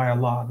swear by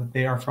Allah that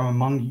they are from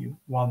among you,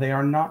 while they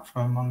are not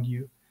from among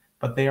you,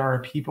 but they are a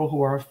people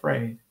who are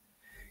afraid.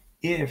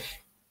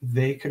 If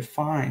they could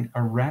find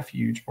a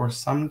refuge or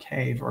some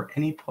cave or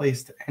any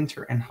place to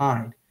enter and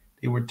hide,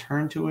 they would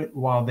turn to it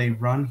while they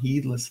run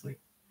heedlessly.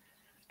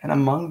 And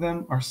among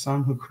them are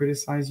some who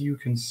criticize you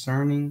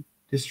concerning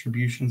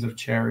distributions of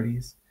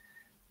charities.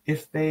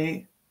 If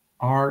they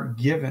are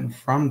given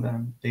from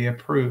them, they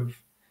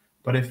approve.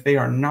 But if they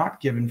are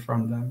not given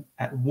from them,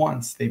 at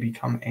once they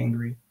become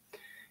angry.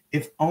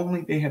 If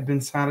only they had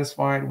been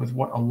satisfied with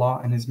what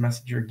Allah and His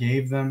Messenger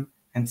gave them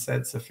and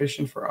said,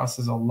 sufficient for us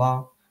is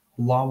Allah.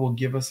 Allah will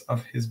give us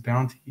of His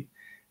bounty,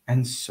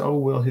 and so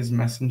will His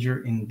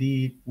Messenger.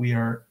 Indeed, we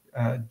are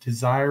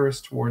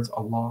desirous towards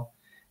Allah.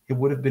 It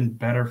would have been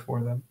better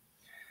for them.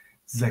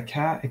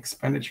 Zakat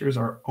expenditures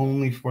are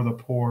only for the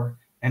poor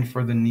and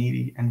for the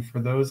needy and for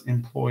those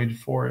employed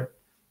for it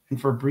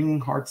and for bringing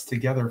hearts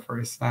together for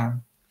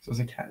Islam. So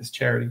zakat is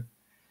charity.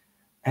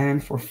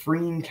 And for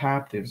freeing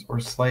captives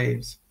or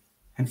slaves,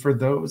 and for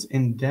those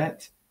in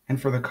debt, and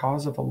for the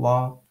cause of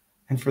Allah,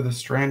 and for the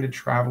stranded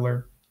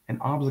traveler, an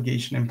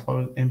obligation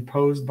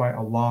imposed by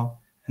Allah,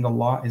 and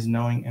Allah is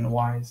knowing and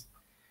wise.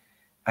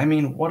 I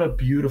mean, what a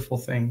beautiful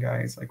thing,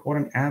 guys. Like, what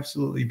an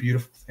absolutely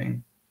beautiful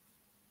thing.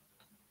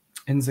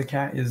 And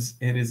zakat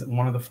is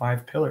one of the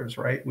 5 pillars,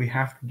 right? We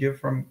have to give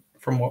from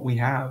what we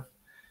have.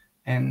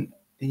 And,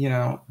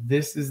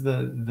 this is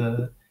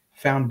the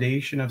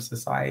foundation of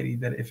society,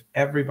 that if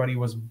everybody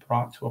was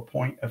brought to a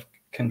point of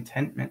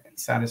contentment and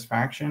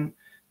satisfaction,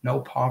 no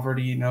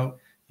poverty, no,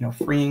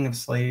 freeing of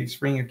slaves,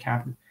 freeing of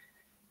captives.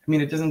 I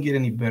mean, it doesn't get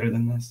any better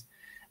than this.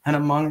 And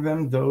among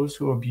them, those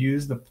who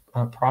abuse the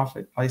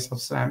Prophet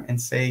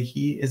and say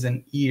he is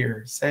an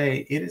ear,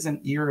 say it is an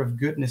ear of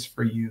goodness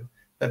for you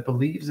that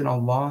believes in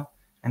Allah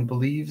and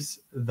believes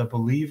the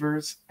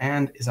believers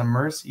and is a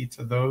mercy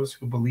to those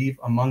who believe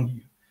among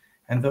you.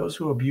 And those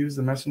who abuse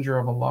the Messenger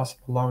of Allah,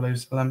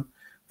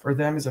 for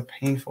them is a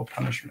painful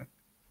punishment.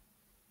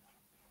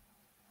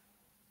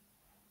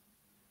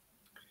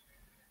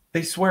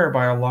 They swear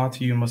by Allah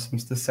to you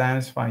Muslims to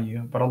satisfy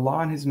you, but Allah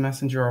and His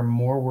Messenger are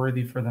more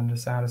worthy for them to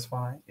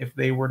satisfy if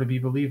they were to be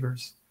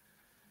believers.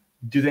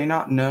 Do they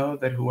not know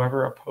that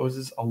whoever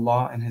opposes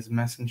Allah and His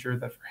Messenger,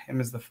 that for him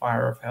is the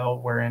fire of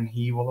hell wherein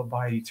he will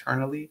abide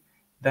eternally?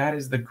 That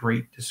is the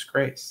great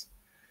disgrace.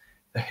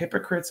 The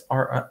hypocrites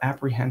are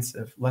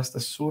apprehensive lest a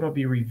surah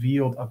be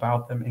revealed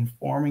about them,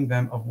 informing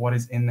them of what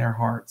is in their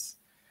hearts.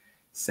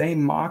 Say,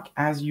 mock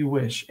as you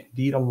wish.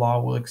 Indeed,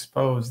 Allah will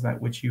expose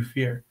that which you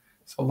fear.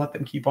 So let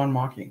them keep on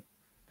mocking.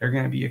 They're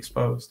going to be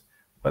exposed.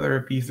 whether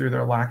it be through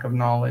their lack of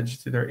knowledge,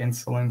 through their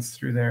insolence,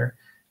 through their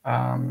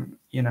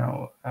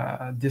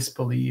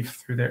disbelief,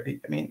 through their,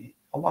 I mean,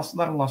 Allah,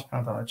 let Allah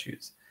subhanahu wa ta'ala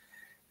choose.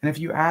 And if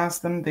you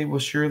ask them, they will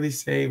surely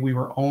say, we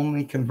were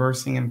only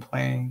conversing and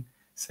playing.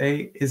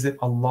 Say, is it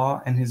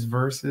Allah and his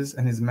verses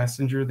and his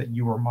messenger that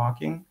you are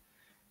mocking?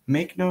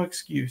 Make no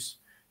excuse.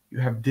 You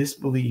have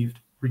disbelieved,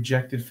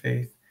 rejected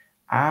faith.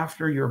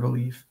 After your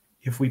belief,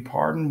 if we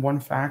pardon one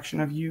faction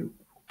of you,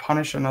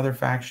 punish another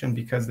faction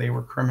because they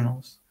were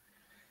criminals.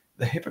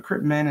 The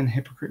hypocrite men and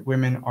hypocrite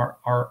women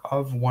are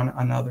of one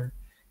another.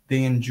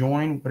 They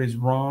enjoin what is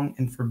wrong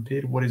and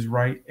forbid what is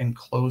right and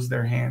close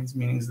their hands,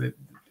 meaning that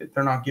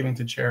they're not giving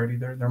to charity.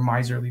 They're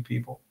miserly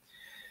people.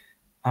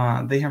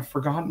 They have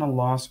forgotten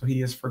Allah, so he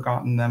has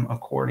forgotten them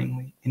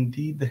accordingly.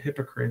 Indeed, the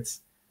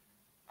hypocrites,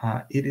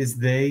 it is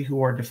they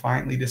who are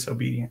defiantly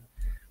disobedient.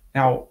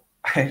 Now,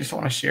 I just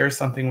want to share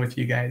something with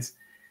you guys.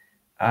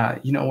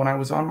 When I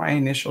was on my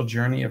initial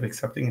journey of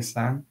accepting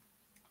Islam,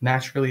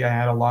 naturally I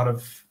had a lot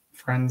of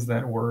friends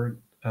that were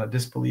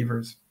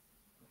disbelievers.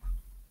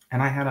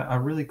 And I had a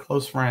really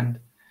close friend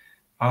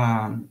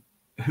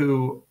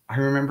who I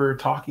remember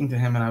talking to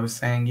him, and I was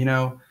saying,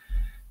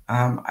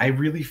 I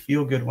really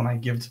feel good when I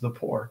give to the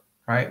poor,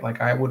 right?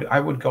 Like I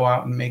would go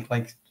out and make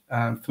like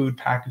food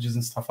packages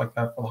and stuff like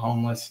that for the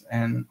homeless,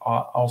 and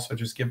also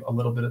just give a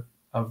little bit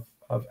of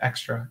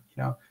extra,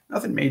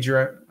 nothing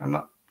major. I'm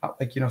not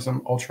like,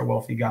 some ultra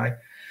wealthy guy.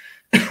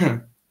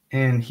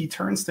 And he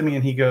turns to me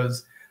and he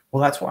goes,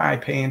 well, that's why I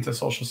pay into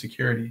Social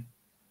Security.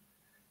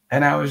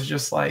 And I was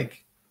just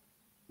like,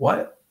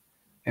 what?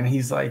 And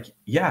he's like,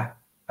 yeah,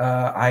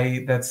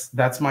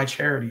 that's my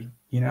charity.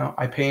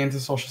 I pay into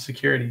Social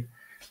Security.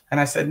 And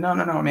I said, no,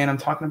 man, I'm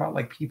talking about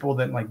like people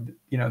that like,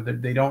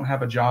 they don't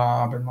have a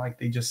job and like,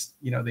 they just,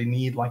 they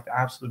need like the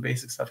absolute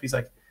basic stuff. He's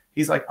like,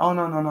 oh,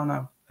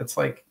 no.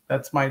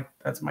 That's my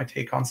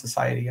take on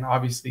society. And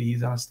obviously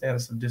he's on a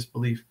status of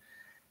disbelief.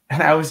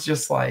 And I was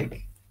just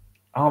like,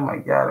 oh my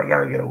God, I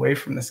got to get away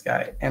from this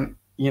guy. And,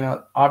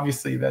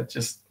 obviously that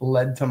just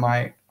led to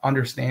my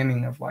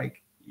understanding of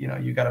like,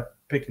 you got to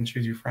pick and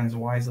choose your friends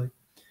wisely.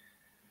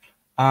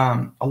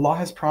 Allah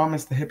has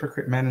promised the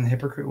hypocrite men and the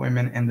hypocrite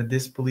women and the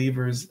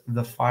disbelievers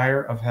the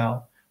fire of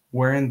hell,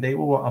 wherein they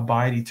will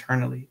abide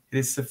eternally. It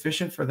is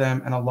sufficient for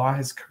them, and Allah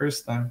has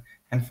cursed them,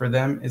 and for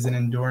them is an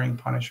enduring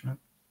punishment.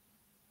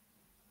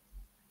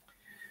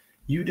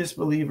 You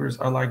disbelievers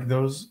are like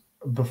those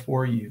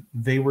before you.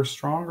 They were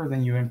stronger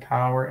than you in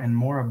power and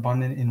more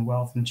abundant in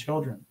wealth and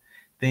children.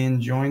 They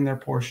enjoyed their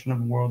portion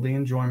of worldly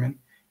enjoyment,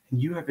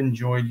 and you have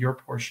enjoyed your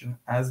portion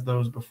as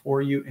those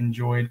before you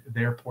enjoyed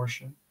their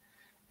portion.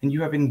 And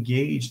you have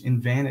engaged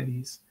in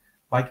vanities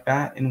like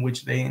that in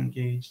which they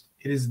engaged.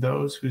 It is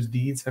those whose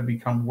deeds have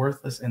become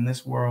worthless in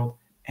this world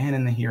and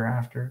in the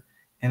hereafter,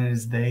 and it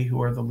is they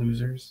who are the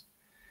losers.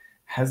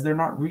 Has there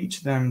not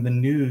reached them the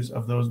news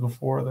of those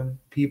before them,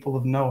 people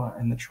of Noah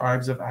and the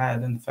tribes of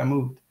Ad and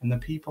Thamud, and the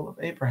people of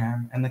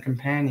Abraham and the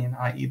companion,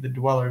 i.e. the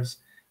dwellers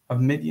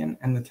of Midian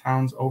and the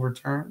towns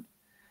overturned?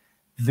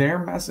 Their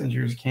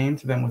messengers came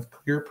to them with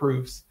clear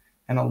proofs,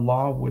 and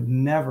Allah would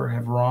never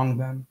have wronged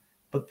them,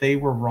 but they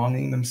were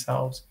wronging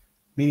themselves,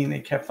 meaning they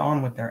kept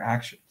on with their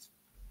actions.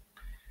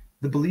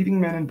 The believing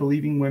men and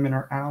believing women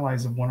are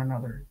allies of one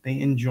another. They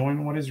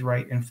enjoin what is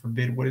right and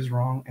forbid what is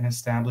wrong, and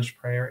establish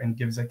prayer and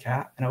give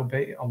zakat and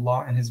obey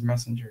Allah and his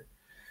messenger.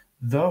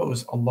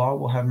 Those Allah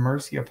will have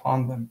mercy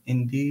upon them.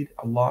 Indeed,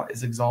 Allah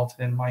is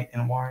exalted in might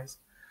and wise.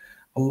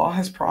 Allah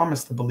has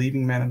promised the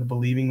believing men and the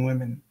believing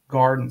women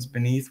gardens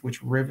beneath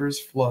which rivers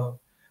flow,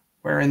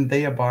 wherein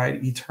they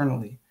abide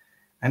eternally,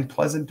 and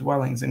pleasant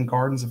dwellings and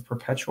gardens of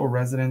perpetual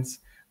residence.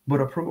 But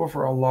approval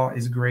for Allah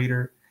is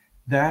greater.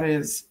 It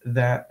is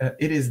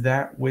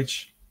that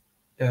which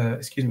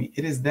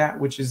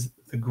is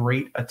the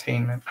great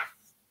attainment.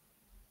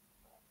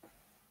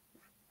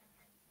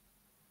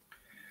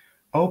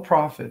 O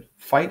Prophet,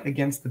 fight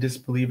against the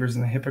disbelievers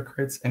and the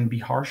hypocrites, and be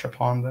harsh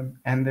upon them,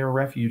 and their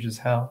refuge is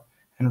hell,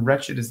 and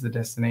wretched is the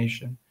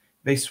destination.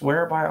 They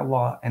swear by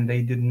Allah, and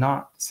they did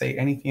not say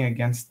anything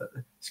against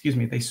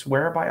they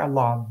swear by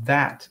Allah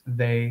that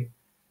they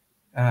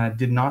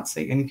did not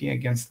say anything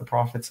against the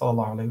Prophet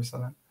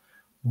ﷺ,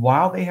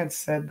 while they had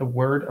said the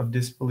word of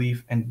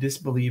disbelief and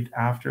disbelieved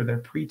after their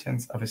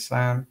pretense of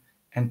Islam,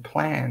 and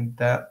planned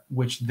that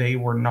which they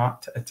were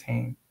not to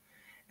attain.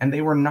 And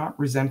they were not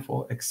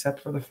resentful, except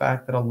for the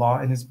fact that Allah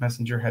and his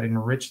messenger had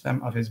enriched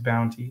them of his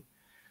bounty.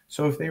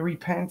 So if they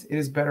repent, it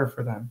is better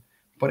for them.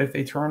 But if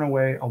they turn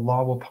away,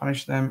 Allah will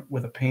punish them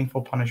with a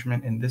painful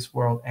punishment in this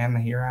world and the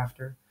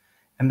hereafter.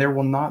 And there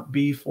will not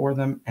be for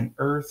them on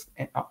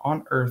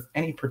earth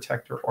any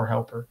protector or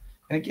helper.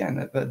 And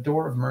again, the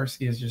door of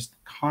mercy is just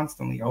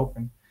constantly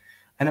open.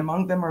 And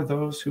among them are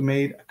those who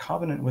made a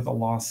covenant with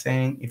Allah,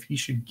 saying, if he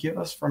should give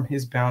us from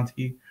his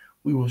bounty,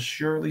 we will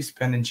surely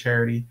spend in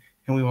charity,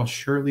 and we will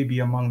surely be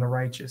among the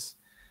righteous.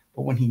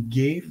 But when he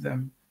gave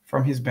them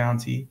from his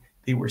bounty,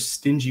 they were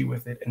stingy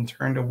with it and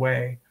turned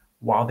away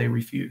while they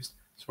refused.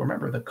 So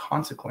remember the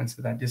consequence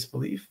of that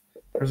disbelief.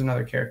 There's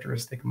another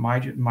characteristic,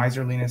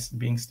 miserliness,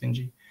 being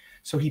stingy.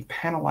 So he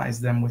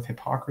penalized them with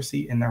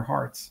hypocrisy in their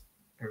hearts.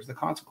 There's the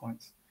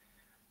consequence.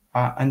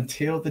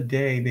 Until the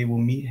day they will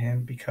meet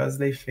him, because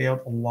they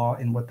failed Allah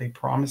in what they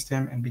promised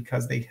him and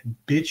because they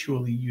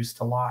habitually used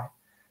to lie.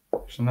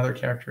 There's another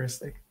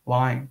characteristic,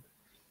 lying.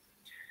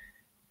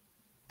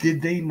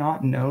 Did they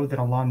not know that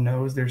Allah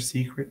knows their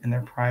secret and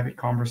their private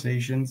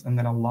conversations, and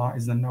that Allah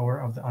is the knower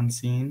of the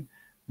unseen?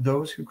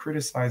 Those who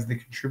criticize the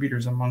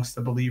contributors amongst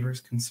the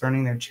believers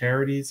concerning their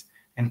charities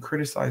and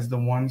criticize the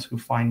ones who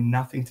find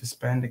nothing to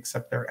spend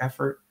except their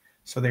effort,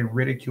 so they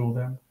ridicule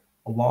them.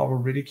 Allah will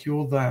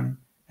ridicule them,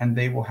 and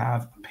they will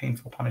have a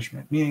painful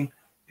punishment. Meaning,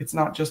 it's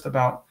not just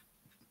about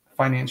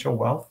financial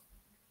wealth,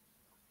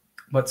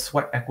 but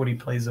sweat equity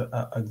plays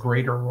a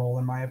greater role,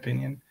 in my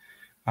opinion,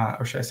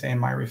 or should I say in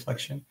my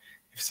reflection.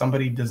 If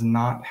somebody does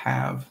not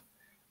have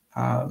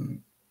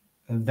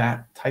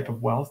that type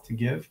of wealth to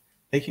give,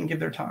 they can give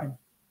their time.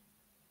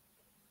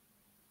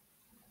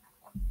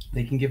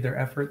 They can give their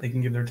effort. They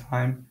can give their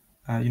time.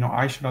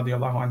 Aisha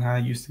radiallahu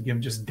anha used to give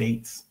just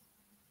dates,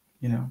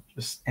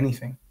 just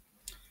anything.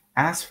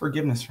 Ask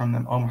forgiveness from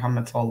them, O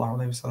Muhammad sallallahu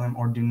alaihi wasallam,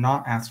 or do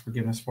not ask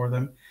forgiveness for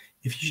them.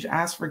 If you should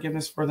ask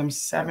forgiveness for them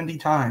 70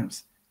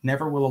 times,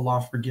 never will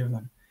Allah forgive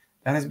them.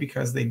 That is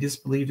because they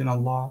disbelieved in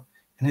Allah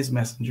and His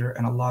Messenger,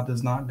 and Allah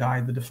does not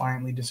guide the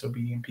defiantly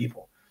disobedient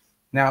people.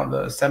 Now,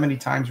 the 70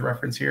 times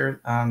reference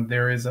here,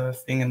 there is a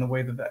thing in the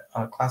way that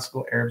the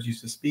classical Arabs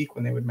used to speak.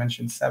 When they would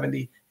mention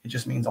 70, it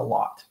just means a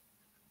lot,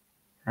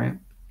 right?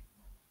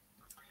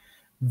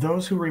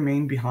 Those who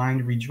remained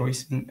behind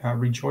rejoiced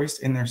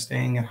in their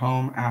staying at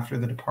home after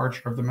the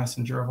departure of the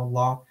Messenger of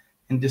Allah,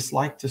 and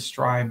disliked to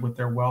strive with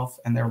their wealth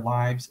and their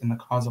lives in the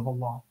cause of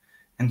Allah,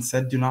 and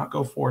said, do not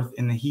go forth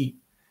in the heat.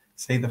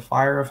 Say, the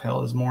fire of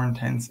hell is more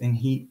intense in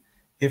heat,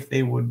 if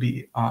they would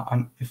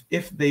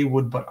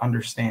but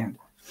understand.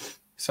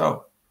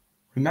 So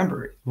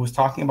remember, it was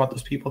talking about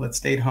those people that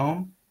stayed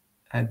home.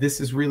 This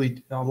is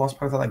really, Allah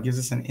subhanahu wa ta'ala gives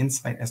us an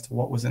insight as to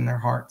what was in their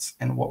hearts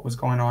and what was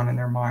going on in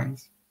their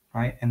minds,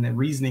 right? And the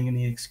reasoning and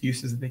the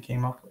excuses that they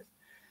came up with.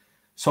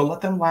 So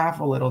let them laugh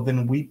a little,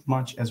 then weep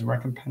much as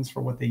recompense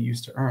for what they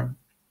used to earn.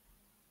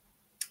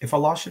 If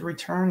Allah should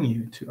return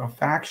you to a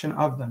faction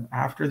of them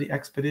after the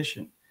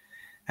expedition,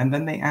 and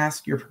then they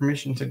ask your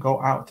permission to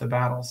go out to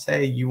battle,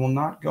 say, you will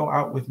not go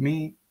out with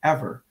me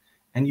ever,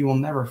 and you will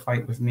never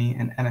fight with me,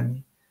 an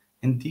enemy.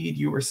 Indeed,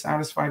 you were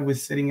satisfied with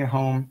sitting at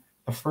home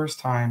the first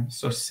time,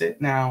 so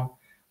sit now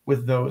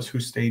with those who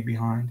stayed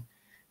behind.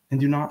 And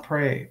do not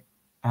pray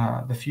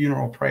the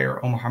funeral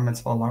prayer, O Muhammad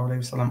sallallahu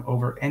alaihi wasallam,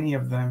 over any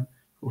of them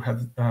who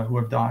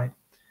have died,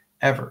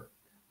 ever,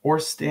 or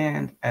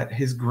stand at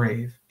his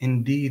grave.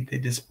 Indeed, they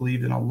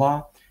disbelieved in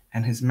Allah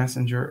and His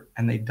Messenger,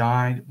 and they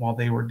died while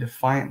they were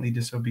defiantly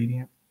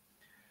disobedient.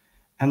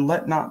 And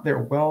let not their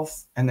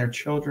wealth and their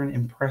children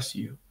impress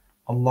you.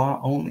 Allah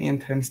only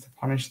intends to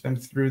punish them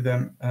through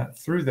them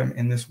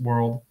in this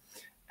world,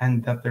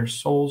 and that their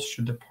souls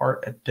should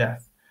depart at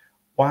death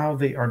while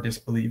they are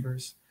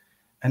disbelievers.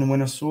 And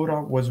when a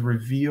surah was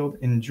revealed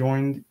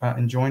enjoining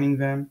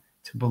them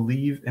to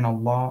believe in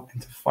Allah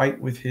and to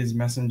fight with His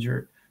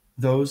Messenger,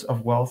 those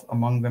of wealth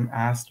among them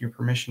asked your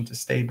permission to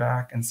stay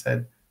back and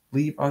said,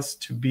 leave us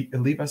to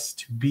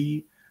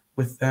be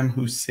with them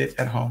who sit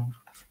at home.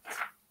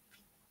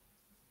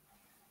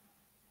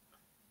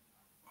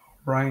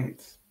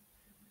 Right.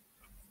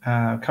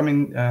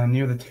 Coming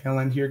near the tail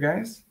end here,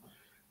 guys.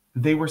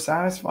 They were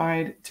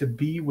satisfied to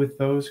be with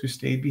those who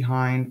stayed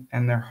behind,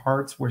 and their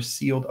hearts were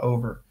sealed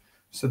over,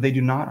 so they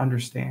do not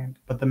understand.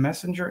 But the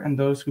Messenger and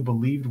those who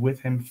believed with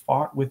him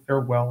fought with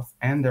their wealth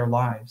and their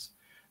lives.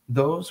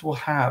 Those will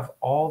have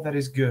all that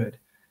is good,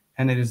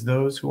 and it is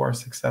those who are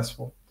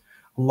successful.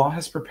 Allah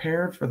has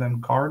prepared for them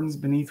gardens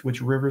beneath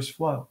which rivers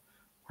flow,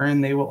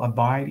 wherein they will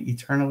abide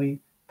eternally.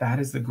 That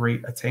is the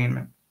great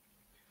attainment.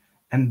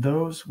 And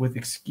those with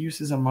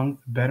excuses among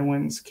the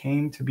Bedouins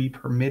came to be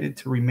permitted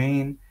to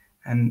remain,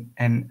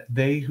 and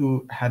they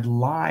who had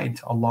lied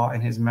to Allah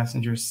and His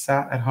Messenger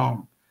sat at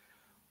home.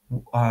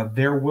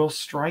 There will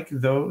strike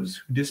those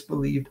who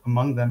disbelieved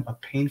among them a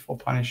painful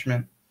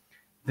punishment.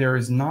 There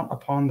is not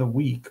upon the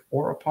weak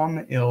or upon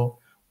the ill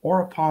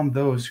or upon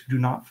those who do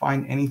not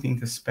find anything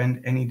to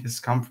spend any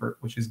discomfort,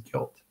 which is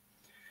guilt,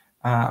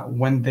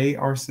 when they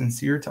are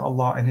sincere to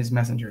Allah and His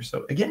Messenger.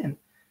 So again,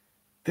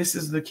 this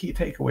is the key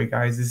takeaway,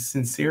 guys, is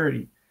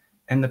sincerity.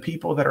 And the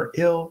people that are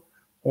ill,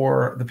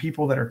 or the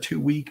people that are too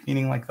weak,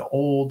 meaning like the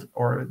old,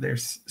 or they're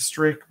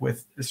stricken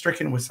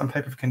with some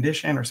type of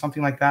condition or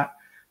something like that,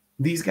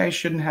 these guys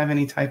shouldn't have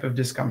any type of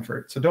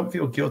discomfort. So don't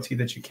feel guilty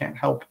that you can't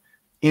help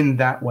in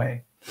that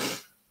way.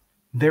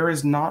 There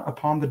is not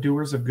upon the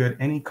doers of good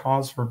any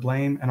cause for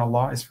blame, and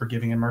Allah is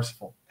forgiving and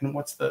merciful. And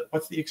what's the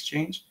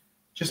exchange?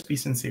 Just be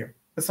sincere.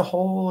 That's the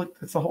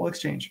whole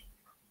exchange.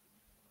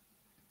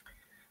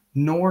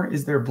 Nor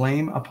is there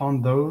blame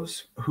upon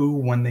those who,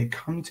 when they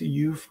come to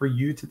you for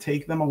you to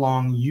take them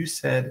along, you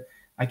said,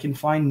 I can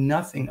find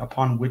nothing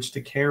upon which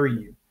to carry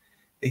you.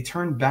 They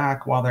turned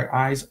back while their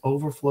eyes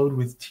overflowed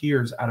with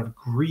tears out of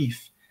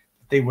grief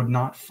that they would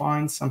not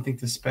find something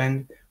to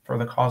spend for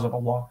the cause of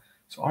Allah.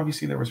 So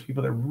obviously there was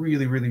people that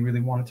really, really,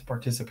 really wanted to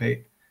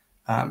participate,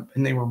 and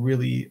they were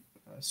really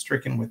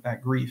stricken with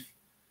that grief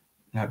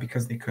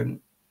because they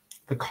couldn't.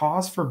 The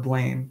cause for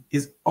blame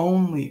is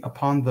only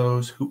upon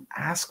those who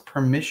ask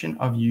permission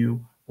of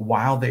you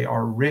while they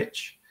are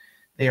rich.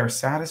 They are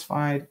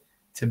satisfied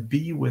to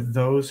be with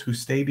those who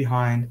stay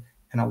behind,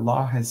 and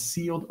Allah has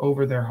sealed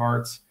over their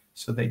hearts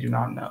so they do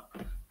not know.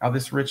 Now,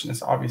 this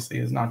richness obviously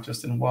is not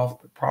just in wealth,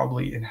 but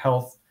probably in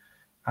health,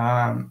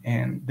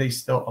 and they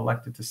still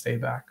elected to stay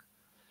back.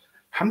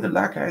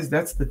 Alhamdulillah, guys,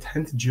 that's the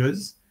 10th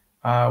juz.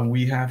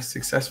 We have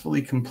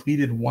successfully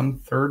completed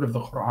 1/3 of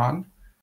the Quran.